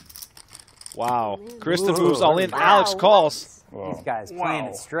in. Wow. Kristen moves all in. Wow. Alex calls. Whoa. These guys playing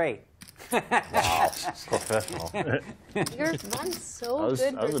it straight. Wow. Professional. You're one so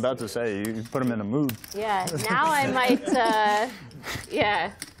good. I was about to say, you put him in a mood. Yeah. Now I might,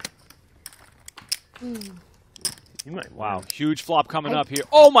 yeah. You might. Wow. Huge flop coming up here.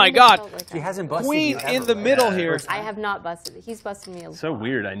 Oh my God. Like he hasn't busted Queen in the middle here. I have not busted. He's busted me a lot. So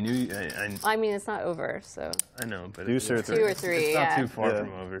weird. I knew. I mean, it's not over, so. I know, but Deuce or 3. 2 or 3. It's not too far Yeah.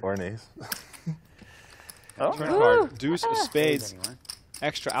 from over. Or an ace. Turn card. Deuce of spades.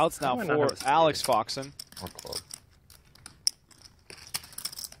 Extra outs now for Alex Foxen. Or club.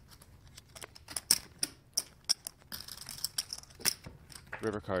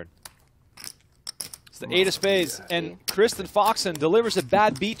 River card. It's the 8 of spades, and Kristen Foxen delivers a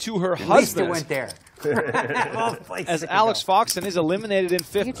bad beat to her husband. At least it went there. As Alex Foxen is eliminated in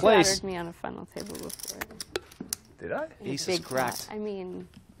 5th place. You battered me on a final table before. Did I? Aces cracked. I mean,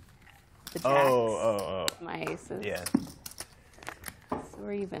 the jacks. Oh. My aces. Yeah. So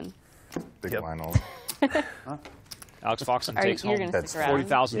we're even. Big line all. Alex Foxen takes home that's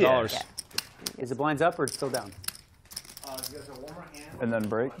 $40,000. Yeah. Is the blinds up or still down? And then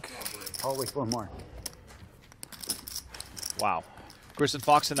break. Oh, wait, one more. Wow. Kristen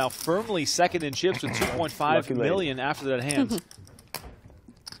Foxen now firmly second in chips with 2.5 million after that hand.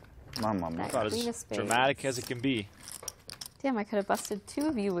 About as dramatic as it can be. Damn, I could have busted 2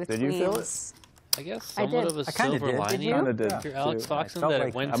 of you with Did queens. you feel it? I guess somewhat of a silver lining. Did you? If you're Alex Foxen, that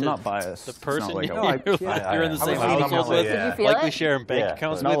it went I'm to not biased. the person like you're in the same household with. Did you feel Likely it? sharing bank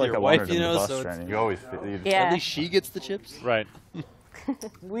accounts with your wife, you know, so it's, You always at least she gets the chips. Right.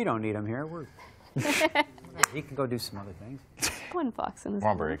 We don't need him here. We're. He can go do some other things. One Foxen is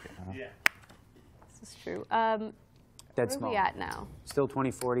Come on, break. Yeah. This is true. Dead where small. are we at now? Still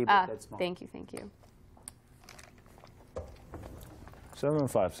 20-40, but dead small. Thank you, thank you.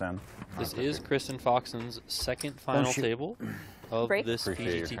 7-5, Sam. This is Kristen Foxen's second final table of this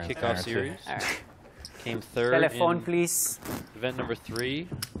PGT kickoff series. All right. Came third Telephone, in please. event number 3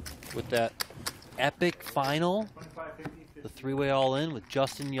 with that epic final. The 3-way all-in with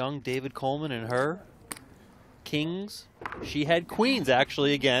Justin Young, David Coleman, and her. Kings. She had queens,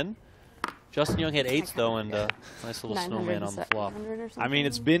 actually, again. Justin Young had 8s, though, and a nice little snowman on the flop. I mean,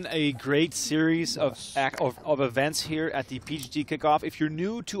 it's been a great series of events here at the PGT Kickoff. If you're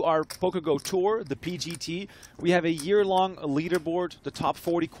new to our PokerGO Tour, the PGT, we have a year-long leaderboard. The top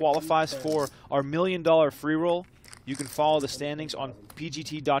 40 qualifies for our $1 million free roll. You can follow the standings on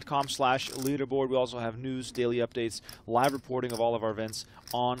pgt.com/leaderboard. We also have news, daily updates, live reporting of all of our events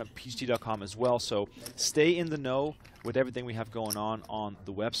on pgt.com as well. So stay in the know with everything we have going on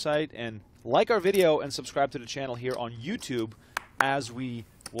the website. And like our video and subscribe to the channel here on YouTube as we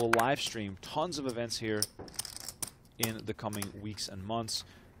will live stream tons of events here in the coming weeks and months.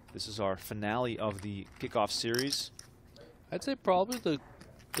 This is our finale of the kickoff series. I'd say probably the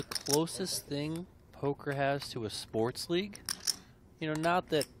closest thing poker has to a sports league. You know, not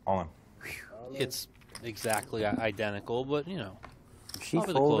that it's exactly identical, but, you know. If she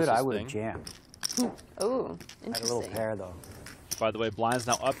folded, I would have jammed. Oh, Had a little interesting. pair though. By the way, blinds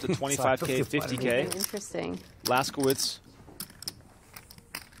now up to 25K, 50K. Interesting. Laskowitz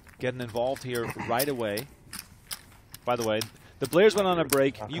getting involved here right away. By the way, the players went on a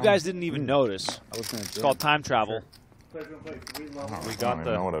break. You guys didn't even notice. It's called time travel. We I got don't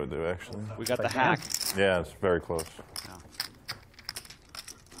even know the what I would do, actually. we got the hack. Yeah, it's very close.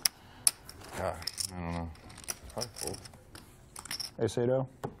 God, I don't know. Probably fold. Ace-8-0?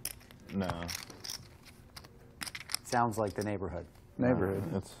 No. Sounds like the neighborhood. Neighborhood.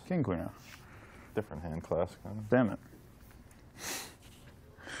 It's King Queen. different hand class, kind of. Damn it.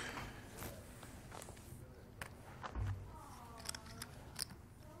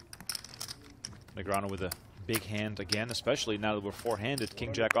 Negreanu with a big hand again, especially now that we're four-handed.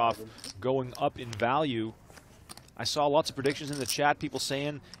 King Jack off, going up in value. I saw lots of predictions in the chat, people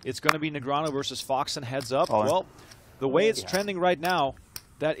saying it's going to be Negreanu versus Foxen heads up. Oh, well, the way it's trending right now,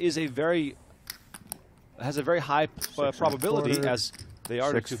 that is has a very high probability, as they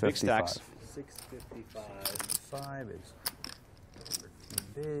are the two big stacks. 655. 5 is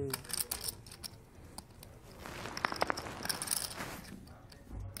big.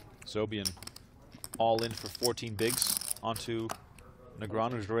 Zobian all in for 14 bigs onto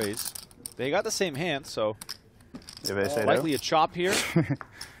Negreanu's raise. They got the same hand, so You have Ace-8-0? likely a chop here.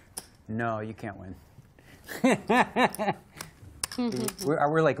 No, you can't win.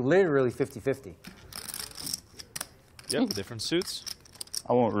 we're like literally 50-50. Yep, different suits.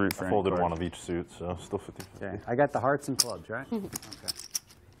 I won't root for I any folded card. one of each suit, so still 50. Okay. I got the hearts and clubs, right? Okay.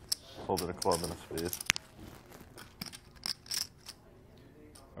 Folded a club and a spade.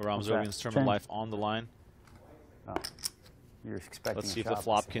 Aram What's that? Zobian's tournament life on the line. Oh. You're expecting Let's a see if the chop.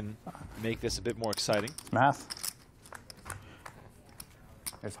 flop can make this a bit more exciting. Math.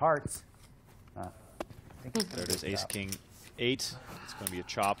 There's hearts. There it is, Ace King 8. It's going to be a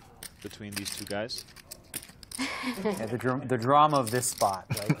chop between these two guys. Yeah, the drama of this spot.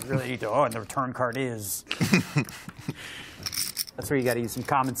 Right? You really need to, and the return card is. That's where you got to use some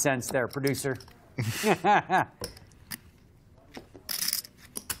common sense there, producer.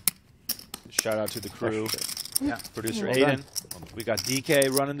 Shout out to the crew. Yeah. Producer Well Aiden. We got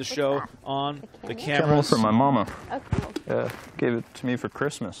DK running the show on the Camera cameras. from my mama. Oh, cool. Yeah, gave it to me for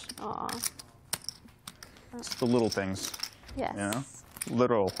Christmas. Aw. It's the little things, Yes. you know?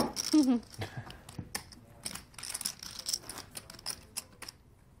 Literal.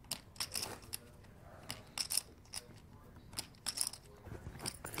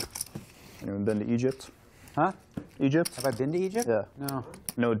 Anyone been to Egypt? Huh? Egypt? Have I been to Egypt? Yeah. No.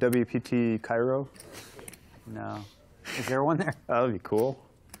 No WPT Cairo? No. Is there one there? That would be cool.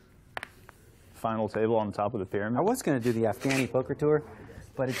 Final table on top of the pyramid. I was going to do the Afghani poker tour,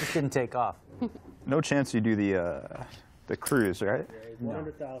 but it just didn't take off. No chance you do the cruise, right?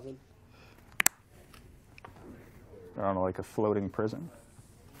 100,000. Or on like a floating prison.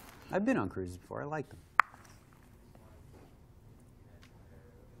 I've been on cruises before. I like them.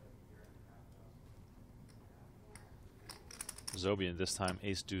 Zobian this time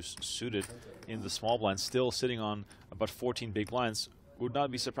ace deuce suited in the small blind, still sitting on about 14 big blinds. Would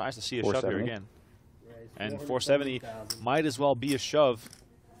not be surprised to see a shove here 470. again. And 470 might as well be a shove.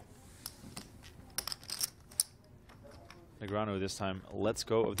 Negreanu this time lets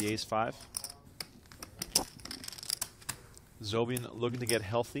go of the ace-5. Zobian looking to get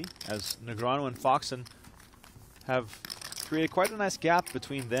healthy, as Negreanu and Foxen have created quite a nice gap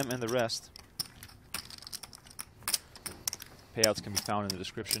between them and the rest. Payouts can be found in the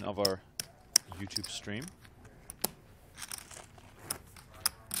description of our YouTube stream.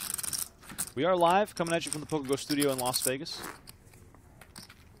 We are live, coming at you from the PokerGO studio in Las Vegas.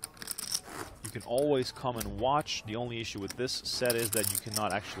 You can always come and watch. The only issue with this set is that you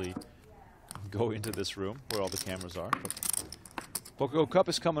cannot actually go into this room where all the cameras are. But PokerGO Cup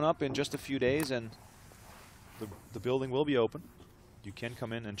is coming up in just a few days, and the building will be open. You can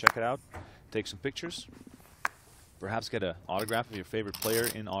come in and check it out, take some pictures, perhaps get an autograph of your favorite player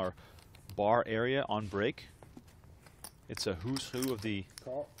in our bar area on break. It's a who's who of the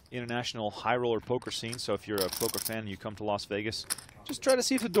international high roller poker scene, so if you're a poker fan and you come to Las Vegas, just try to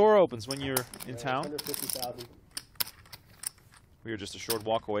see if the door opens when you're in town. 150,000. We are just a short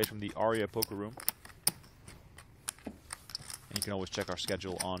walk away from the Aria Poker Room. And you can always check our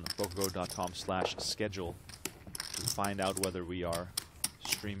schedule on pokergo.com/schedule to find out whether we are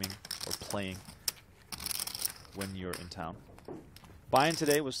streaming or playing when you're in town. Buy-in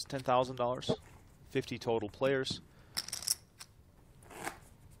today was $10,000, 50 total players,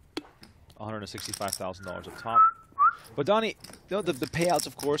 $165,000 up top. But Donnie, you know, the payouts,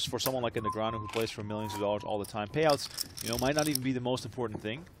 of course, for someone like a Negreanu who plays for millions of dollars all the time, payouts, you know, might not even be the most important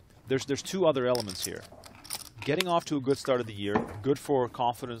thing. there's two other elements here. Getting off to a good start of the year, good for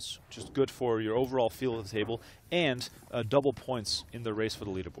confidence, just good for your overall feel of the table, and double points in the race for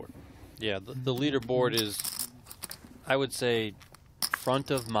the leaderboard. Yeah, the leaderboard is, I would say,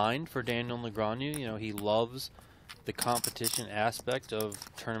 front of mind for Daniel Negreanu. You know, he loves the competition aspect of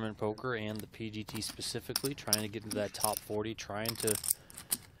tournament poker and the PGT specifically, trying to get into that top 40, trying to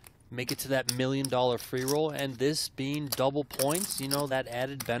make it to that $1 million free roll, and this being double points, you know, that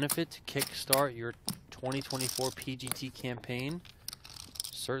added benefit to kickstart your 2024 PGT campaign,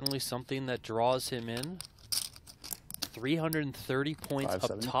 certainly something that draws him in. 330 points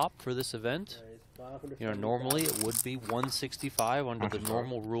up top for this event. You know, normally it would be 165 under the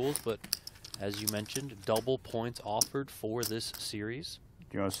normal rules, but as you mentioned, double points offered for this series.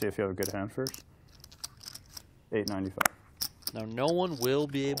 Do you want to see if you have a good hand first? 895. Now, no one will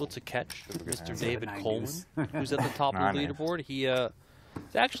be able to catch Mr. David Coleman, who's at the top of the leaderboard. He,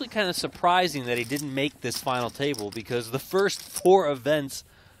 it's actually kind of surprising that he didn't make this final table, because the first 4 events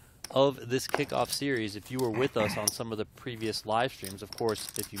of this kickoff series, if you were with us on some of the previous live streams, of course,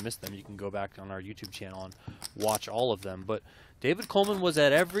 if you missed them, you can go back on our YouTube channel and watch all of them. But David Coleman was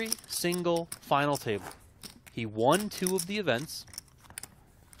at every single final table. He won 2 of the events.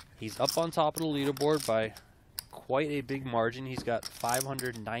 He's up on top of the leaderboard by quite a big margin. He's got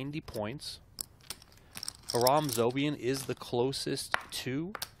 590 points. Aram Zobian is the closest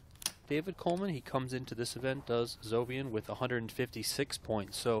to David Coleman. He comes into this event, does Zobian, with 156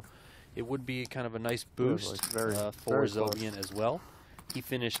 points. So it would be kind of a nice boost for Zobian as well. He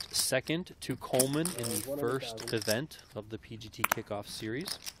finished second to Coleman in the first event of the PGT Kickoff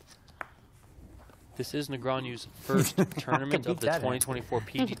Series. This is Negreanu's first tournament of the 2024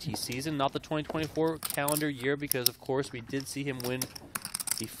 PGT season, not the 2024 calendar year, because of course we did see him win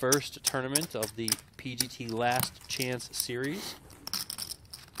the first tournament of the PGT Last Chance Series.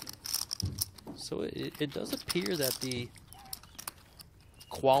 So it does appear that the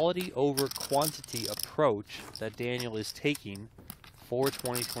quality over quantity approach that Daniel is taking for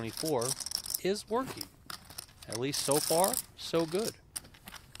 2024 is working. At least so far, so good.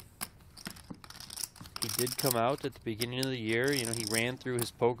 He did come out at the beginning of the year. You know, he ran through his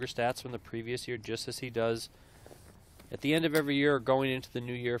poker stats from the previous year, just as he does at the end of every year or going into the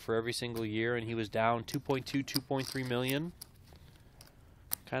new year for every single year, and he was down 2.2, 2.3 million.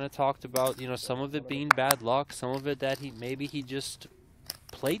 Kind of talked about, you know, some of it being bad luck, some of it that maybe he just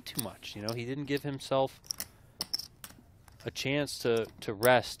played too much. You know, he didn't give himself a chance to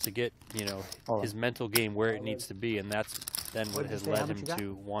rest, to get, you know, his mental game where it needs to be, and that's then what has led him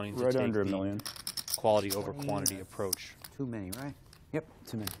to wanting to take under the $1 million. Quality over quantity approach. Too many, right? Yep,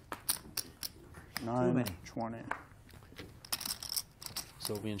 too many. 920.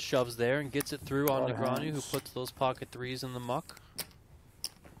 Zobian shoves there and gets it through on Negreanu, who puts those pocket threes in the muck.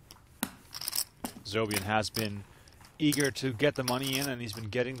 Zobian has been eager to get the money in, and he's been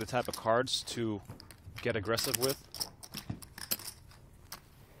getting the type of cards to get aggressive with.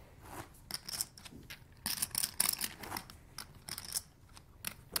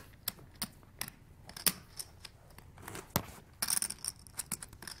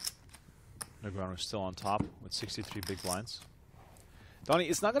 Negreanu is still on top with 63 big blinds. Donnie,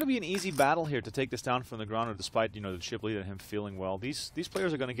 it's not going to be an easy battle here to take this down from Negreanu, despite, you know, the chip lead and him feeling well. These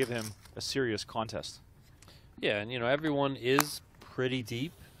players are going to give him a serious contest. Yeah, and you know, everyone is pretty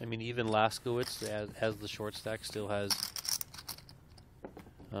deep. I mean, even Laskowitz, as the short stack, still has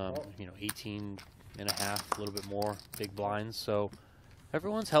you know, 18 and a half, a little bit more big blinds. So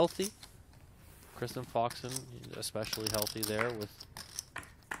everyone's healthy. Kristen Foxen especially healthy there with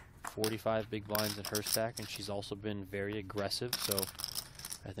 45 big blinds in her stack, and she's also been very aggressive, so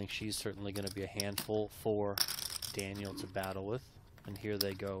I think she's certainly going to be a handful for Daniel to battle with. And here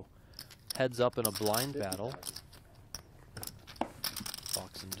they go. Heads up in a blind battle.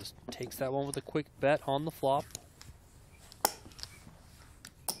 Foxen just takes that one with a quick bet on the flop.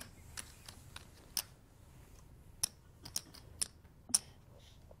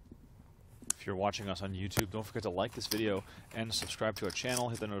 If you're watching us on YouTube, don't forget to like this video and subscribe to our channel.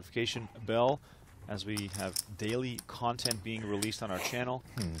 Hit the notification bell as we have daily content being released on our channel.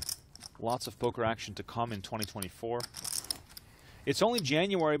 Lots of poker action to come in 2024. It's only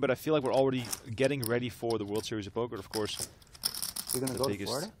January, but I feel like we're already getting ready for the World Series of Poker. Of course, we're going to go to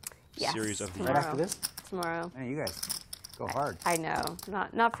Florida? Series of the year. Right after this? Tomorrow. Man, you guys go hard. I know.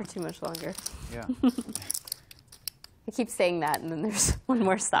 Not for too much longer. Yeah. I keep saying that, and then there's one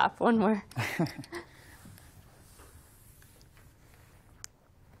more stop, one more.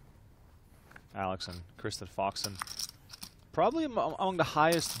 Alex and Kristen Foxen, probably among the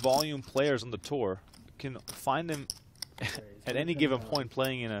highest volume players on the tour. Can find them at any given point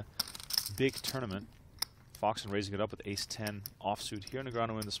playing in a big tournament. Foxen raising it up with ace-10 offsuit here.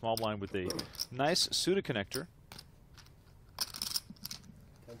 Negreanu in the small blind with a nice suited connector.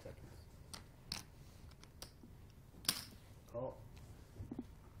 10 seconds. Call.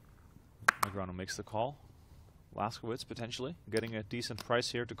 Negreanu makes the call. Laskowitz potentially getting a decent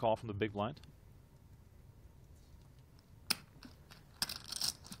price here to call from the big blind.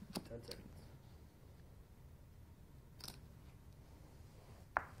 10 seconds.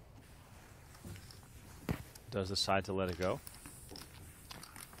 Does decide to let it go.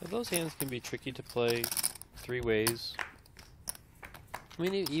 Yeah, those hands can be tricky to play 3 ways. I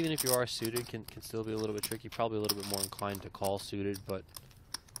mean, even if you are suited, can still be a little bit tricky. Probably a little bit more inclined to call suited, but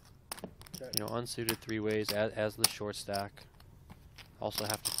you know, unsuited 3 ways as the short stack. Also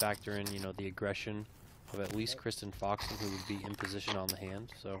have to factor in, you know, the aggression of at least Kristen Foxen, who would be in position on the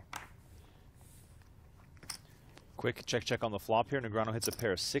hand. So Quick check on the flop here. Negreanu hits a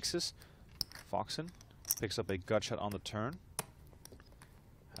pair of 6s. Foxen picks up a gut shot on the turn.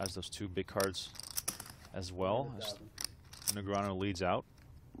 Has those 2 big cards as well. Negreanu leads out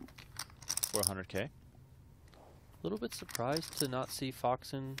for 100K. a little bit surprised to not see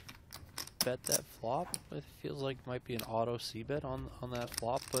Foxen bet that flop. It feels like might be an auto c-bet on that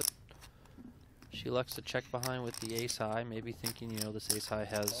flop, but she elects to check behind with the ace high, maybe thinking, you know, this ace high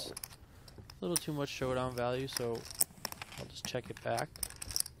has a little too much showdown value, so I'll just check it back.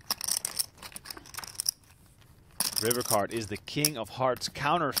 River card is the king of hearts,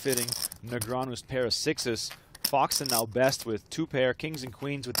 counterfeiting Negreanu's pair of 6s. Foxen now best with 2 pair, kings and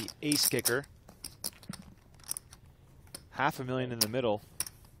queens with the ace kicker. $500,000 in the middle.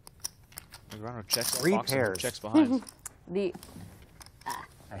 Negreanu checks. 3 Foxen pairs. checks behind.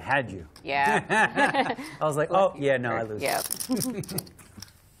 I had you. Yeah. I was like, oh, yeah, no, I lose. Yep.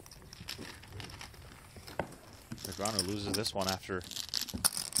 Negreanu loses this one after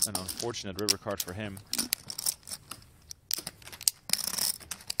an unfortunate river card for him.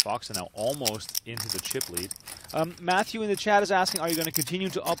 Foxen now almost into the chip lead. Matthew in the chat is asking, are you going to continue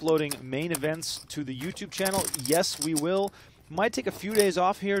to uploading main events to the YouTube channel? Yes, we will. Might take a few days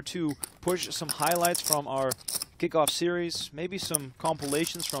off here to push some highlights from our kickoff series, maybe some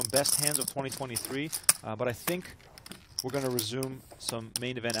compilations from best hands of 2023, but I think we're going to resume some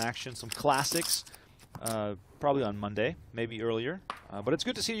main event action, some classics, probably on Monday, maybe earlier. But it's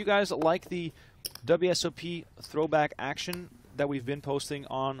good to see you guys like the WSOP throwback action that we've been posting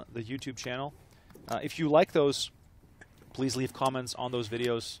on the YouTube channel. If you like those, please leave comments on those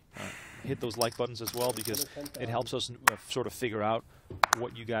videos. Hit those like buttons as well, because it helps us sort of figure out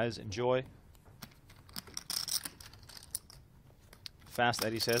what you guys enjoy. Fast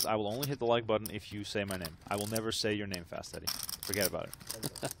Eddie says, I will only hit the like button if you say my name. I will never say your name, Fast Eddie. Forget about it.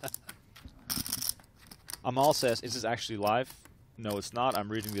 Amal says, is this actually live? No, it's not. I'm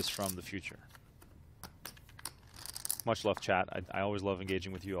reading this from the future. Much love, chat. I always love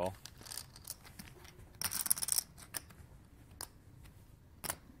engaging with you all.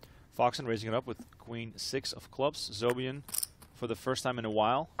 Foxen raising it up with queen 6 of clubs. Zobian, for the first time in a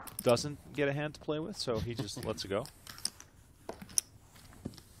while, doesn't get a hand to play with, so he just lets it go.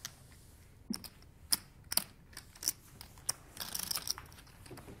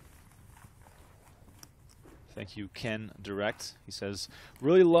 Thank you, Ken Direct. He says,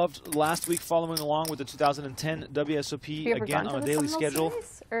 really loved last week following along with the 2010 WSOP again on a daily schedule.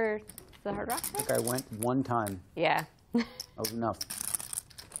 Or the Hard Rock? I think I went 1 time. Yeah. That was enough.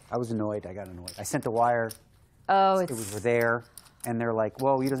 I was annoyed. I got annoyed. I sent a wire. Oh, it was there, and they're like,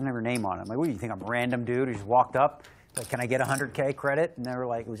 "Well, he doesn't have your name on it." I'm like, "What do you think? I'm a random dude who just walked up? Like, can I get 100K credit?" And they were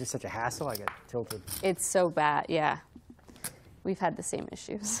like, "It was just such a hassle." I got tilted. It's so bad. Yeah, we've had the same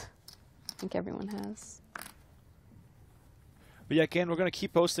issues. I think everyone has. But yeah, Ken, we're going to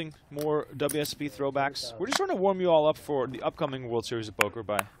keep posting more WSP throwbacks. We're just trying to warm you all up for the upcoming World Series of Poker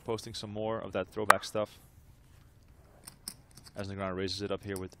by posting some more of that throwback stuff. As Negreanu raises it up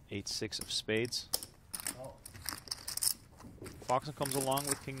here with 8-6 of spades. Oh. Foxen comes along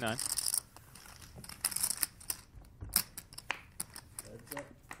with king 9.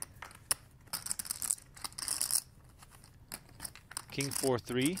 King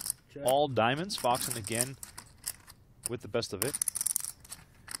 4-3. All diamonds. Foxen again with the best of it.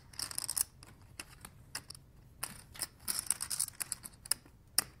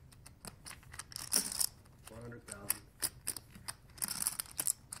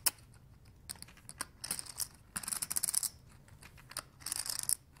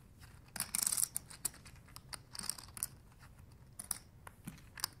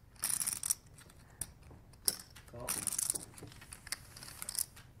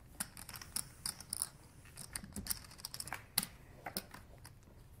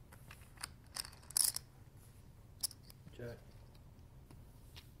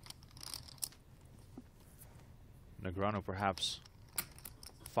 Negreanu perhaps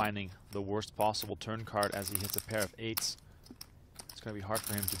finding the worst possible turn card as he hits a pair of 8s. It's going to be hard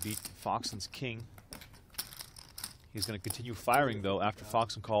for him to beat Foxen's king. He's going to continue firing, though, after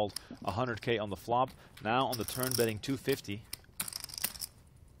Foxen called 100K on the flop. Now on the turn, betting 250.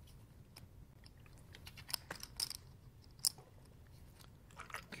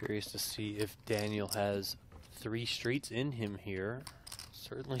 Curious to see if Daniel has 3 streets in him here.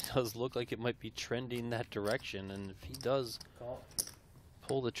 Certainly does look like it might be trending that direction, and if he does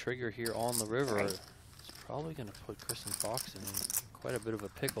pull the trigger here on the river, it's probably going to put Kristen Foxen in quite a bit of a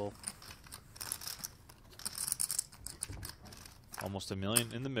pickle. Almost $1 million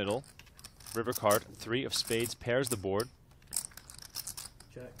in the middle. River card, 3 of spades, pairs the board.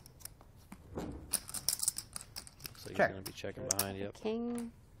 Check. Looks like Check. he's going to be checking behind. Yep.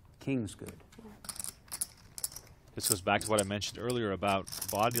 King. King's good. This goes back to what I mentioned earlier about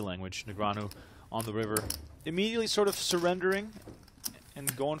body language. Negreanu on the river, immediately sort of surrendering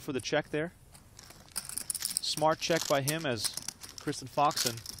and going for the check there. Smart check by him as Kristen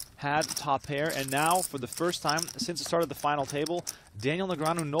Foxen had top pair, and now for the first time since the start of the final table, Daniel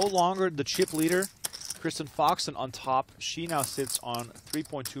Negreanu no longer the chip leader. Kristen Foxen on top. She now sits on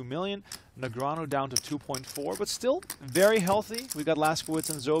 3.2 million. Negreanu down to 2.4, but still very healthy. We got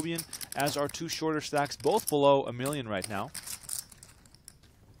Laskowitz and Zobian as our 2 shorter stacks, both below $1 million right now.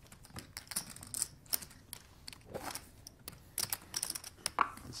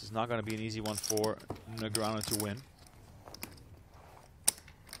 This is not going to be an easy one for Negreanu to win.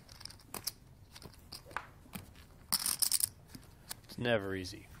 It's never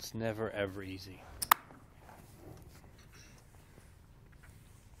easy. It's never, ever easy.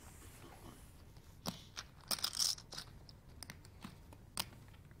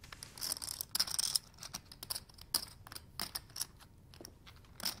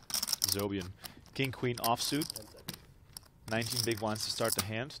 Zobian, king, queen offsuit. 19 big blinds to start the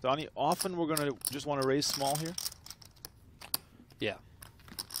hand. Donnie, often we're going to just want to raise small here. Yeah.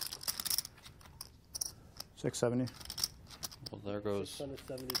 670. Well, there goes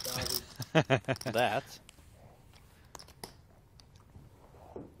 670,000. that.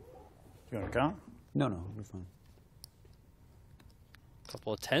 You want to count? No, no, you're fine.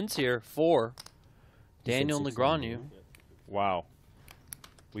 Couple of 10s here for Daniel 670, Negreanu. right? Wow.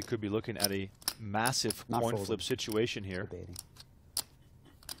 We could be looking at a massive Not coin folding. flip situation here. Debating.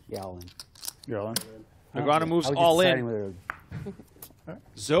 Yeah, all in. You're all in? Negreanu moves I was just all deciding in. whether to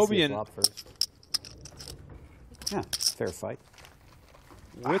see a Zobian flop first. Yeah, fair fight.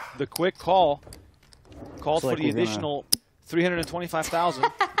 with the quick call. Called Looks for like the we're gonna- additional 325,000.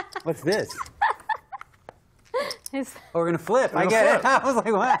 What's this? His Oh, we're gonna flip. I get it. I was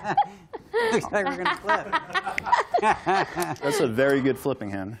like, what? Looks like we're gonna flip. That's a very good flipping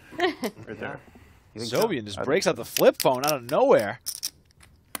hand. Right there. You think so? Zobian just breaks out the flip phone out of nowhere.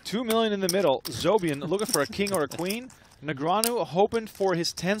 2 million in the middle. Zobian looking for a king or a queen. Negreanu hoping for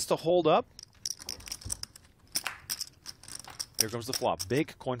his 10s to hold up. Here comes the flop.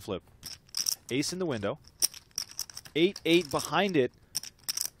 Big coin flip. Ace in the window. 8-8 behind it.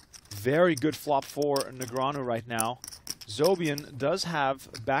 Very good flop for Negreanu right now. Zobian does have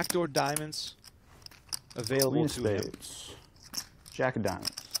backdoor diamonds available Queen of to him. spades. Jack of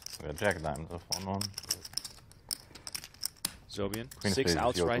diamonds. Yeah, Jack of Diamonds, a fun one. Zobian, Queen of 6 spades,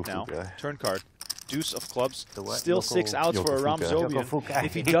 outs Yoko right now. Fuka. Turn card. Deuce of clubs. The what? Still Yoko- 6 outs for Yoko Aram Fuka. Zobian. Yoko Fuka.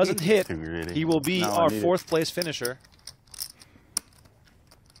 If he doesn't hit, Too greedy. he will be No, I our need it. 4th place finisher.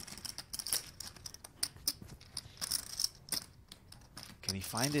 Can he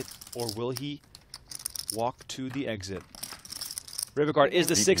find it, or will he walk to the exit? River card is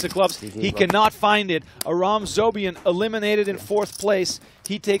the 6 of clubs. He cannot find it. Aram Zobian eliminated in 4th place.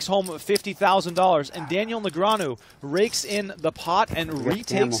 He takes home $50,000. And Daniel Negreanu rakes in the pot and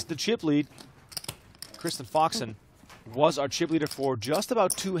retakes the chip lead. Kristen Foxen was our chip leader for just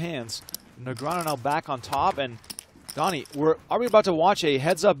about 2 hands. Negreanu now back on top. And Donnie, are we about to watch a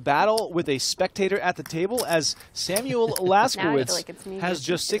heads-up battle with a spectator at the table as Samuel Now I feel Laskowitz like it's me has versus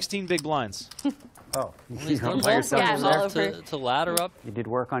just you. 16 big blinds? Oh, He's done by yourself Yeah, over I'm all there? over. to ladder up You did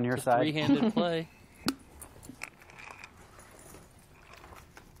work on your to side. three-handed play.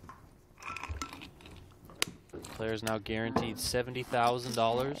 Player's now guaranteed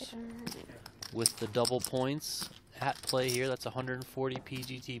 $70,000 with the double points at play here. That's 140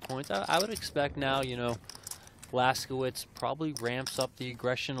 PGT points. I would expect now, you know, Laskowitz probably ramps up the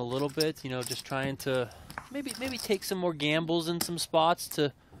aggression a little bit, you know, just trying to maybe take some more gambles in some spots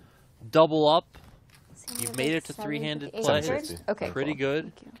to double up. You've made it to three-handed play. 760. Okay. Pretty cool. good,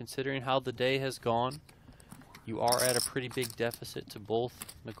 Thank you. considering how the day has gone. You are at a pretty big deficit to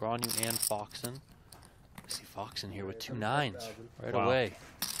both Negreanu and Foxen. See Foxen here with 2 9s right Wow. away.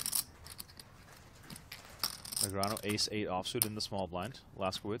 Negreanu ace-8 offsuit in the small blind.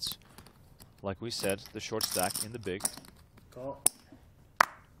 Laskowitz, like we said, the short stack in the big. Call.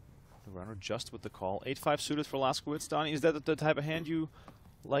 Negreanu just with the call. 8-5 suited for Laskowitz. Donnie, is that the type of hand you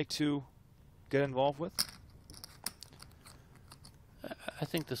like to get involved with? I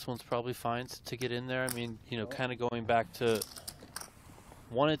think this one's probably fine to get in there. I mean, you know, kind of going back to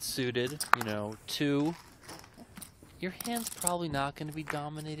 1, it's suited. You know, 2, your hand's probably not going to be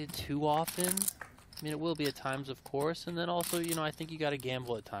dominated too often. I mean, it will be at times, of course. And then also, you know, I think you got to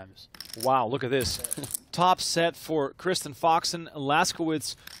gamble at times. Wow, look at this. Top set for Kristen Foxen.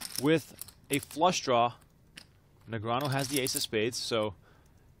 Laskowitz with a flush draw. Negreanu has the ace of spades, so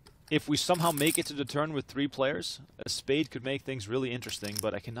if we somehow make it to the turn with 3 players, a spade could make things really interesting,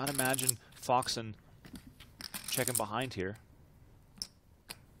 but I cannot imagine Foxen checking behind here.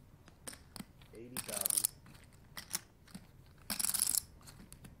 80,000.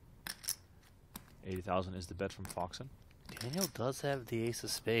 80,000 is the bet from Foxen. Daniel does have the ace of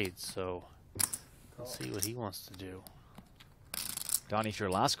spades, so let's see what he wants to do. Donnie, if you're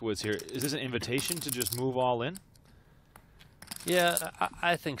Laskowitz here, is this an invitation to just move all in? Yeah,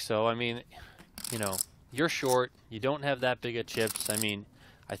 I think so. I mean, you know, you're short. You don't have that big of chips. I mean,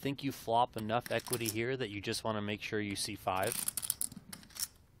 I think you flop enough equity here that you just want to make sure you see 5.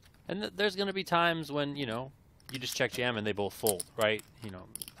 And there's going to be times when, you know, you just check jam and they both fold, right? You know,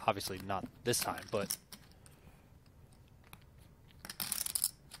 obviously not this time, but...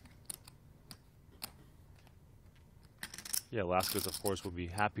 Yeah, Laskowitz, of course, will be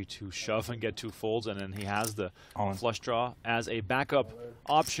happy to shove and get 2 folds, and then he has the flush draw as a backup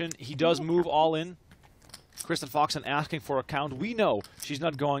option. He does move all in. Kristen Foxen asking for a count. We know she's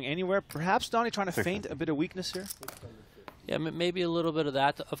not going anywhere. Perhaps Donnie trying to feint a bit of weakness here? Yeah, maybe a little bit of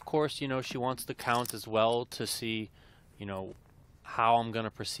that. Of course, you know, she wants the count as well to see, you know, how I'm going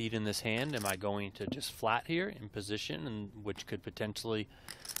to proceed in this hand. Am I going to just flat here in position, and which could potentially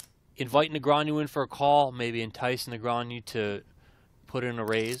invite Negreanu in for a call, maybe entice Negreanu to put in a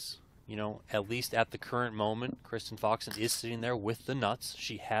raise. You know, at least at the current moment, Kristen Foxen is sitting there with the nuts.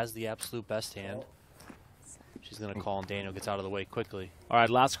 She has the absolute best hand. She's going to call, and Daniel gets out of the way quickly. All right,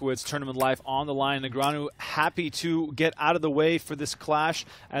 Laskowitz, tournament life on the line. Negreanu happy to get out of the way for this clash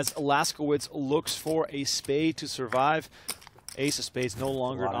as Laskowitz looks for a spade to survive. Ace of spades no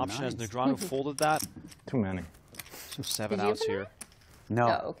longer an option as Negreanu folded that. Too many. So 7 outs here.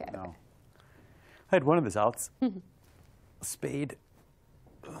 No. Oh, okay. No. I had one of his outs. A spade.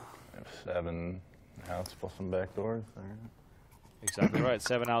 7 outs plus some backdoors. Exactly right.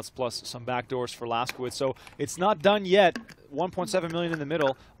 7 outs plus some backdoors for Laskowitz. So it's not done yet. 1.7 million in the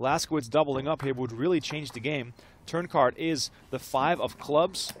middle. Laskowitz doubling up here would really change the game. Turn card is the 5 of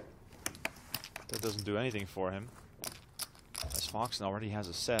clubs. That doesn't do anything for him, as Foxen already has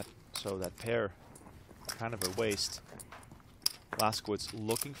a set, so that pair kind of a waste. Laskowitz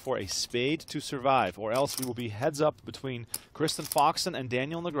looking for a spade to survive, or else we will be heads up between Kristen Foxen and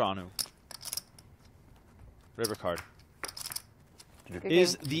Daniel Negreanu. River card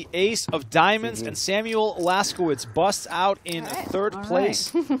is the ace of diamonds, and Samuel Laskowitz busts out in 3rd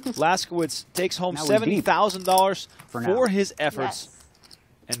place. Laskowitz takes home $70,000 for his efforts. Yes.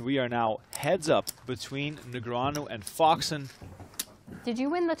 And we are now heads up between Negreanu and Foxen. Did you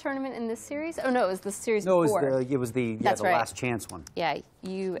win the tournament in this series? Oh, no, it was the series No, before. it was the That's right. last chance one. Yeah,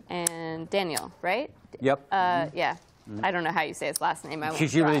 you and Daniel, right? Yep. Yeah. I don't know how you say his last name. I won't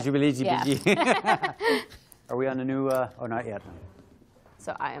try. Yeah. Are we on the new? Oh, not yet.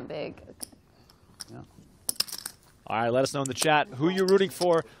 So I am big. Yeah. All right, let us know in the chat who you're rooting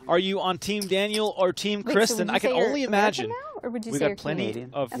for. Are you on Team Daniel or Team Wait, Kristen? so I can only imagine. Now, or would you We say got you're plenty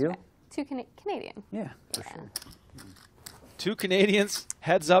Canadian? of You? 2 Canadian. Yeah, for sure. 2 Canadians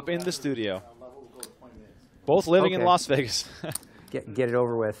heads up in the studio. Both living in Las Vegas. Get it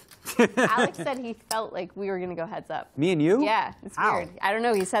over with. Alex said he felt like we were going to go heads up. Me and you? Yeah, it's weird. I don't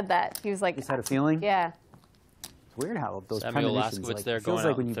know. He said that. He was like, Just had a feeling? Yeah. It's weird how those Samuel premonitions, Laskowitz like, there it feels going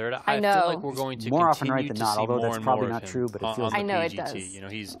like out when in you, 3rd. I I know. feel like we're going to More often continue right than to not, see although more that's and probably more not of true, him but it on feels the I know it PGT. does. You know,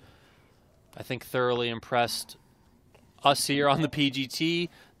 he's, I think, thoroughly impressed us here on the PGT,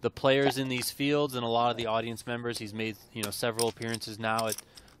 the players in these fields, and a lot of the audience members. He's made, you know, several appearances now at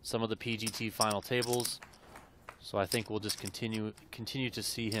some of the PGT final tables. So I think we'll just continue to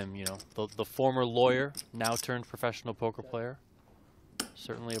see him, you know, the former lawyer, now turned professional poker player.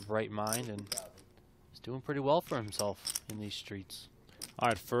 Certainly a bright mind, and he's doing pretty well for himself in these streets. All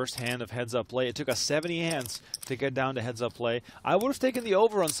right, first hand of heads-up play. It took us 70 hands to get down to heads-up play. I would have taken the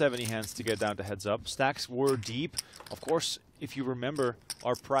over on 70 hands to get down to heads-up. Stacks were deep. Of course, if you remember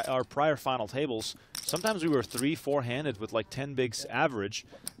our prior final tables, sometimes we were 3-4 handed with like 10 bigs average,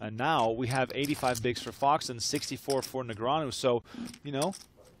 and now we have 85 bigs for Foxen, 64 for Negreanu. So, you know,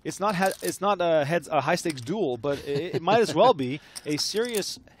 it's not a high stakes duel, but it might as well be a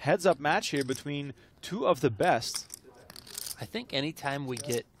serious heads up match here between two of the best. I think anytime we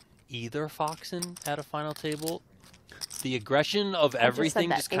get either Foxen at a final table, the aggression of everything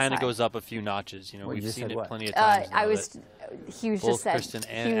just kind of goes up a few notches. You know, we've seen it plenty of times. Hughes just said,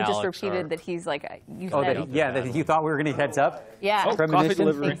 Hugh just repeated that he's like, that you thought we were going to heads up? Yeah. Oh, coffee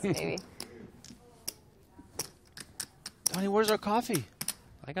delivery. Thanks, maybe. Donnie, where's our coffee?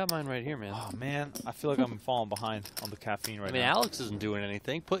 I got mine right here, man. Oh, man. I feel like I'm falling behind on the caffeine right now. I mean, Alex isn't doing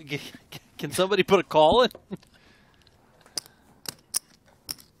anything. Can somebody put a call in?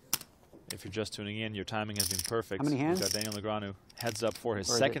 If you're just tuning in, your timing has been perfect. How many hands? We've got Daniel Negreanu heads up for his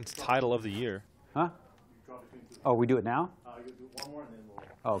second title of the year. Huh? Oh, we do it now? You do one more and then we'll...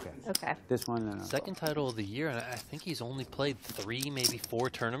 Oh, okay. Okay. This one? Second title of the year, and I think he's only played 3, maybe 4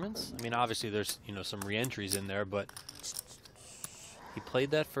 tournaments. I mean, obviously there's, you know, some re-entries in there, but he played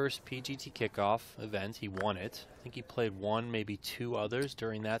that first PGT kickoff event. He won it. I think he played 1, maybe 2 others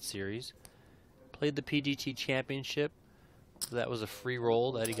during that series. Played the PGT championship. That was a free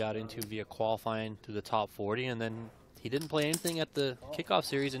roll that he got into via qualifying to the top 40, and then he didn't play anything at the kickoff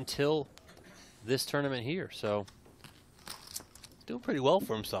series until this tournament here. So doing pretty well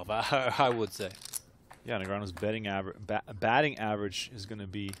for himself, I would say. Yeah, Negreanu's batting average is going to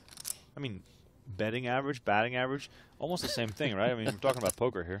be, I mean, betting average, batting average, almost the same thing, right? I mean, we're talking about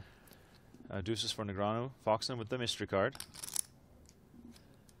poker here. Deuces for Negreanu, Foxen with the mystery card.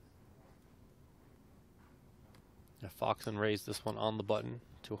 Yeah, Foxen raised this one on the button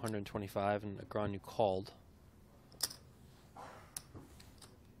to 125, and Negreanu called.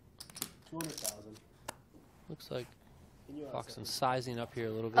 200,000. Looks like Foxen sizing up here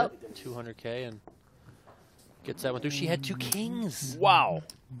a little bit, 200K, and gets that one through. She had 2 kings. Wow.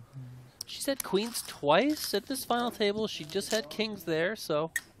 She's had queens twice at this final table. She just had kings there,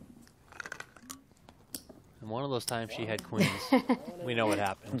 so. And one of those times she had queens. We know what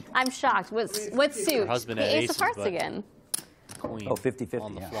happened. I'm shocked. What suit? Her husband had Ace aces, of hearts but again. Queen. Oh, 50-50,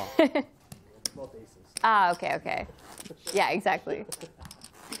 on the yeah. flop. Both aces. Ah, okay, okay. Yeah, exactly.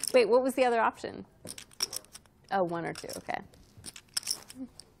 Wait, what was the other option? Oh, 1 or 2, okay.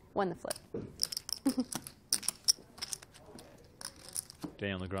 Won the flip.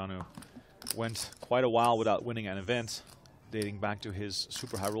 Daniel Negreanu went quite a while without winning an event, dating back to his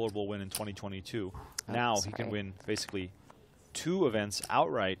Super High Roller Bowl win in 2022. Now he can win basically 2 events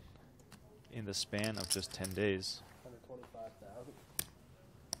outright in the span of just 10 days. 125,000.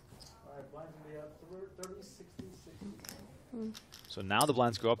 All right, blinds will be up 30, 60, 60. So now the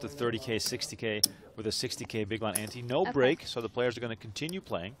blinds go up to 30K, 60K with a 60K big blind ante. No break, so the players are going to continue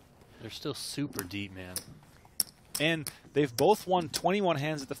playing. They're still super deep, man. And they've both won 21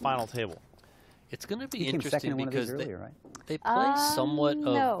 hands at the final table. It's going to be He came second interesting in one of these because earlier, right? they play somewhat of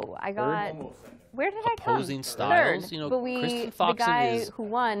No, I got. Where did I come? opposing styles. Third, You know, but Kristen the Foxen guy is who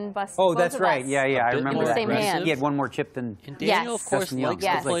won busted Oh, both that's of right. us. Yeah, yeah, I bit remember more that. same hand. He had one more chip than. And Daniel, Yes. of course, Dustin Young. likes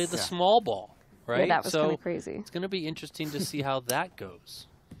Yes. to play the Yeah. small ball, right? Yeah, that was so kind of crazy. it's going to be interesting to see how that goes.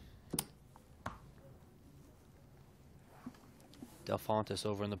 Delfontis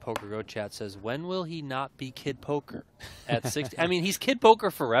over in the PokerGo chat says, when will he not be Kid Poker at 60? I mean, he's Kid Poker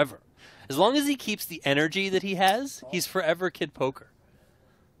forever. As long as he keeps the energy that he has, he's forever Kid Poker.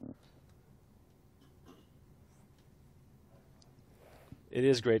 It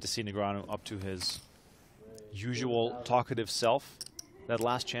is great to see Negreanu up to his usual talkative self. That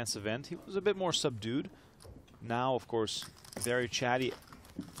last chance event, he was a bit more subdued. Now, of course, very chatty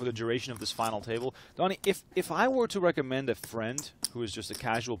for the duration of this final table. Donnie, if I were to recommend a friend who is just a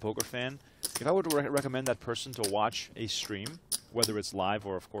casual poker fan, if I were to recommend that person to watch a stream, whether it's live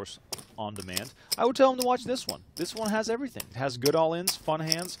or, of course, on demand, I would tell him to watch this one. This one has everything. It has good all-ins, fun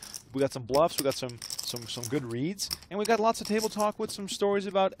hands. We got some bluffs. We got some good reads, and we got lots of table talk with some stories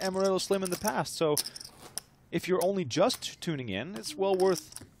about Amarillo Slim in the past. So, if you're only just tuning in, it's well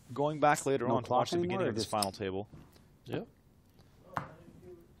worth going back later on to watch the beginning of this final table. Yep.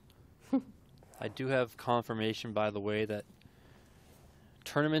 I do have confirmation, by the way, that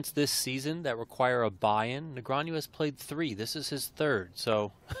tournaments this season that require a buy-in, Negreanu has played 3. This is his 3rd,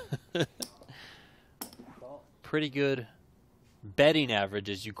 so pretty good betting average,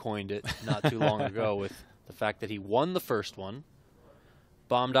 as you coined it not too long ago, with the fact that he won the first one,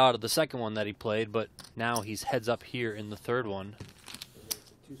 bombed out of the second one that he played, but now he's heads up here in the 3rd one.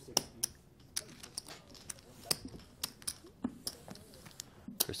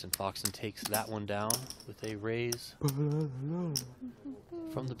 Kristen Foxen takes that one down with a raise from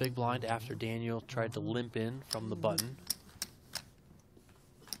the big blind after Daniel tried to limp in from the button.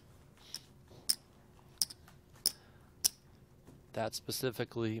 That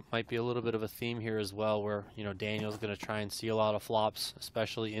specifically might be a little bit of a theme here as well, where, you know, Daniel's going to try and seal out of flops,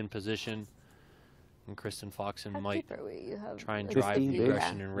 especially in position. And Kristen Foxen might try and drive the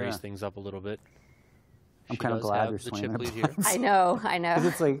aggression and raise things up a little bit. I'm kind of glad you're the swinging chip the lead here. I know, I know. 'Cause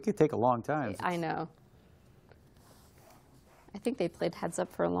it's like, it could take a long time. I know. I think they played heads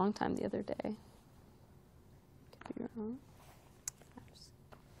up for a long time the other day. Could be wrong.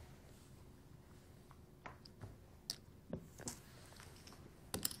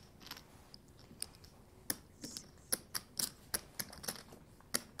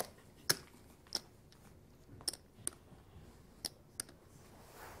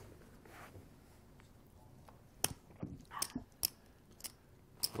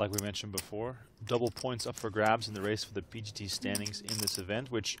 Like we mentioned before, double points up for grabs in the race for the PGT standings in this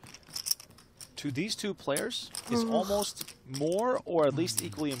event, which to these two players is almost more or at least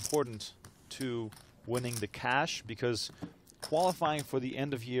equally important to winning the cash, because qualifying for the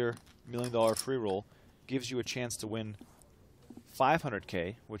end of year $1 million free roll gives you a chance to win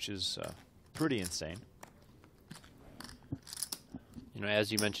 $500K, which is pretty insane. You know,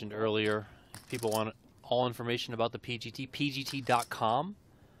 as you mentioned earlier, if people want all information about the PGT, pgt.com.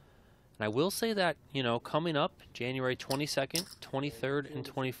 And I will say that, you know, coming up January 22nd, 23rd, and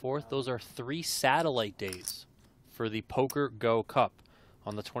 24th, those are 3 satellite days for the PokerGO Cup.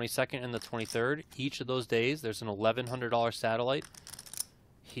 On the 22nd and the 23rd, each of those days, there's an $1,100 satellite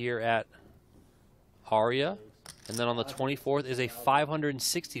here at Aria. And then on the 24th is a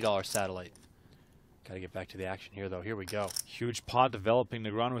 $560 satellite. Got to get back to the action here, though. Here we go. Huge pot developing.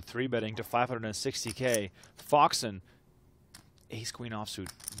 Negreanu with 3-betting to $560K. Foxen, ace-queen offsuit.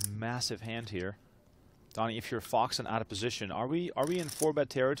 Massive hand here. Donnie, if you're Foxen out of position, are we in 4-bet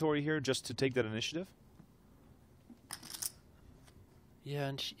territory here just to take that initiative? Yeah,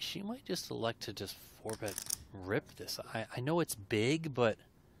 and she might just elect to just 4-bet rip this. I know it's big, but,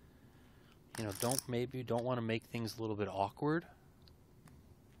 you know, don't want to make things a little bit awkward.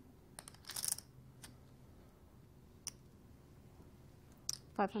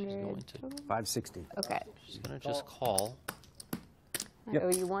 $500. 560. Okay. She's going to just call. I owe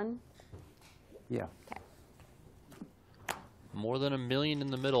you one? Yeah. Okay. More than $1 million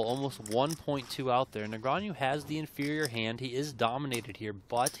in the middle, almost 1.2 out there. Negreanu has the inferior hand. He is dominated here,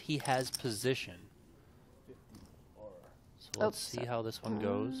 but he has position. So let's see how this one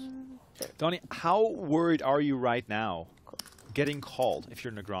goes. Donnie, how worried are you right now getting called if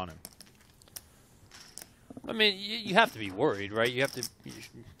you're Negreanu? I mean, you have to be worried, right? You have to.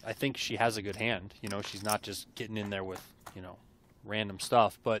 I think she has a good hand. You know, she's not just getting in there with, you know, random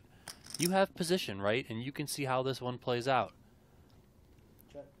stuff. But you have position, right? And you can see how this one plays out.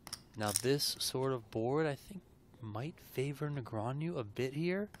 Now, this sort of board, I think, might favor Negreanu a bit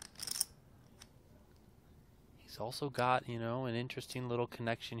here. He's also got, you know, an interesting little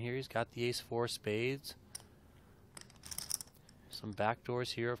connection here. He's got the ace-4 spades. Some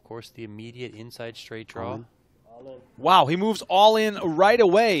backdoors here, of course, the immediate inside straight draw. Wow, he moves all in right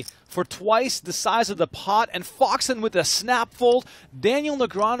away for twice the size of the pot, and Foxen with a snap fold. Daniel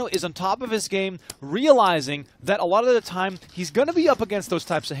Negreanu is on top of his game, realizing that a lot of the time he's going to be up against those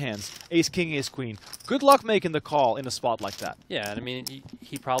types of hands. Ace-king, ace-queen. Good luck making the call in a spot like that. Yeah, and I mean,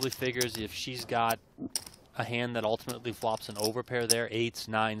 he probably figures if she's got a hand that ultimately flops an overpair there, 8s,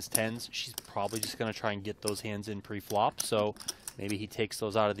 9s, 10s, she's probably just going to try and get those hands in pre-flop, so maybe he takes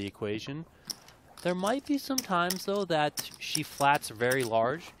those out of the equation. There might be some times, though, that she flats very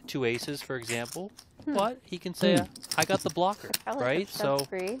large, 2 aces, for example, but he can say, I got the blocker, right? So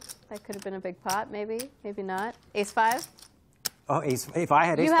that could have been a big pot, maybe, maybe not. Ace-5? Oh, ace. If I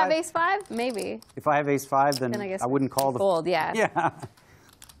had ace-5? You have ace-5? Maybe. If I have ace-5, then I wouldn't call the fold. Yeah. Yeah.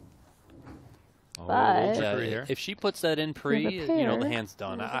 But if she puts that in pre, you know, the hand's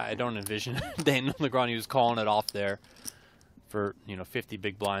done. I don't envision Daniel Negreanu calling it off there for, you know, 50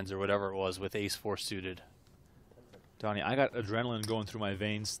 big blinds or whatever it was with ace-4 suited. Donnie, I got adrenaline going through my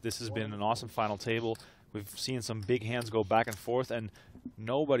veins. This has been an awesome final table. We've seen some big hands go back and forth, and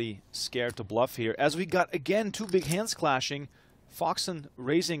nobody scared to bluff here. As we got, again, 2 big hands clashing, Foxen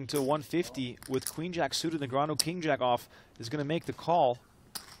raising to 150 with queen-jack suited. Negreanu king-jack off is going to make the call.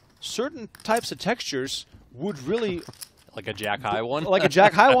 Certain types of textures would really... Like a jack-high one? Like a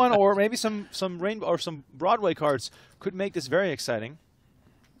jack-high one, or maybe some rainbow or some Broadway cards could make this very exciting.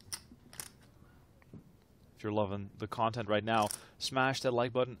 If you're loving the content right now, smash that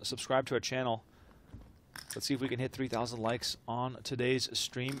like button, subscribe to our channel. Let's see if we can hit 3,000 likes on today's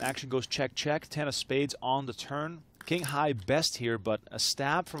stream. Action goes check, check. 10 of spades on the turn. King high best here, but a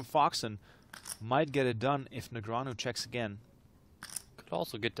stab from Foxen might get it done if Negreanu checks again. Could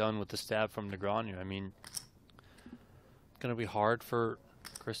also get done with the stab from Negreanu. I mean, it's going to be hard for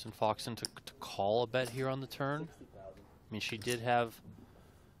Kristen Foxen to call a bet here on the turn. I mean, she did have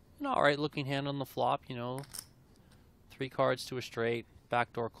an all-right looking hand on the flop, you know. 3 cards to a straight,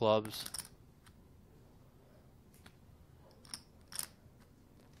 backdoor clubs.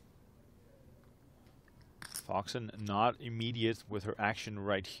 Foxen not immediate with her action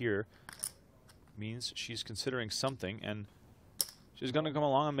right here. Means she's considering something, and she's going to come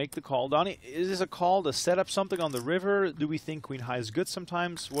along and make the call. Donnie, is this a call to set up something on the river? Do we think queen high is good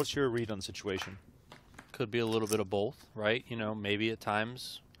sometimes? What's your read on the situation? Could be a little bit of both, right? You know, maybe at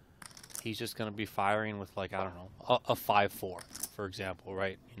times he's just going to be firing with, like, I don't know, a 5-4, for example,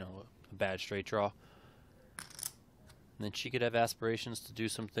 right? You know, a bad straight draw. And then she could have aspirations to do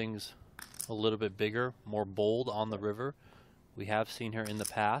some things a little bit bigger, more bold on the river. We have seen her in the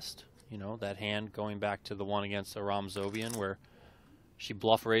past, you know, that hand going back to the one against Aram Zobian where she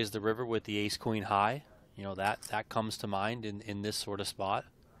bluff raised the river with the ace queen high. You know, that comes to mind in this sort of spot.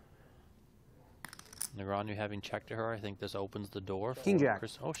 Negreanu having checked to her, I think this opens the door for King jack.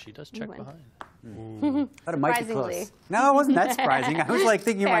 Oh, she does check behind. Thought it might be close. No, it wasn't that surprising. I was like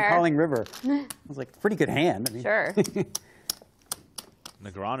thinking of my calling river. I was like, pretty good hand. I mean. Sure.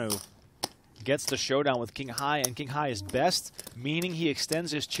 Negreanu gets the showdown with king high, and king high is best, meaning he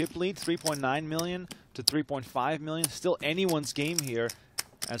extends his chip lead 3.9 million to 3.5 million. Still anyone's game here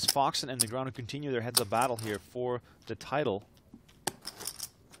as Foxen and Negreanu continue their heads-up battle here for the title.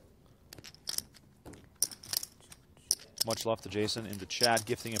 Much love to Jason in the chat,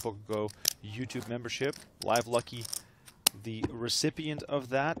 gifting a PokerGo YouTube membership. Live Lucky, the recipient of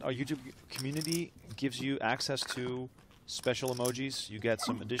that. Our YouTube community gives you access to special emojis. You get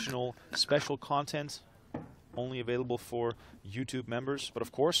some additional special content only available for YouTube members. But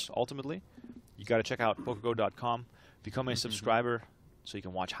of course, ultimately, you got to check out PokerGo.com, become a subscriber so you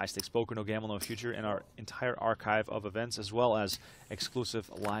can watch High Stakes Poker, No Gamble, No Future, and our entire archive of events, as well as exclusive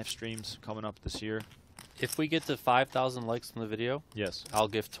live streams coming up this year. If we get to 5,000 likes on the video, yes, I'll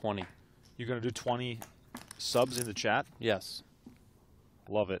give 20. You're going to do 20 subs in the chat? Yes.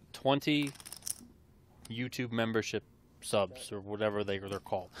 Love it. 20 YouTube membership subs, or whatever they're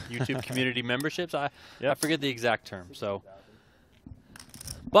called. YouTube community memberships? I forget the exact term. So,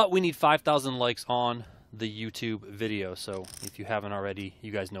 but we need 5,000 likes on the YouTube video. So if you haven't already,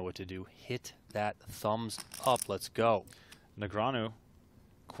 you guys know what to do. Hit that thumbs up. Let's go. Negreanu,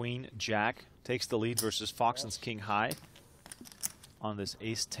 queen, jack, takes the lead versus Foxen's king high on this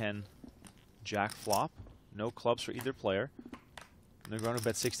ace-10 jack flop. No clubs for either player. Negreanu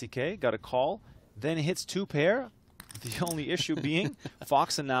bet 60K, got a call, then hits 2 pair. The only issue being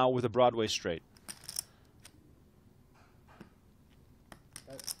Foxen now with a Broadway straight.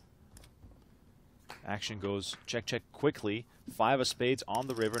 Action goes check, check quickly. 5 of spades on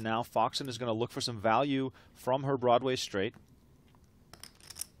the river. Now Foxen is going to look for some value from her Broadway straight.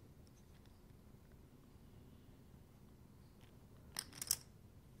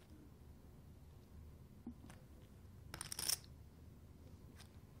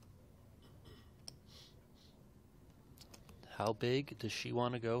 How big does she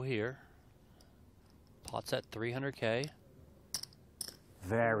want to go here? Pot's at 300K.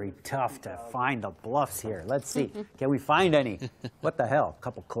 Very tough to find the bluffs here. Let's see. Can we find any? What the hell? A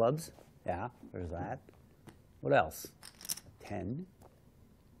couple clubs? Yeah, there's that. What else? 10.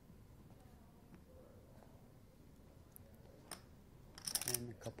 10,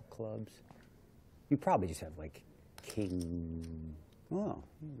 a couple clubs. You probably just have like king. Oh,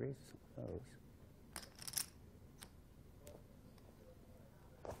 he raises some of those.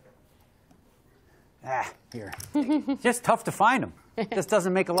 Ah, here. Just tough to find them. Just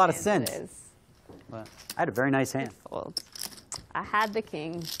doesn't make a lot of sense. It is. But I had a very nice hand. I had the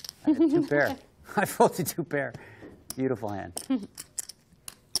king. I had 2 pair. I folded 2 pair. Beautiful hand.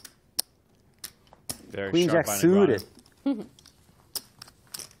 Very Queen sharp jack by suited. It's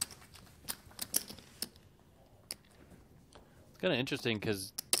kind of interesting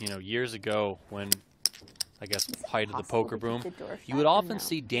because, you know, years ago when, I guess, height of the poker boom, you would often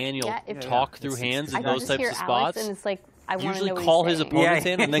see Daniel talk through hands in those types of spots. And it's like, I want to usually know call what his he's opponent's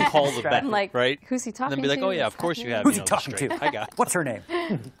saying. hand and then call the bet, like, right? Who's he talking and then be like, to? oh yeah, of What's course you have. Who's you he know, talking the straight. to? I got it. What's her name?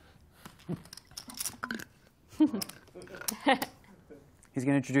 He's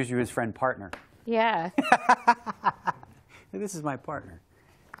going to introduce you to his friend partner. Yeah. This is my partner.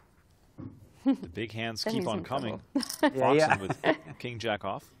 The big hands That keep means on I'm in coming. trouble. Foxen with king jack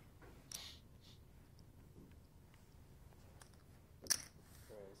off.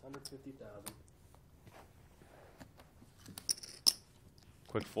 150,000.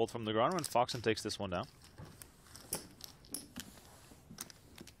 Quick fold from Negreanu, and Foxen takes this one down.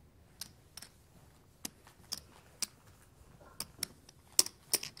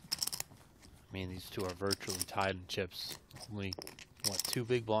 I mean, these two are virtually tied in chips. Only, what, 2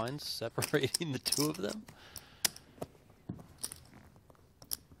 big blinds separating the two of them?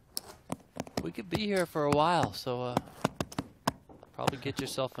 We could be here for a while, so probably get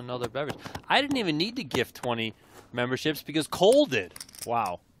yourself another beverage. I didn't even need to gift 20 memberships because Cole did.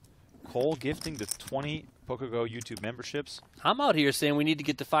 Wow. Cole gifting the 20 PokerGo YouTube memberships. I'm out here saying we need to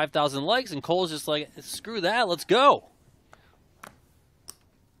get to 5,000 likes, and Cole's just like, screw that, let's go.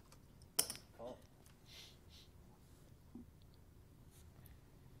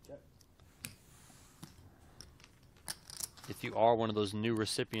 If you are one of those new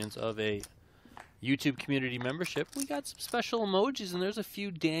recipients of a YouTube community membership, we got some special emojis, and there's a few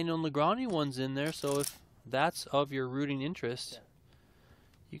Daniel Negreanu ones in there, so if that's of your rooting interest,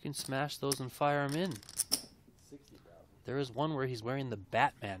 you can smash those and fire them in. 60,000. There is one where he's wearing the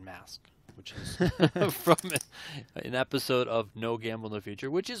Batman mask, which is from an episode of No Gamble, No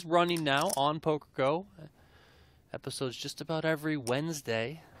Future, which is running now on PokerGo. Episodes just about every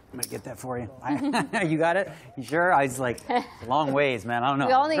Wednesday. I'm going to get that for you. You got it? You sure? I was like, long ways, man. I don't know.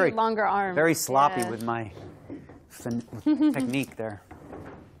 We all need longer arms. Very sloppy with my technique there.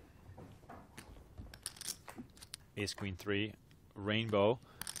 Ace Queen 3, Rainbow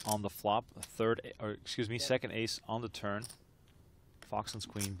on the flop, second ace on the turn. Foxen's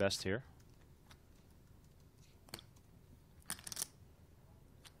Queen best here.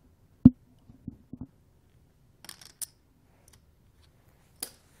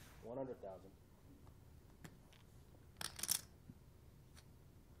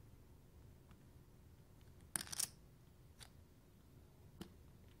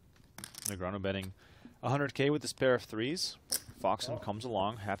 Negreanu betting 100K with this pair of threes. Foxen comes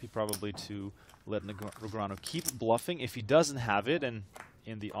along, happy probably to let Negreanu keep bluffing. If he doesn't have it, and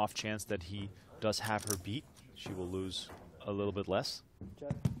in the off chance that he does have her beat, she will lose a little bit less.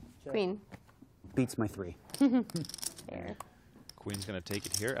 Queen. Beats my 3. Fair. Queen's going to take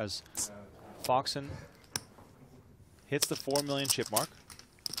it here as Foxen hits the 4 million chip mark.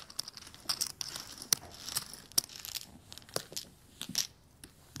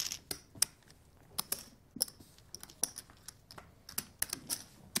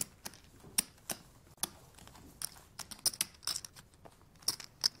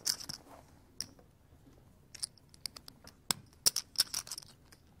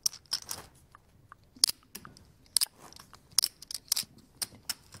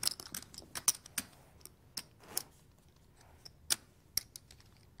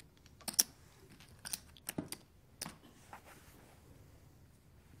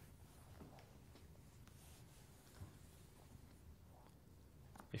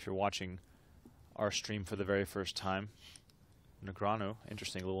 If you're watching our stream for the very first time, Negreanu,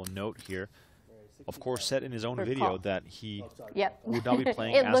 interesting little note here, of course said in his own video that he would not be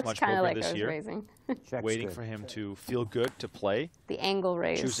playing as much poker like this year, waiting for him to feel good to play. The angle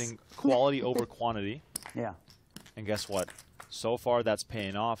raise. Choosing quality over quantity. Yeah. And guess what? So far that's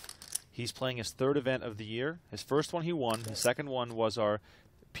paying off. He's playing his 3rd event of the year. His first one he won. His second one was our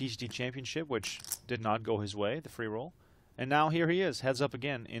PGT Championship, which did not go his way, the free roll. And now here he is, heads up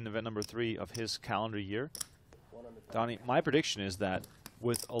again in event number 3 of his calendar year. Donnie, my prediction is that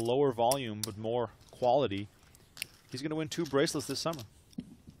with a lower volume but more quality, he's going to win 2 bracelets this summer.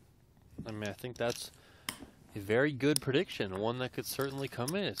 I mean, I think that's a very good prediction, one that could certainly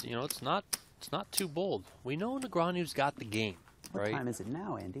come in. It's, you know, it's not too bold. We know Negreanu's got the game, right? What time is it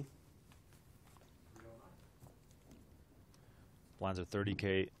now, Andy? Blinds are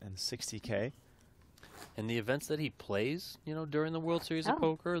 30K and 60K. And the events that he plays, you know, during the World Series of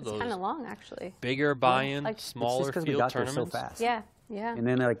Poker, it's those kind of long, actually. bigger buy-in, like, smaller field we got tournaments. there so fast. Yeah, yeah. And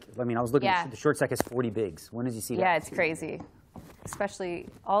then, like, I mean, I was looking at the short stack has 40 bigs. When did you see that? Yeah, it's crazy. Especially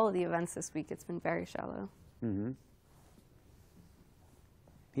all of the events this week, it's been very shallow. Mm-hmm.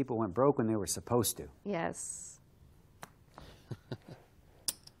 People went broke when they were supposed to. Yes.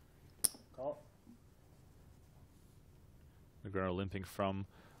 Negreanu limping from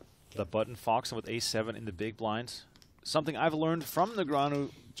the button. Foxen with ace-7 in the big blinds. Something I've learned from Negreanu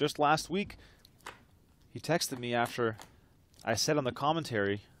just last week. He texted me after I said on the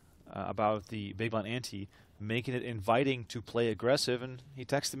commentary about the big blind ante, making it inviting to play aggressive, and he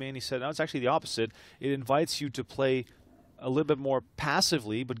texted me and he said, no, it's actually the opposite. It invites you to play a little bit more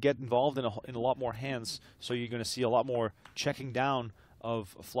passively, but get involved in a lot more hands, so you're going to see a lot more checking down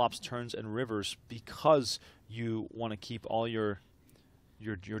of flops, turns, and rivers, because you want to keep all your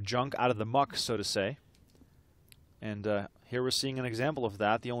your junk out of the muck, so to say. And here we're seeing an example of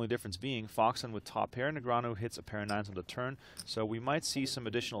that, the only difference being Foxen with top pair. Negreanu hits a pair of 9s on the turn, so we might see some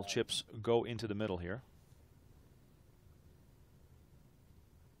additional chips go into the middle here.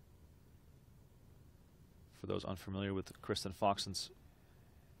 For those unfamiliar with Kristen Foxen's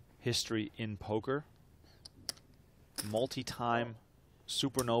history in poker, multi-time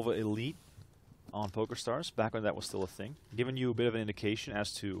Supernova Elite on PokerStars, back when that was still a thing, giving you a bit of an indication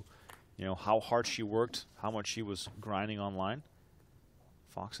as to how hard she worked, how much she was grinding online.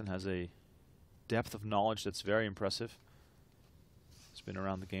 Foxen has a depth of knowledge that's very impressive. She's been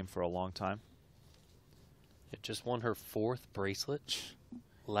around the game for a long time. It just won her 4th bracelet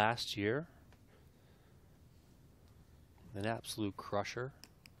last year. An absolute crusher.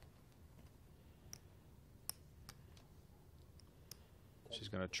 She's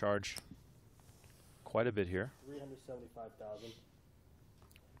going to charge quite a bit here. 375,000.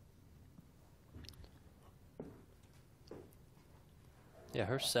 Yeah,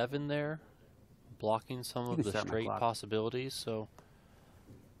 her 7 there, blocking some of the straight possibilities, so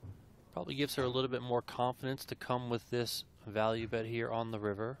probably gives her a little bit more confidence to come with this value bet here on the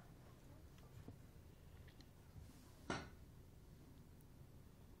river.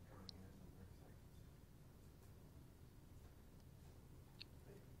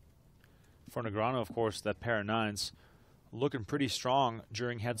 For Negreanu, of course, that pair of 9s looking pretty strong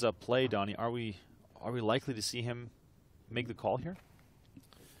during heads-up play, Donnie. Are we likely to see him make the call here?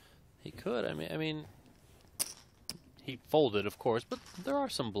 He could. I mean, he folded, of course, but there are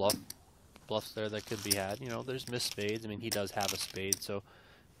some bluffs there that could be had. There's missed spades. I mean, he does have a spade, so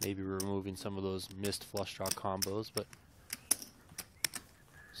maybe removing some of those missed flush draw combos. But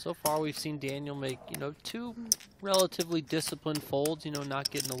so far, we've seen Daniel make 2 relatively disciplined folds. Not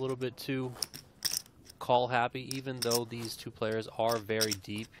getting a little bit too call happy, even though these 2 players are very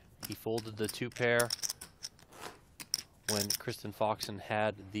deep. He folded the 2 pair when Kristen Foxen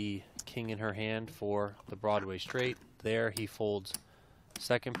had the king in her hand for the Broadway straight. There he folds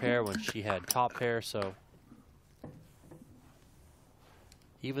 2nd pair when she had top pair. So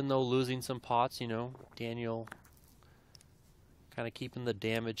even though losing some pots, Daniel kind of keeping the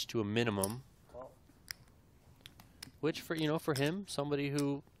damage to a minimum, which for for him, somebody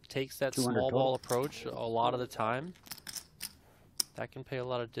who takes that small ball approach a lot of the time, that can pay a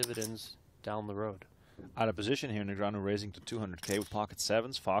lot of dividends down the road. Out of position here, Negreanu raising to 200K with pocket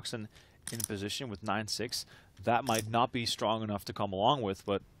 7s. Foxen in position with 9-6. That might not be strong enough to come along with,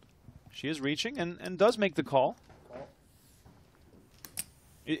 but she is reaching and does make the call.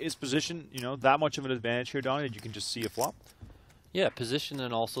 Is position, that much of an advantage here, Donnie, that you can just see a flop? Yeah, position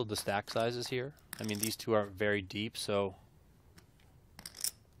and also the stack sizes here. I mean, these 2 are very deep, so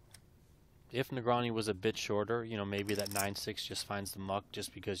if Negreanu was a bit shorter, maybe that 9-6 just finds the muck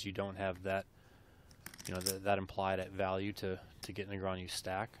just because you don't have that, that implied at value to get Negreanu's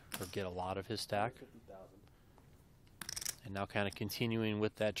stack or get a lot of his stack. And now kind of continuing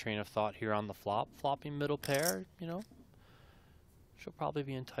with that train of thought here on the flop, flopping middle pair, she'll probably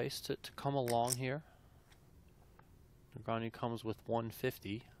be enticed to come along here. Negreanu comes with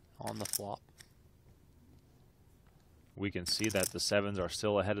 150 on the flop. We can see that the 7s are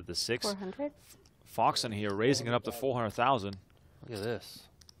still ahead of the 6. 400. Foxen here raising it up to 400,000. Look at this.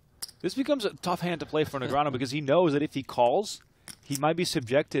 This becomes a tough hand to play for Negreanu because he knows that if he calls, he might be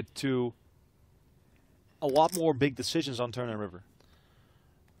subjected to a lot more big decisions on turn and river.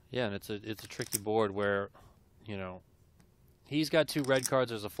 Yeah, and it's a tricky board where, he's got 2 red cards.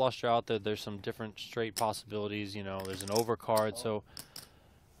 There's a flush draw out there. There's some different straight possibilities. There's an overcard. So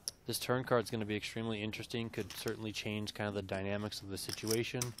this turn card is going to be extremely interesting. Could certainly change kind of the dynamics of the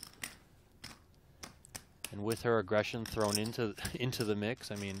situation. And with her aggression thrown into the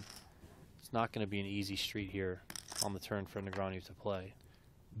mix, I mean, it's not going to be an easy street here on the turn for Negreanu to play.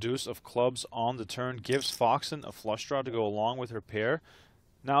 Deuce of clubs on the turn gives Foxen a flush draw to go along with her pair.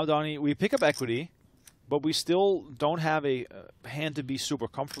 Now, Donnie, we pick up equity, but we still don't have a hand to be super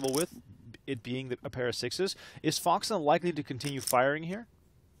comfortable with, it being a pair of 6s. Is Foxen likely to continue firing here?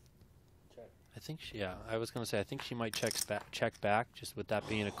 I think I was going to say, I think she might check back, just with that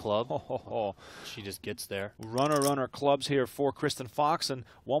being a club. She just gets there. Runner clubs here for Kristen Foxen.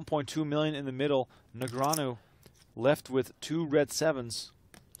 1.2 million in the middle. Negreanu left with 2 red 7s.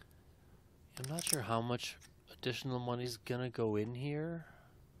 I'm not sure how much additional money's going to go in here.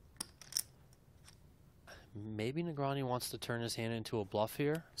 Maybe Negreanu wants to turn his hand into a bluff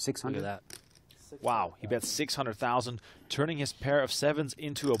here. 600. Look at that. Wow, he bet 600,000, turning his pair of 7s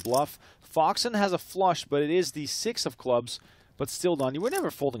into a bluff. Foxen has a flush, but it is the 6 of clubs. But still, Don, you were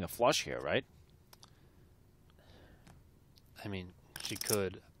never folding a flush here, right? I mean, actually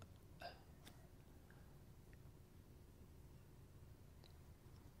could.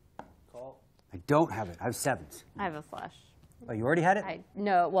 Call. I don't have it. I have sevens. I have a flush. Oh, you already had it?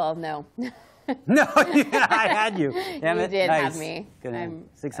 No, well, no. No, I had you. Damn You it. did Nice. have me. Good hand. I'm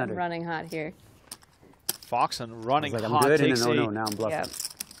 600. running hot here. Foxen running I'm hot, good, and takes then, a no, now I'm bluffing. Yep.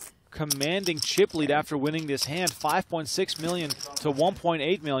 commanding chip lead after winning this hand, 5.6 million to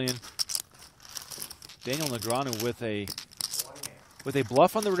 1.8 million. Daniel Negreanu with a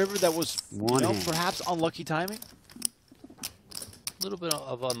bluff on the river that was perhaps unlucky timing. A little bit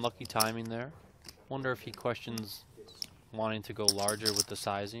of unlucky timing there. Wonder if he questions wanting to go larger with the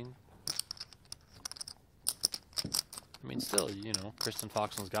sizing. I mean, still, you know, Kristen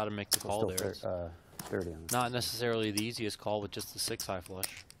Foxen's got to make the call there. It's 30 on not necessarily the easiest call with just the 6-high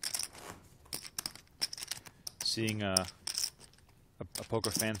flush. Seeing a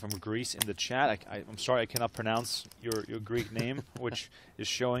poker fan from Greece in the chat. I'm sorry I cannot pronounce your Greek name, which is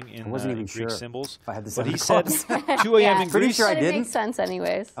showing in Greek sure symbols. if I had the but he same said calls. 2 a.m. in Pretty Greece. sure I But it didn't. makes sense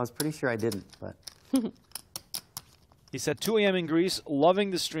anyways. I was pretty sure I didn't, but He said 2 a.m. in Greece,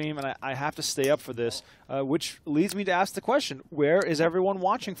 loving the stream, and I have to stay up for this, which leads me to ask the question, where is everyone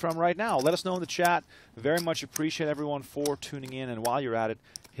watching from right now? Let us know in the chat. Very much appreciate everyone for tuning in, and while you're at it,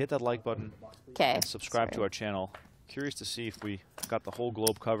 hit that like button and subscribe to our channel. Curious to see if we got the whole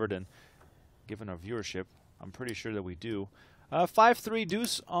globe covered, and given our viewership, I'm pretty sure that we do. 5-3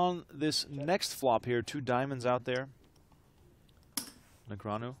 deuce on this next flop here. 2 diamonds out there.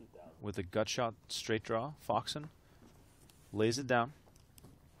 Negreanu with a gut shot straight draw. Foxen lays it down.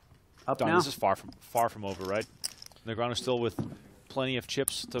 Up Don, now. this is far from over, right? Negreanu still with plenty of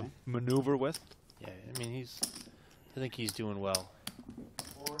chips to maneuver with. Yeah, I mean, I think he's doing well.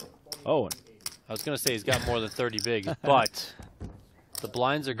 Oh, I was going to say he's got more than 30 bigs, but the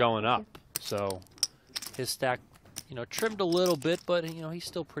blinds are going up. So his stack, you know, trimmed a little bit, but, you know, he's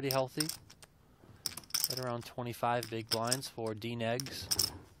still pretty healthy. Right around 25 big blinds for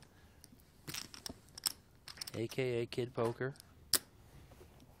D-Negs, a.k.a. Kid Poker.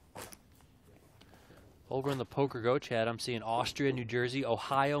 Over in the PokerGo chat, I'm seeing Austria, New Jersey,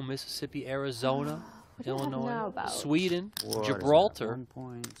 Ohio, Mississippi, Arizona, Illinois, Sweden, Gibraltar.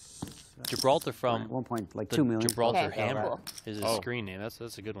 Gibraltar from 2 million. Gibraltar Okay, Hammer cool. is his screen name.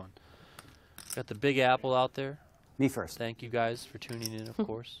 That's a good one. Got the Big Apple out there. Me first. Thank you guys for tuning in, of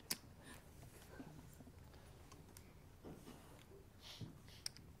course.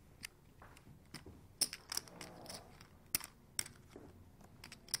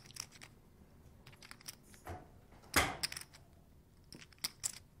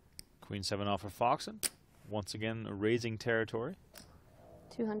 Queen 7 off for Foxen. Once again, raising territory.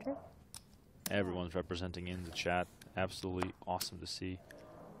 200. Everyone's representing in the chat. Absolutely awesome to see.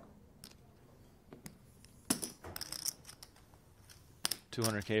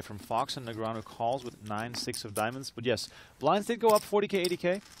 $200K from Foxen. Negreanu calls with 9-6 of diamonds. But yes, blinds did go up 40K,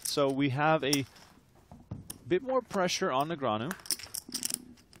 80K. So we have a bit more pressure on Negreanu.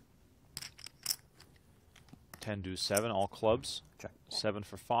 10 deuce 7, all clubs. Check. 7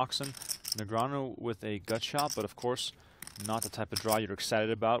 for Foxen. Negreanu with a gut shot, but of course, not the type of draw you're excited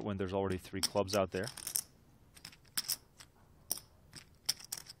about when there's already 3 clubs out there.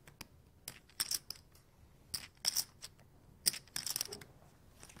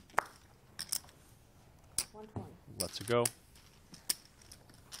 Let's go.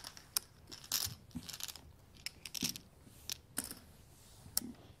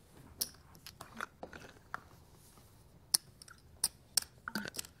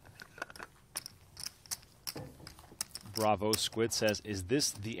 Bravo Squid says, is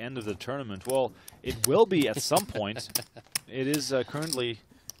this the end of the tournament? Well, it will be at some point. It is currently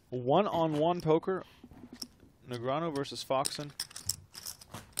one-on-one poker. Negreanu versus Foxen.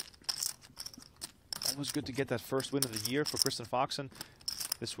 Always good to get that first win of the year for Kristen Foxen.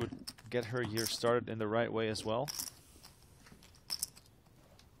 This would get her year started in the right way as well.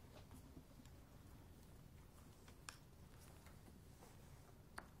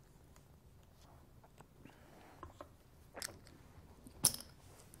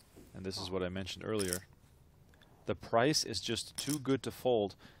 And this is what I mentioned earlier. The price is just too good to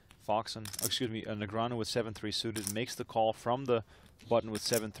fold. Foxen, excuse me, Negreanu with 7-3 suited makes the call from the button with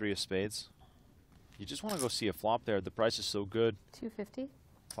 7-3 of spades. You just want to go see a flop there. The price is so good. 250.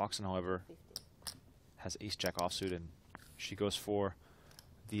 Foxen, however, has ace-jack offsuit, and she goes for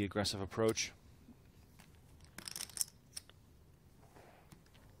the aggressive approach.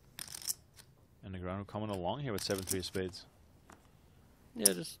 And Negreanu coming along here with 7-3 of spades.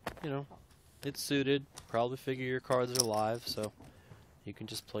 Yeah, just, you know, it's suited. Probably figure your cards are live, so you can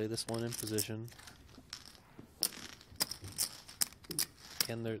just play this one in position.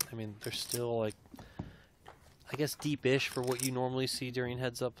 Again, they're still like, I guess, deep-ish for what you normally see during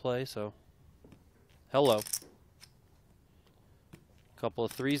heads-up play. So, hello. Couple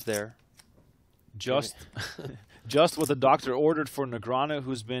of threes there. Just what the doctor ordered for Negreanu,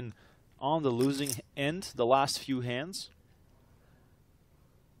 who's been on the losing end the last few hands.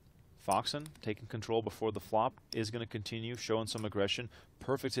 Foxen taking control before the flop is going to continue, showing some aggression.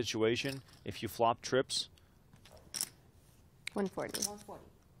 Perfect situation if you flop trips. 140. 140.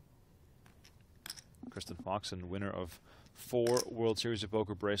 Kristen Foxen, winner of 4 World Series of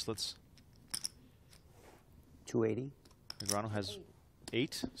Poker bracelets. 280. Negreanu has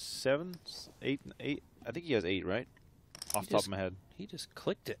 8, 7, 8, 8. I think he has 8, right? Off the top of my head. He just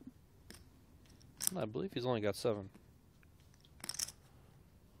clicked it. I believe he's only got 7.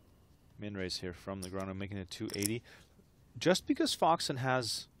 Min raise here from Negreanu, making it 280. Just because Foxen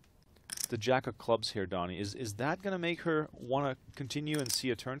has the jack of clubs here, Donnie, is that going to make her want to continue and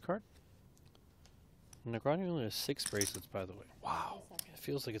see a turn card? Negreanu only has 6 bracelets, by the way. Wow. It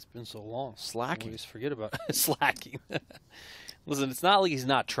feels like it's been so long. Slacking. I always forget about slacking. Listen, it's not like he's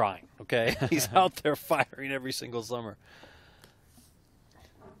not trying, okay? He's out there firing every single summer.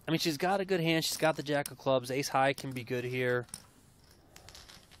 I mean, she's got a good hand. She's got the jack of clubs. Ace high can be good here.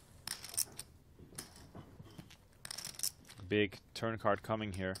 Big turn card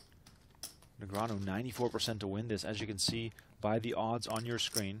coming here. Negreanu 94% to win this, as you can see by the odds on your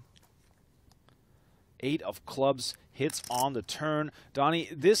screen. 8 of clubs hits on the turn. Donnie,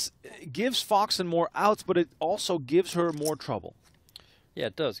 this gives Foxen more outs, but it also gives her more trouble. Yeah,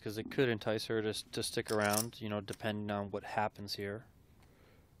 it does, because it could entice her to stick around, you know, depending on what happens here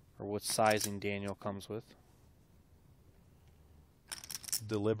or what sizing Daniel comes with.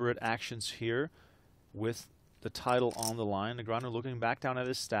 Deliberate actions here with the title on the line. Negreanu looking back down at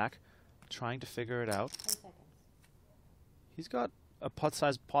his stack, trying to figure it out. 10 seconds. He's got a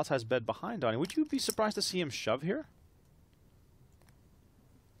pot-sized bed behind Donnie. Would you be surprised to see him shove here?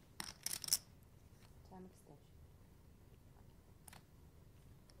 Time extension.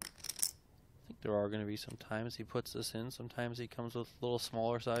 I think there are going to be some times he puts this in. Sometimes he comes with a little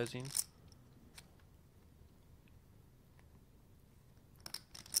smaller sizing.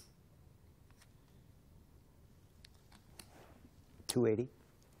 $280.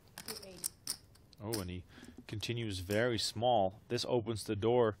 280. Oh, and he continues very small. This opens the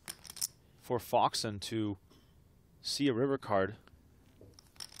door for Foxen to see a river card.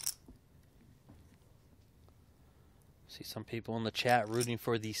 See some people in the chat rooting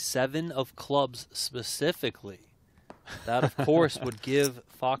for the 7 of clubs specifically. That, of course, would give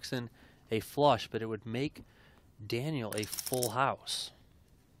Foxen a flush, but it would make Daniel a full house.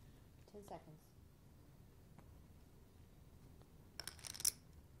 10 seconds.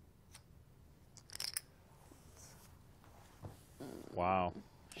 Wow.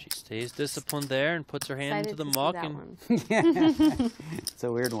 She stays disciplined there and puts her hand into the muck. And It's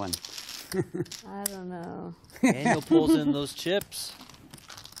a weird one. I don't know. Daniel pulls in those chips.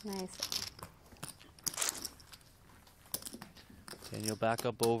 Nice. Daniel back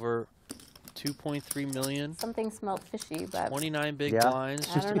up over 2.3 million. Something smelled fishy, but 29 big Yeah. blinds,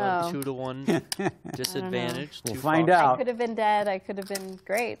 I just don't about know. 2 to 1 disadvantage. We'll to find Foxen. out. I could have been dead. I could have been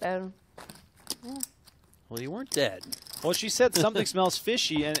great. Well, you weren't dead. Well, she said something smells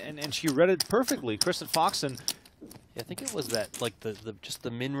fishy, and she read it perfectly. Kristen Foxen. Yeah, I think it was that, like just the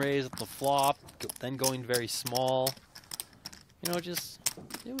min raise at the flop, then going very small. You know, it was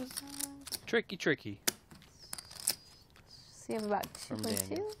tricky. See, I'm about From 2.2.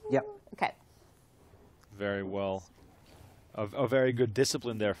 Daniel. Yep. Okay. Very well. A very good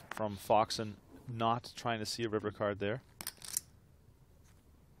discipline there from Foxen, not trying to see a river card there.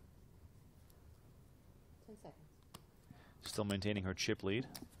 10 seconds. Still maintaining her chip lead.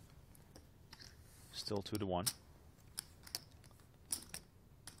 Still 2 to 1.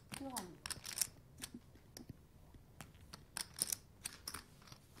 200.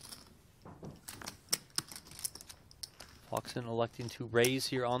 Foxen electing to raise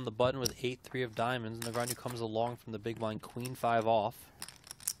here on the button with 8-3 of diamonds. Negreanu comes along from the big blind, queen 5 off.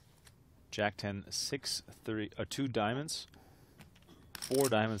 Jack 10, 6, 3, 2 diamonds. 4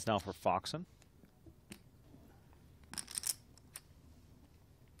 diamonds now for Foxen.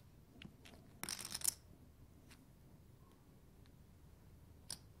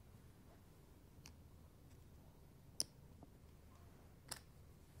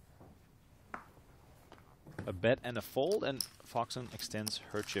 A bet and a fold, and Foxen extends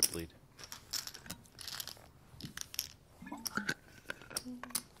her chip lead.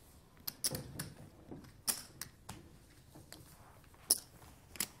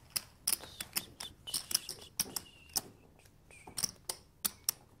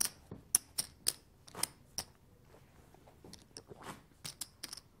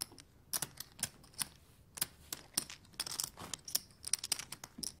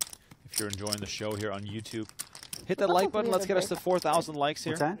 you're enjoying the show here on YouTube. Hit that like button. Let's get us to 4,000 likes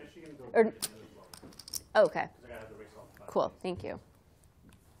here. What's that? Okay. Cool. Thank you.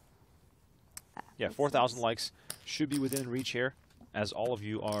 Yeah, 4,000 likes should be within reach here, as all of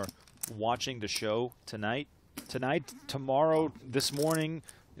you are watching the show tonight, tomorrow, this morning,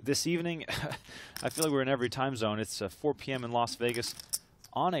 this evening. I feel like we're in every time zone. It's 4 p.m. in Las Vegas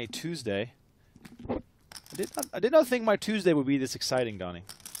on a Tuesday. I did not think my Tuesday would be this exciting, Donnie.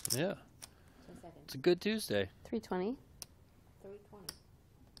 Yeah. It's a good Tuesday. 320. 320.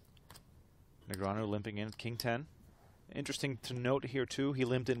 Negreanu limping in, King 10. Interesting to note here, too, he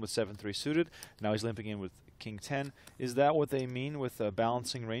limped in with 7-3 suited. Now he's limping in with King 10. Is that what they mean with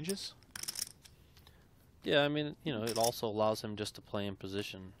balancing ranges? Yeah, I mean, you know, it also allows him just to play in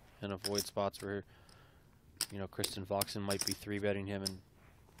position and avoid spots where, you know, Kristen Foxen might be 3-betting him. And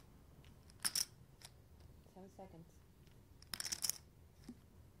 7 seconds.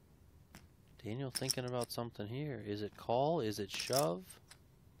 Daniel thinking about something here. Is it call? Is it shove?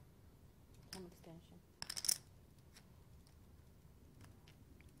 Time extension.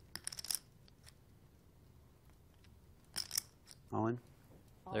 Owen?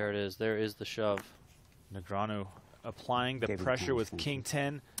 There it is. There is the shove. Negreanu applying the Gave it pressure time with extension.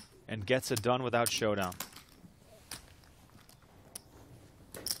 King 10 and gets it done without showdown.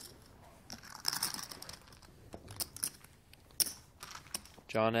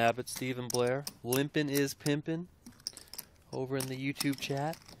 John Abbott, Stephen Blair. Limpin' is pimpin' over in the YouTube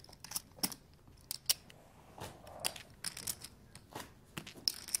chat.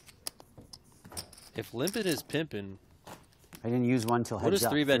 If limpin' is pimpin', I didn't use one till What heads is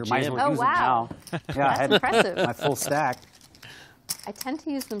up. 3-bet You might as jam? well Oh, use wow. it now. Yeah, I had impressive. my full stack. I tend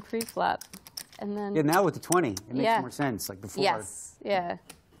to use them pre-flop, and then Yeah, now with the 20, it makes Yeah. more sense. Like before, yes, yeah,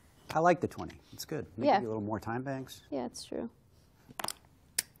 I like the 20. It's good. Maybe Yeah. a little more time banks. yeah, it's true.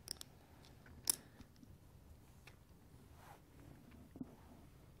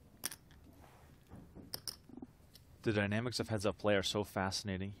 The dynamics of heads-up play are so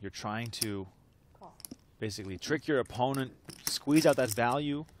fascinating. You're trying to Call. basically trick your opponent, squeeze out that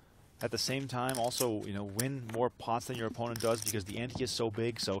value, at the same time also, you know, win more pots than your opponent does because the ante is so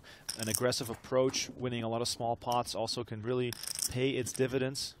big. So an aggressive approach, winning a lot of small pots, also can really pay its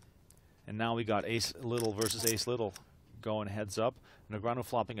dividends. And now we got ace little versus ace little going heads up. Negreanu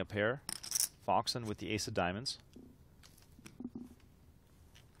flopping a pair. Foxen with the ace of diamonds.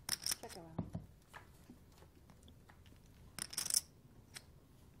 Check around.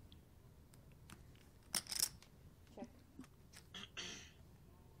 Check.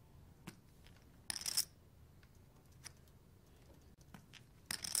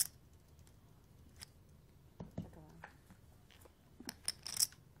 Check around.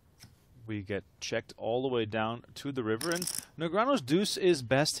 We get checked all the way down to the river, and Negreanu's deuce is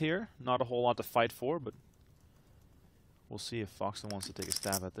best here. Not a whole lot to fight for, but we'll see if Foxen wants to take a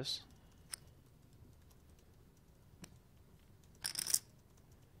stab at this.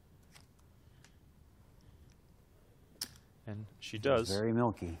 And she does. Very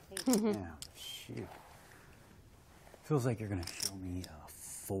milky. Yeah, shoot. Feels like you're going to show me a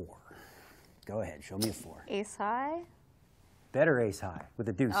 4. Go ahead, show me a 4. Ace high. Better ace high with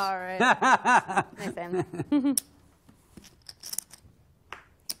a deuce. All right. Nice aim.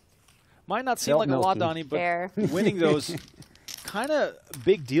 Might not seem Felt like a lot, milky. Donnie, but Fair. winning those, kind of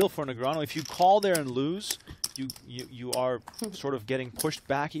big deal for Negreanu. If you call there and lose, you are sort of getting pushed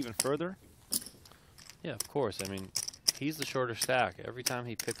back even further. Yeah, of course. I mean, he's the shorter stack. Every time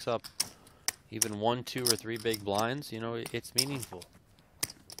he picks up even 1, 2, or 3 big blinds, you know, it's meaningful.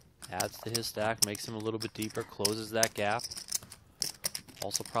 Adds to his stack, makes him a little bit deeper, closes that gap.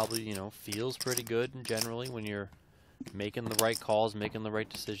 Also probably, you know, feels pretty good generally when you're making the right calls, making the right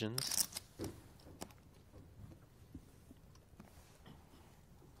decisions.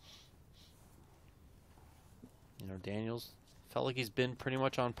 You know, Daniels felt like he's been pretty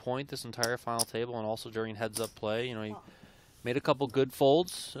much on point this entire final table and also during heads-up play. You know, he made a couple good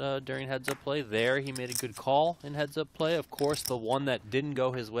folds during heads-up play. There, he made a good call in heads-up play. Of course, the one that didn't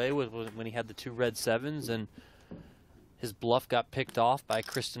go his way was when he had the 2 red 7s and his bluff got picked off by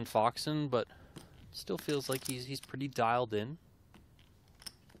Kristen Foxen, but still feels like he's pretty dialed in.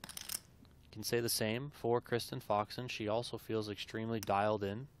 You can say the same for Kristen Foxen. She also feels extremely dialed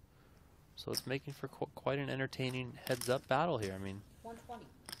in. So it's making for quite an entertaining heads-up battle here. I mean, 120.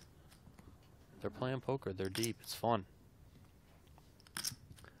 they're playing poker. They're deep. It's fun.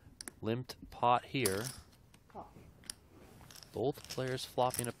 Limped pot here. Call. Both players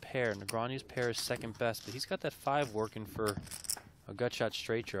flopping a pair. Negreanu's pair is second best, but he's got that 5 working for a gut shot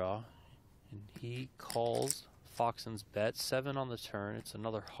straight draw. And he calls Foxen's bet. 7 on the turn. It's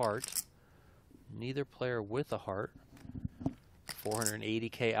another heart. Neither player with a heart.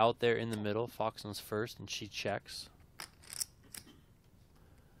 480K out there in the middle. Foxen's first, and she checks.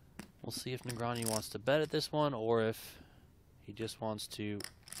 We'll see if Negreanu wants to bet at this one or if he just wants to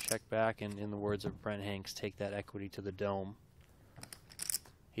check back and, in the words of Brent Hanks, take that equity to the dome.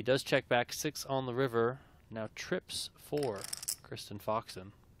 He does check back 6 on the river. Now trips for Kristen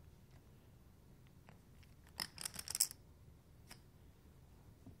Foxen.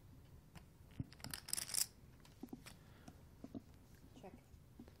 Check.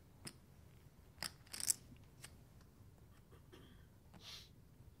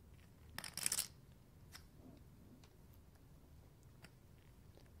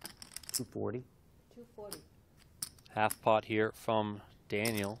 $240. 240. Half pot here from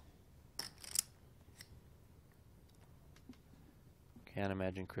Daniel. Can't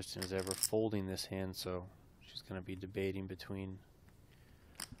imagine Kristen is ever folding this hand, so she's going to be debating between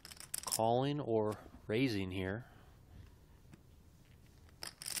calling or raising here.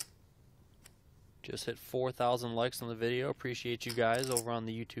 Just hit 4,000 likes on the video. Appreciate you guys over on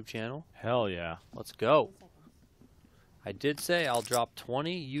the YouTube channel. Hell yeah. Let's go. I did say I'll drop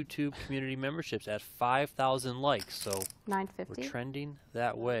 20 YouTube community memberships at 5,000 likes, so 950. we're trending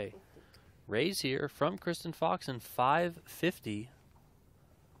that way. Raise here from Kristen Foxen, 550.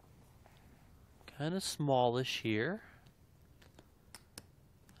 Kind of smallish here.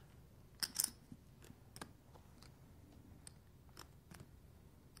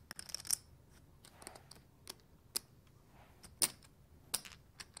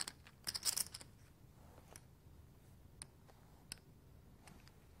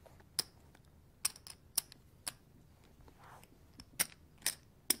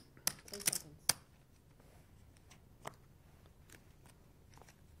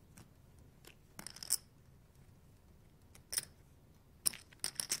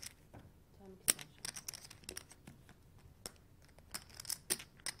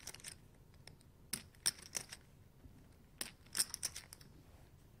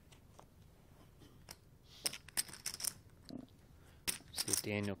 See if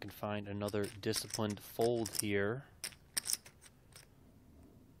Daniel can find another disciplined fold here.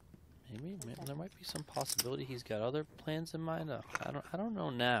 Maybe there might be some possibility he's got other plans in mind. I don't know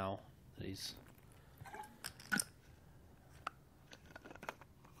now that he's.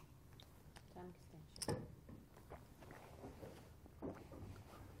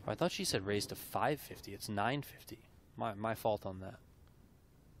 I thought she said raise to 550. It's 950. My fault on that.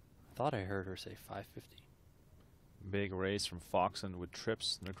 I thought I heard her say 550. Big raise from Foxen with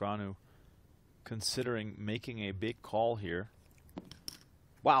trips. Negreanu considering making a big call here.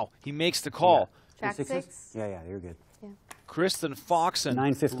 Wow, he makes the call. Jack six. Yeah, you're good. Yeah. Kristen Foxen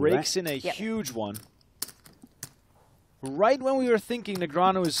 950, rakes right? in a Yep. huge one. Right when we were thinking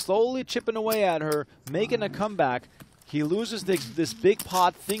Negreanu is slowly chipping away at her, making a comeback, he loses this big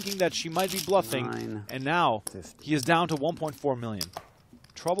pot thinking that she might be bluffing, and now he is down to 1.4 million.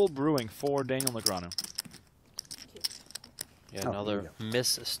 Trouble brewing for Daniel Negreanu. Yeah, another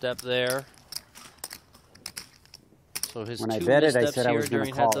misstep there. So his When I two bet it, I missteps said I here was going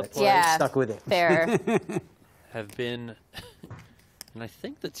to during call heads-up it. play Yeah, Stuck with it. Fair. have been, and I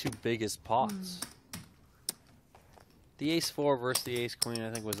think the two biggest pots. The ace-4 versus the ace-queen,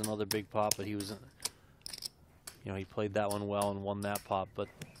 I think, was another big pot, but he was, you know, he played that one well and won that pot. But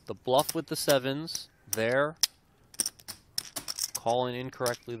the bluff with the sevens there, calling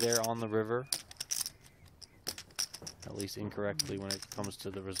incorrectly there on the river. At least incorrectly when it comes to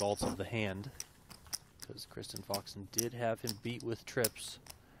the results of the hand. Because Kristen Foxen did have him beat with trips.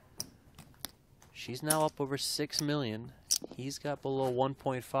 She's now up over 6 million. He's got below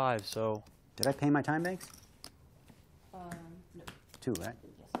 1.5, so. Did I pay my time banks? No. 2, right?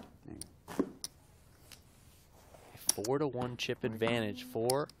 Yes. A 4-to-1 chip advantage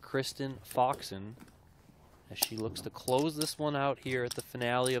for Kristen Foxen as she looks to close this one out here at the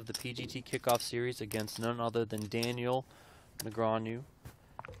finale of the PGT Kickoff Series against none other than Daniel Negreanu.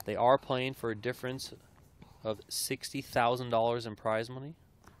 They are playing for a difference of $60,000 in prize money,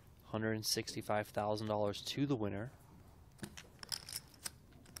 $165,000 to the winner.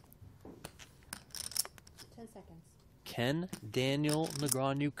 10 seconds. Can Daniel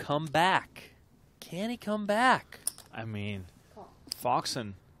Negreanu come back? Can he come back? I mean, Call.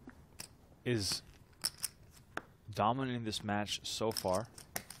 Foxen is dominating this match so far.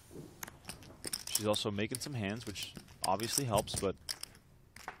 She's also making some hands, which obviously helps, but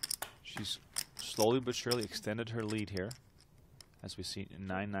she's slowly but surely extended her lead here. As we see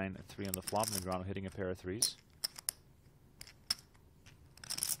 9-9-3 on the flop, Negreanu hitting a pair of threes.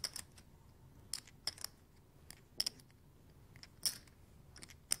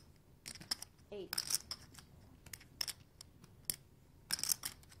 Eight.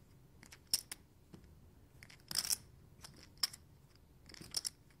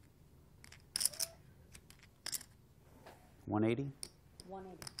 180.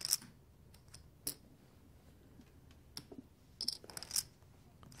 180.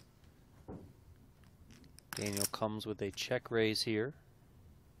 Daniel comes with a check raise here.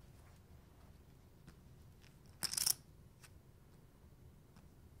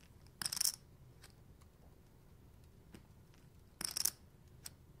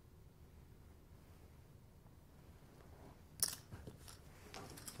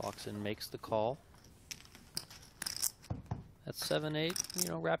 Foxen makes the call. That's 7-8, you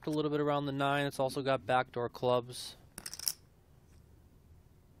know, wrapped a little bit around the 9. It's also got backdoor clubs.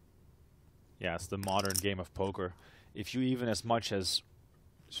 Yeah, it's the modern game of poker. If you even as much as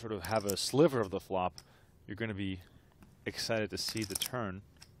sort of have a sliver of the flop, you're going to be excited to see the turn.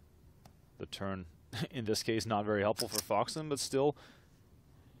 The turn, in this case, not very helpful for Foxen, but still,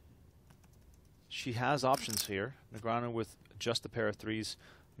 she has options here. Negreanu with just a pair of threes,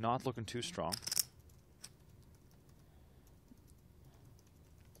 not looking too strong.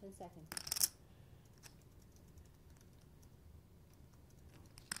 10 seconds.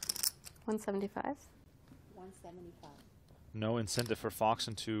 $175. 175. No incentive for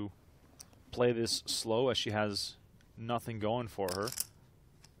Foxen to play this slow as she has nothing going for her.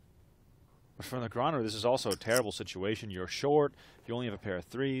 But for Negreanu, this is also a terrible situation. You're short, you only have a pair of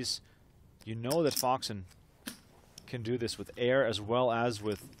threes. You know that Foxen can do this with air as well as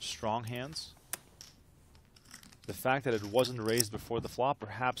with strong hands. The fact that it wasn't raised before the flop,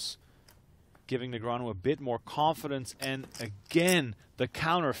 perhaps giving Negreanu a bit more confidence. And again, the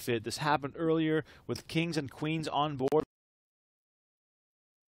counterfeit. This happened earlier with kings and queens on board.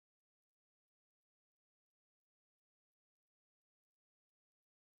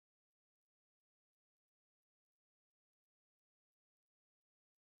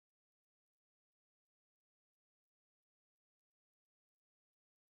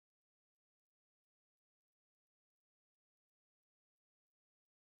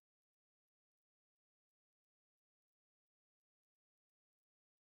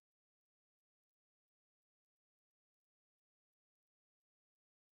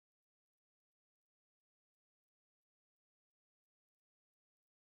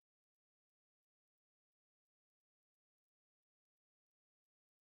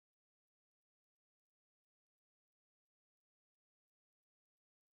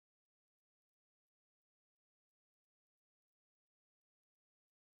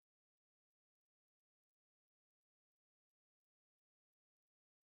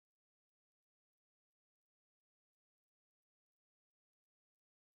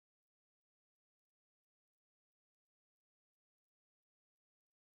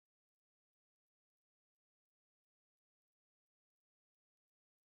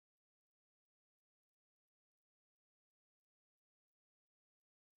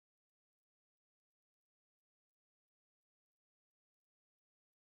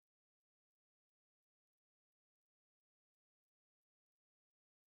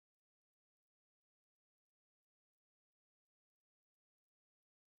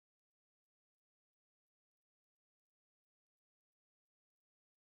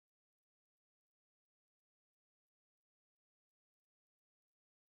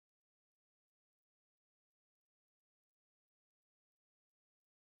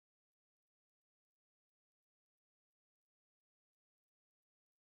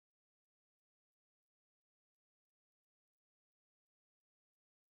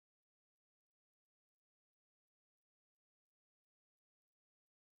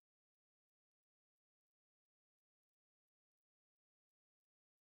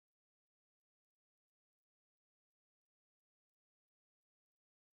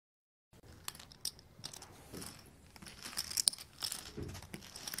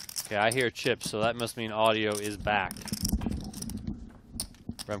 Okay, I hear chips, so that must mean audio is back.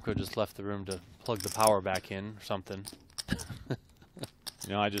 Remco just left the room to plug the power back in or something. You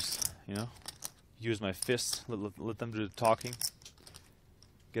know, I just, use my fists, let them do the talking,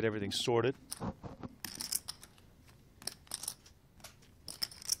 get everything sorted.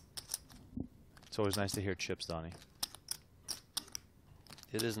 It's always nice to hear chips, Donnie.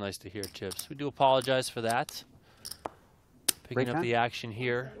 It is nice to hear chips. We do apologize for that. Picking up the action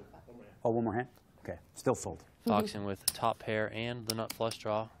here. Oh, one more hand? Okay, still sold. Foxen with the top pair and the nut flush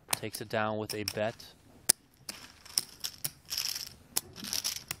draw. Takes it down with a bet.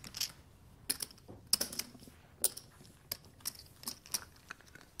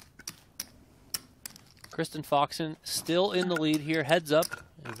 Kristen Foxen still in the lead here. Heads up,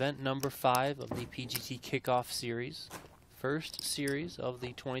 event number 5 of the PGT Kickoff Series. First series of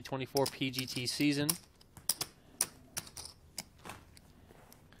the 2024 PGT season.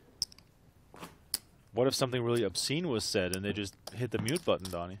 What if something really obscene was said and they just hit the mute button,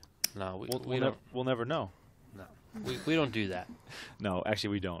 Donnie? No, We'll never know. No, we don't do that. No, actually,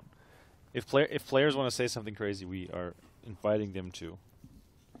 we don't. If players want to say something crazy, we are inviting them to.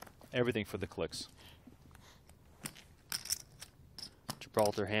 Everything for the clicks.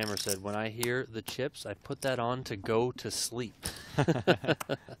 Gibraltar Hammer said, "When I hear the chips, I put that on to go to sleep."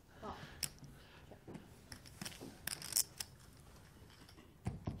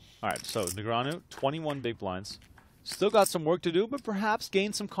 All right, so Negreanu, 21 big blinds. Still got some work to do, but perhaps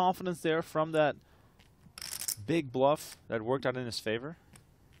gained some confidence there from that big bluff that worked out in his favor.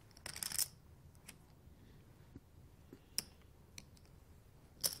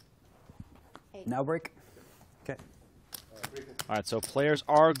 Now break. Okay. All right, so players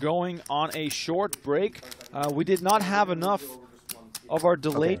are going on a short break. We did not have enough of our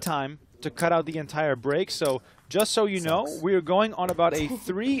delay time to cut out the entire break, so just so you know, we are going on about a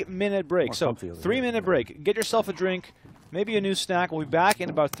 3-minute break. So 3-minute break. Get yourself a drink, maybe a new snack. We'll be back in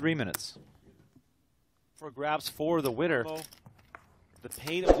about 3 minutes. For grabs for the winner. The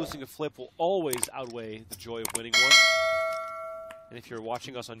pain of losing a flip will always outweigh the joy of winning one. And if you're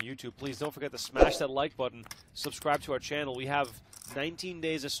watching us on YouTube, please don't forget to smash that like button, subscribe to our channel. We have 19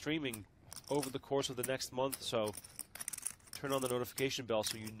 days of streaming over the course of the next month, so turn on the notification bell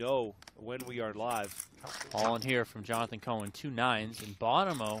so you know when we are live. All in here from Jonathan Cohen, 2 9s, and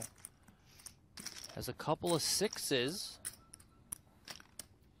Bonomo has a couple of 6s.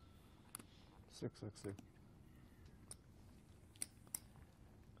 660.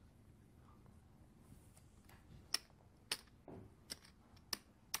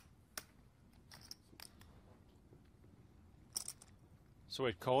 So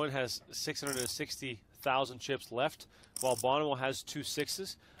wait, Cohen has 660,000 chips left, while Bonomo has 2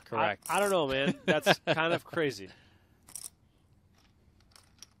 6s? Correct. I don't know, man. That's kind of crazy.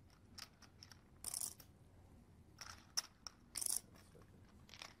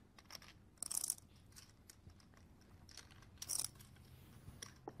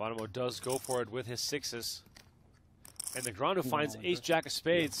 Bonomo does go for it with his 6s. And Negreanu finds ace-jack of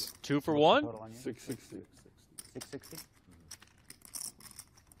spades. 2 for 1? 660. 660?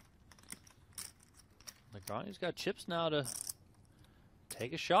 Negreanu's got chips now to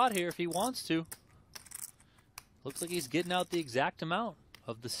take a shot here if he wants to. Looks like he's getting out the exact amount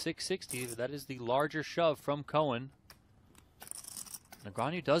of the 660. That is the larger shove from Cohen.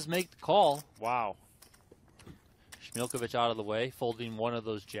 Negreanu does make the call. Wow. Schmilkovich out of the way, folding one of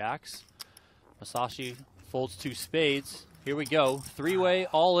those jacks. Masashi folds 2 spades. Here we go. 3-way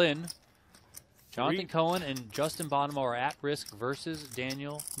all in. Jonathan Cohen and Justin Bonomo are at risk versus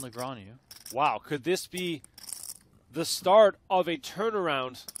Daniel Negreanu. Wow, could this be the start of a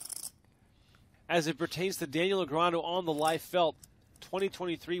turnaround as it pertains to Daniel Negreanu on the live felt?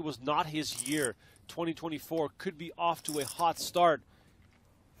 2023 was not his year. 2024 could be off to a hot start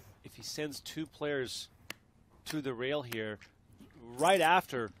if he sends 2 players to the rail here right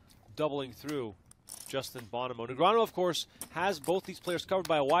after doubling through Justin Bonomo. Negreanu, of course, has both these players covered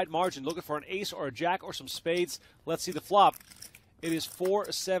by a wide margin, looking for an ace or a jack or some spades. Let's see the flop. It is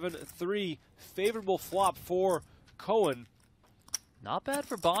 4-7-3, favorable flop for Cohen. Not bad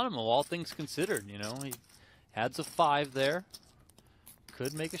for Bonomo, all things considered. You know, he adds a 5 there.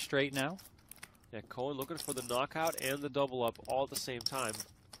 Could make a straight now. Yeah, Cohen looking for the knockout and the double up all at the same time.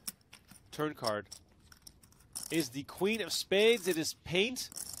 Turn card is the queen of spades. It is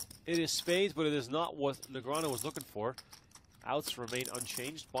paint. It is spades, but it is not what Negreanu was looking for. Outs remain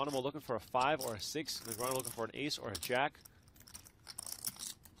unchanged. Bonomo looking for a 5 or a 6. Negreanu looking for an ace or a jack.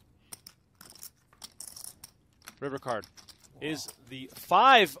 River card is the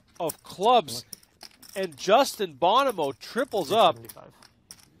 5 of clubs, and Justin Bonomo triples up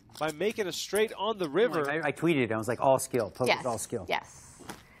by making a straight on the river. I tweeted it. I was like, all skill. Poker's all skill. Yes.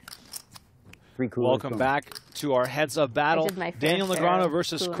 3 coolers. Welcome back to our heads-up battle. Daniel Negreanu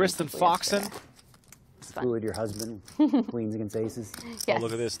versus Kristen Foxen. Fluid your husband. Queens against aces. Yes. Oh,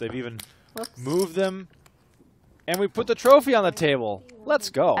 look at this. They've even moved them. And we put the trophy on the table. Let's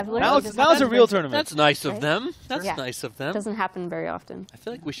go. Now it's a real tournament. That's nice of them. That's nice of them. Doesn't happen very often. I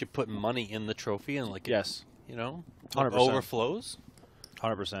feel like we should put money in the trophy and like yes, you know, 100%. overflows.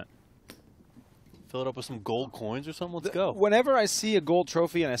 100%. Fill it up with some gold coins or something. Let's go. Whenever I see a gold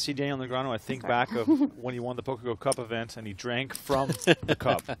trophy and I see Daniel Negreanu, I think back of when he won the PokerGo Cup event and he drank from the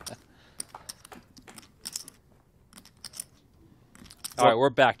cup. All right,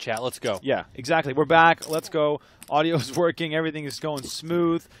 we're back, chat. Let's go. Yeah, exactly. We're back. Let's go. Audio's working. Everything is going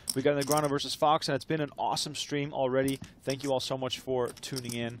smooth. We got Negreanu versus Fox, and it's been an awesome stream already. Thank you all so much for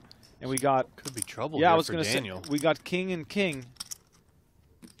tuning in. And we got could be trouble. Yeah, here I was for going to say Daniel. we got King and King.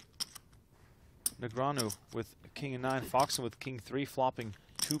 Negreanu with king and 9, Foxen with king 3, flopping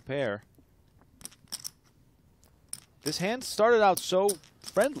 2 pair. This hand started out so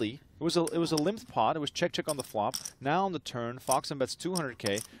friendly. It was a limped pot. It was check on the flop. Now on the turn, Foxen bets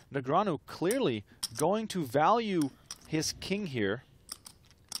 200K. Negreanu clearly going to value his king here.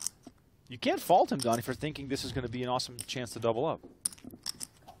 You can't fault him, Donnie, for thinking this is going to be an awesome chance to double up.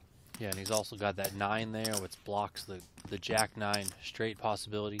 Yeah, and he's also got that 9 there, which blocks the Jack-9 straight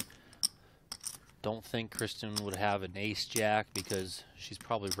possibility. Don't think Kristen would have an ace-jack because she's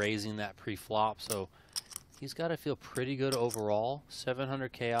probably raising that pre-flop, so he's got to feel pretty good overall.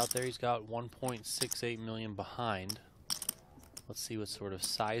 700K out there. He's got 1.68 million behind. Let's see what sort of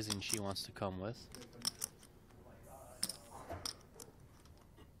sizing she wants to come with.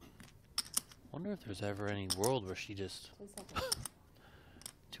 Wonder if there's ever any world where she just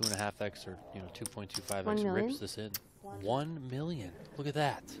 2.5x or 2.25x rips this in. 1 million. Look at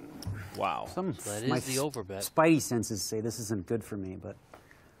that. Wow. So that is the overbet. Spidey senses say this isn't good for me, but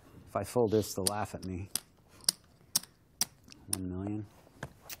if I fold this, they'll laugh at me. 1 million.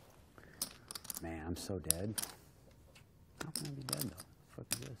 Man, I'm so dead. How can I be dead though? What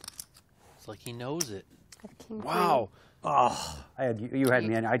the fuck is this? It's like he knows it. Wow. Oh, I had you had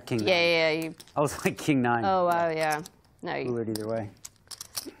me. I had king 9. Yeah. I was like king 9. Oh wow, yeah. No, Blew it either way.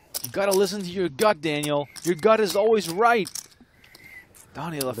 You got to listen to your gut, Daniel. Your gut is always right.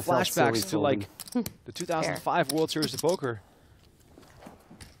 Donnie, the flashbacks to like the 2005 World Series of Poker.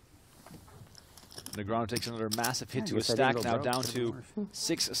 Negreanu takes another massive hit to his stack, now down to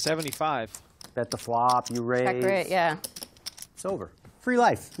 675. Bet the flop, you raise. Check rate, yeah. It's over. Free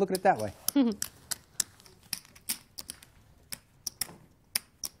life. Look at it that way.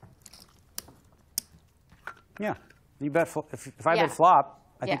 Yeah. You bet. If I bet flop,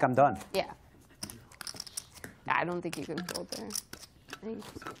 I think I'm done. Yeah. I don't think you can fold there.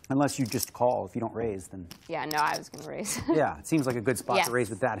 Unless you just call. If you don't raise, then. Yeah, no, I was going to raise. Yeah, it seems like a good spot to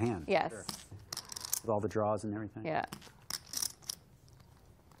raise with that hand. Yes. Sure. With all the draws and everything. Yeah.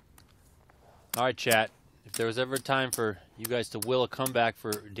 All right, chat. If there was ever a time for you guys to will a comeback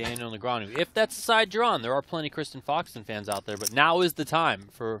for Daniel Negreanu, if that's the side you're on, there are plenty Kristen Foxen fans out there, but now is the time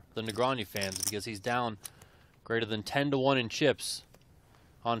for the Negreanu fans because he's down greater than 10-1 in chips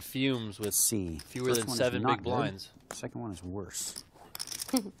on fumes with fewer than 7 big blinds. The second one is worse.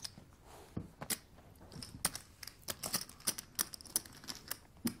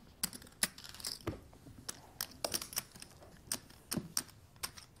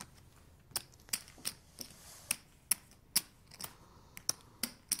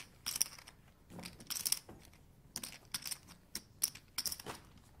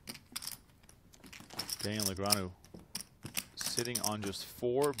 Daniel Negreanu sitting on just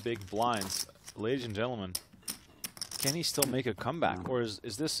 4 big blinds. Ladies and gentlemen, can he still make a comeback, or is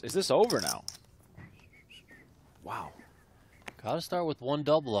this over now? Wow. Got to start with 1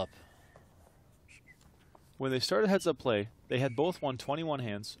 double up. When they started heads-up play, they had both won 21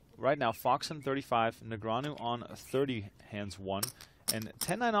 hands. Right now, Foxen 35, Negreanu on 30 hands won, and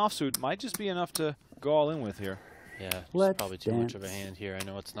 10-9 offsuit might just be enough to go all in with here. Yeah, it's probably too much of a hand here. I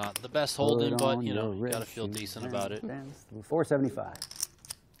know it's not the best holding, but you got to feel decent about it. 475.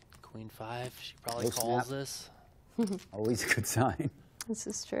 Queen 5, she probably calls this. Always a good sign. This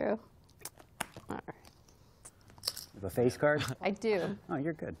is true. All right. You have a face card? I do. Oh,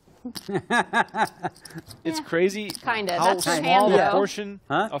 you're good. It's crazy Kinda. how That's your small hand, the though. portion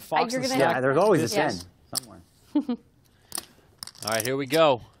of Foxen's stack. Yeah, there's always a 10 somewhere. All right, here we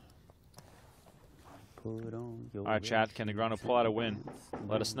go. Put on your All right, chat, can Negreanu pull out a win?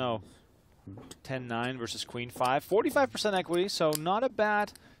 Let us know. 10-9 versus Queen 5. 45% equity, so not a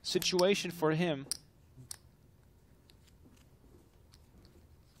bad situation for him.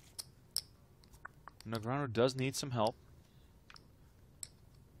 Negreanu does need some help.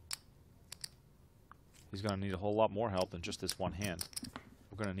 He's going to need a whole lot more help than just this one hand.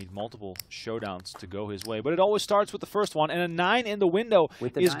 We're going to need multiple showdowns to go his way. But it always starts with the first one, and a 9 in the window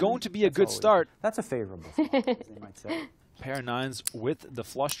is going to be a good start. That's a favorable spot, as they might say. Pair of 9s with the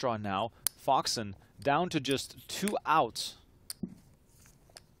flush draw now. Foxen down to just 2 outs.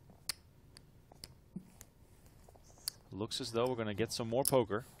 Looks as though we're going to get some more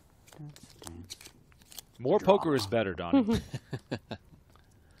poker. More poker is better, Donnie.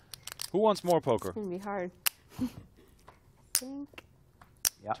 Who wants more poker? It's going to be hard.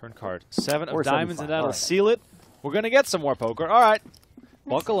 Yep. Turn card. 7 of 475. diamonds, and that'll All right. seal it. We're going to get some more poker. All right.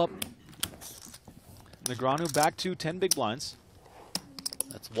 Buckle up. Negreanu back to 10 big blinds.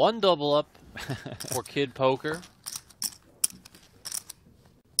 That's 1 double up for Kid Poker.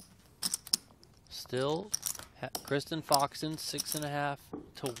 Still Kristen Foxen, 6.5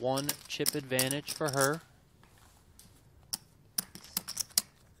 to 1 chip advantage for her.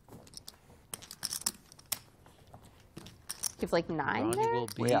 You have like 9 Ronnie there? will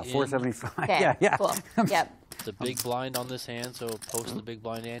be Yeah, in 475. Okay, Yeah, yeah. cool. Yep. the big blind on this hand, so post the big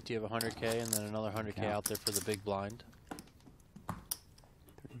blind ante, you have 100K, and then another 100K out there for the big blind.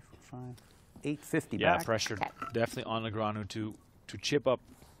 5, 850 Yeah, back. pressure definitely on Negreanu to chip up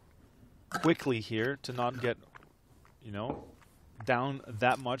quickly here, to not get, you know, down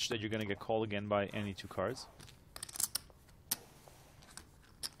that much that you're going to get called again by any 2 cards.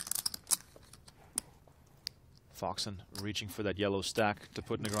 Foxen reaching for that yellow stack to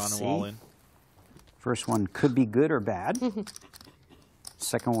put Negreanu all in. First one could be good or bad.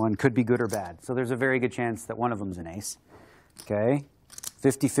 Second one could be good or bad. So there's a very good chance that one of them's an ace. Okay.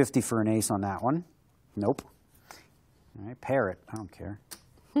 50-50 for an ace on that one. Nope. All right, pair it. I don't care.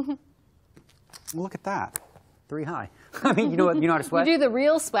 Look at that. 3 high. I mean, you know how to sweat? You do the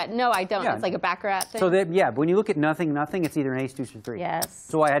real sweat. No, I don't. Yeah. It's like a baccarat thing. So that, yeah, but when you look at nothing, it's either an ace, deuce, or 3. Yes.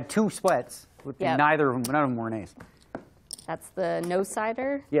 So I had 2 sweats. Yep. None of them were an ace. That's the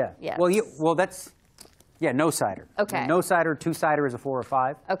no-sider? Yeah. Yes. Well, that's, yeah, no-sider. Okay. No-sider, 2-sider is a 4 or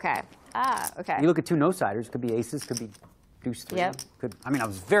 5. Okay. Ah, okay. You look at 2 no-siders, could be aces, could be deuce 3. Yep. I mean, I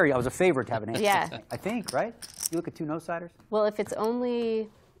was a favorite to have an ace. Yeah. I think, right? You look at 2 no-siders, Well, if it's only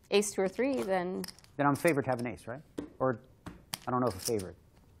ace 2 or 3, then I'm a favorite to have an ace, right? Or I don't know if a favorite.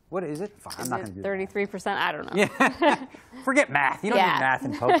 What is it? Fine, I'm not going to do that. 33%? I don't know. Yeah. Forget math. You don't Yeah. need math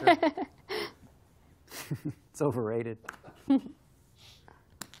in poker. It's overrated.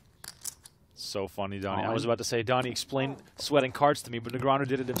 So funny, Donnie. I was about to say, Donnie explained sweating cards to me, but Negreanu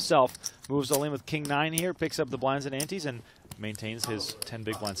did it himself. Moves all in with king 9 here, picks up the blinds and antes, and maintains his 10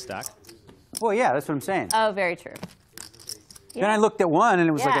 big blind stack. Well, yeah, that's what I'm saying. Oh, very true. Then I looked at one, and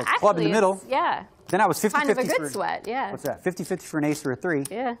it was like a club in the middle. Yeah. Then I was 50-50 Kind of a good for, sweat, yeah. What's that? 50-50 for an ace or a 3.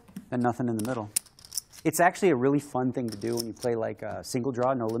 Yeah. And nothing in the middle. It's actually a really fun thing to do when you play like a single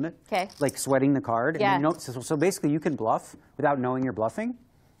draw, no limit. Okay. Like sweating the card. Yeah. And so basically you can bluff without knowing you're bluffing.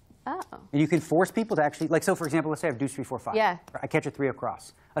 Oh. And you can force people to actually, like, so for example, let's say I have deuce, 3, 4, 5. Yeah. I catch a 3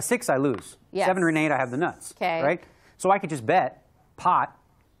 across. A 6 I lose. Yes. 7 or an 8 I have the nuts. Okay. Right? So I could just bet, pot,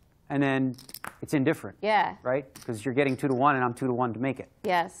 and then it's indifferent. Yeah. Right? Because you're getting 2 to 1 and I'm 2 to 1 to make it.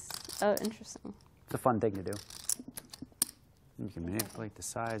 Yes. Oh, interesting. It's a fun thing to do. You can manipulate the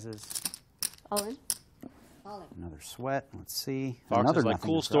sizes. All in? All in. Another sweat. Let's see. Fox Another is like, nothing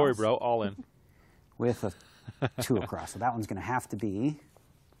cool across story, bro. All in. With a 2 across. So that one's going to have to be,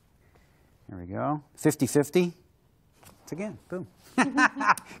 here we go, 50-50. It's again, boom.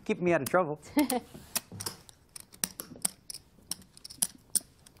 Keeping me out of trouble.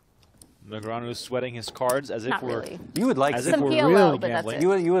 Negreanu is sweating his cards as Not if we're really. You would like as to. if Some we're PLO, really but that's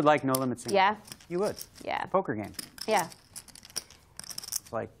gambling. it. You would like no limits. Yeah. You would. Yeah. A poker game. Yeah.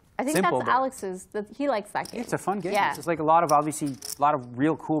 It's like I think simple, that's but Alex's. He likes that game. it's a fun game. Yeah. It's just like a lot of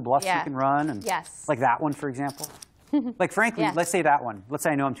real cool bluffs Yeah. you can run. And Yes. Like that one, for example. Like frankly, Yeah. let's say that one. Let's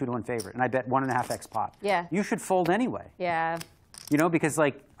say I know I'm 2 to 1 favorite, and I bet 1.5x pot. Yeah. You should fold anyway. Yeah. You know, because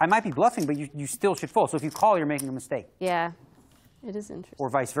like I might be bluffing, but you still should fold. So if you call, you're making a mistake. Yeah. It is interesting. Or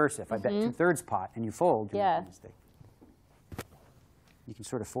vice versa. If I bet 2/3 pot and you fold, you're Yeah. making a mistake. You can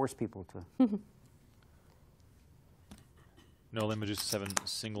sort of force people to. No limit, just 7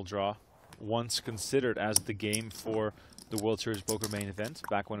 single draw. Once considered as the game for the World Series Poker main event,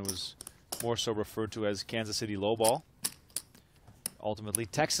 back when it was more so referred to as Kansas City Lowball. Ultimately,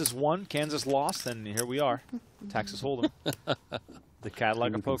 Texas won, Kansas lost, and here we are. Texas Hold'em. The Cadillac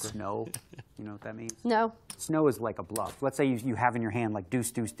You of can poker. snow. You know what that means? No. Snow is like a bluff. Let's say you have in your hand like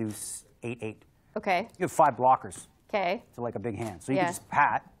deuce, deuce, deuce, 8-8. Okay. You have 5 blockers. Okay. So like a big hand. So you Yeah. can just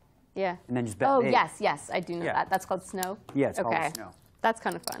pat Yeah. and then just bet Oh, big. yes, I do know Yeah. that. That's called snow? Yeah, it's okay. called snow. That's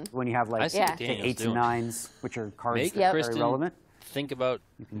kind of fun. When you have I like see Yeah. what say Daniel's 8s and doing. 9s, which are cards Make that are Kristen very relevant. think about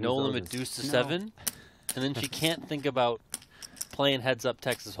can no use limit those as deuce to snow. 7, and then she can't think about playing heads up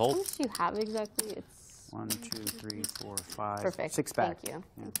Texas How Hold'em. much do you have exactly? It's 1, 2, 3, 4, 5, perfect. 6 back. Thank you.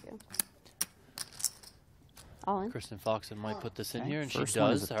 Yeah. Thank you. All in? Kristen Foxen might put this in Okay, here, and she first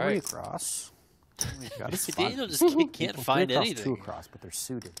one is does. a All 3 right. across. We've got a spot. Daniel just can't People find 3 across, anything. 2 across, but they're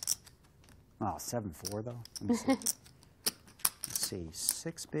suited. Oh, 7-4 though. Let me see. Let's see.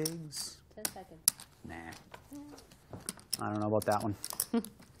 6 bigs. 10 seconds. Nah. I don't know about that one.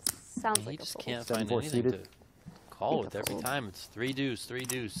 Sounds He like a just fold. can't 7-4 find anything suited. to call with every time. It's 3 deuce, 3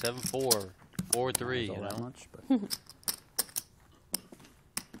 deuce, 7-4, 4-3. Not You all that know, much, but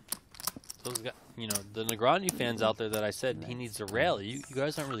those guys, you know, the Negreanu fans out there that I said he needs to rally. You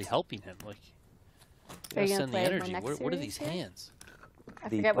guys aren't really helping him. Like, you Are gotta you gonna send the play the energy. next What are series these here? hands? I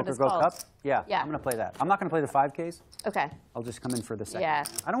the forget what it's PokerGo called. Cup? Yeah, Yeah. I'm going to play that. I'm not going to play the 5Ks. Okay. I'll just come in for the second. Yeah.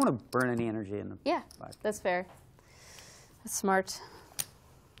 I don't want to burn any energy in the Yeah, 5K. that's fair. That's smart.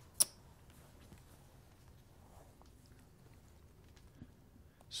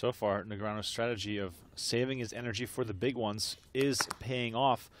 So far, Negreanu's strategy of saving his energy for the big ones is paying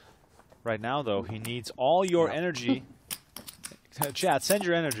off. Right now, though, he needs all your energy. Chat, send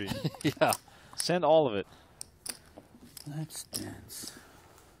your energy. Yeah. Send all of it. Let's dance.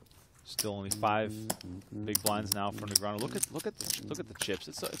 Still only 5 big blinds now for Negreanu. Look at the chips.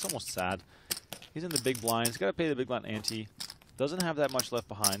 It's almost sad. He's in the big blinds. Got to pay the big blind ante. Doesn't have that much left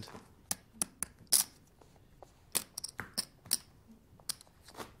behind.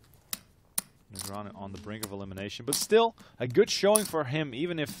 Negreanu on the brink of elimination, but still a good showing for him,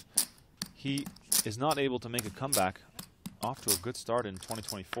 even if he is not able to make a comeback. Off to a good start in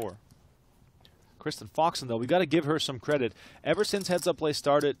 2024. Kristen Foxen, though, we got to give her some credit. Ever since Heads Up Play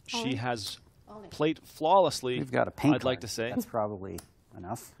started, she has played flawlessly. We've got a pink I'd like to say. That's probably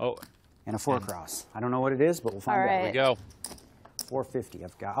enough. Oh, and a 4-cross. I don't know what it is, but we'll find out. All There we go. 450.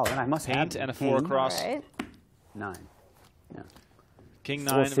 I've got. Oh, then I must have paint and a king. 4-cross. All right. 9. Yeah. King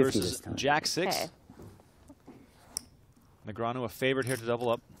 9 450 this versus time. Jack 6. Okay. Negreanu a favorite here to double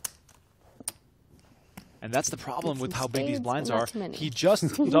up. And that's the problem with how big these spades, blinds but not are. too many. He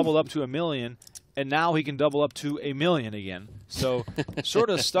just doubled up to $1 million, and now he can double up to $1 million again. So sort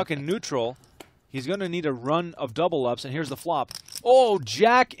of stuck in neutral. He's going to need a run of double ups, and here's the flop. Oh,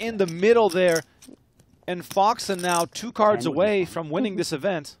 Jack in the middle there. And Foxen now 2 cards away from winning this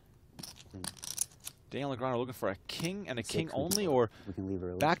event. Daniel Negreanu looking for a king and a king only, or We can leave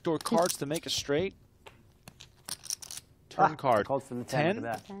early. backdoor cards to make a straight. Turn card. Called for the 10 for 10.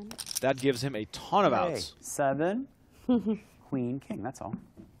 that. That gives him a ton of Okay, outs. 7, queen, king. That's all.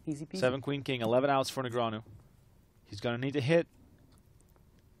 Easy peasy. 7, queen, king, 11 outs for Negreanu. He's going to need to hit.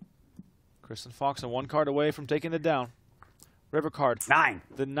 Kristen Foxen 1 card away from taking it down. River card. 9.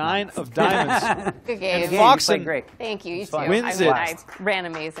 The 9 of diamonds. Good game. Again, you Foxen played great. Thank you. You too. fun. Wins I, it. I ran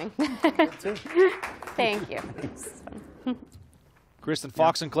amazing. Thank you. Kristen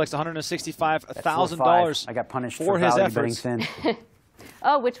Foxen collects $165,000 $4-5. I got punished for for his value betting efforts. thin.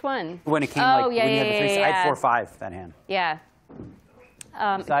 Oh, which one? When it came Oh, like yeah, when you had the yeah, 3, yeah, I had yeah. 4-5 that hand. Yeah.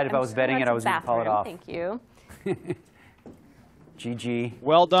 Decided if I I'm was just betting going it, I was to going to call it bathroom. off. Thank you. GG.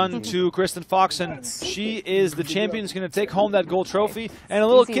 Well done to Kristen Foxen. She is the champion. She's going to take home that gold trophy. And a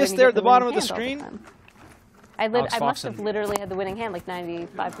little Easy kiss when you there get at the bottom of the winning hand all screen. time. Alex I must have Foxen. literally had the winning hand, like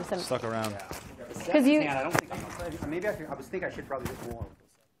 95%. Stuck around. Because you. I don't think maybe I was thinking I should probably bet more.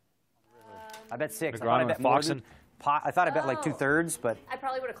 I bet 6. I Negreanu thought I and bet more Foxen. than pot. I thought I bet like 2/3, but I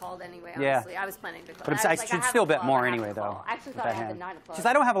probably would have called anyway, Yeah. honestly. I was planning to call. but I should still bet more anyway though. I actually with thought that I had the hand. 9 of clubs. Just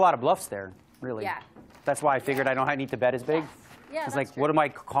I don't have a lot of bluffs there, really. Yeah. That's why I figured I don't need to bet as big. Yeah, It's that's like, true. what am I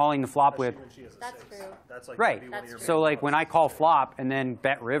calling the flop with? When she has a That's 6. true. That's like Right. maybe one of your So main like when I call flop and then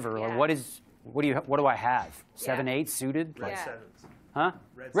bet river, Yeah. like what do I have? 7, Yeah. 8 suited? red Like, Yeah. sevens. huh?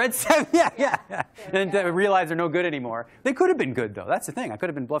 Red 7, yeah. And realize they're no good anymore. They could have been good though. That's the thing. I could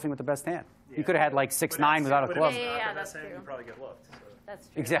have been bluffing with the best hand. You could have had like 6, 9 without a But if club. it's not Yeah, the best that's hand, true. you probably get bluffed. So. That's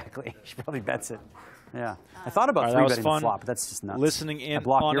true. Exactly. She probably bets it. Yeah. I thought about All right, that was 3-betting fun. the flop, but that's just nuts. Listening I in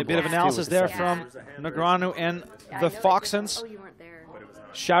blocked on your a bit of bluff, too, analysis with the there 7. from Negreanu and Yeah, I the know it. Foxens. Oh, you weren't there.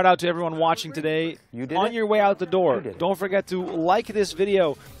 Shout out to everyone watching today. You did On it? your way out the door, You did it. don't forget to like this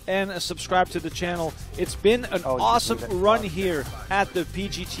video and subscribe to the channel. It's been an Oh, you awesome did it. run here at the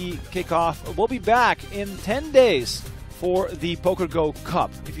PGT kickoff. We'll be back in 10 days for the PokerGo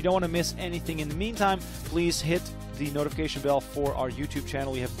Cup. If you don't want to miss anything in the meantime, please hit the notification bell for our YouTube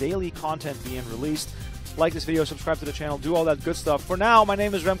channel. We have daily content being released. Like this video, subscribe to the channel, do all that good stuff. For now, my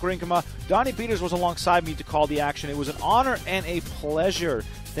name is Remco Rinkema. Donnie Peters was alongside me to call the action. It was an honor and a pleasure.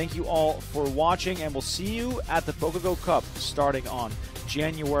 Thank you all for watching, and we'll see you at the PokerGo Cup starting on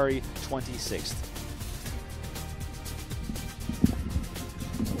January 26th.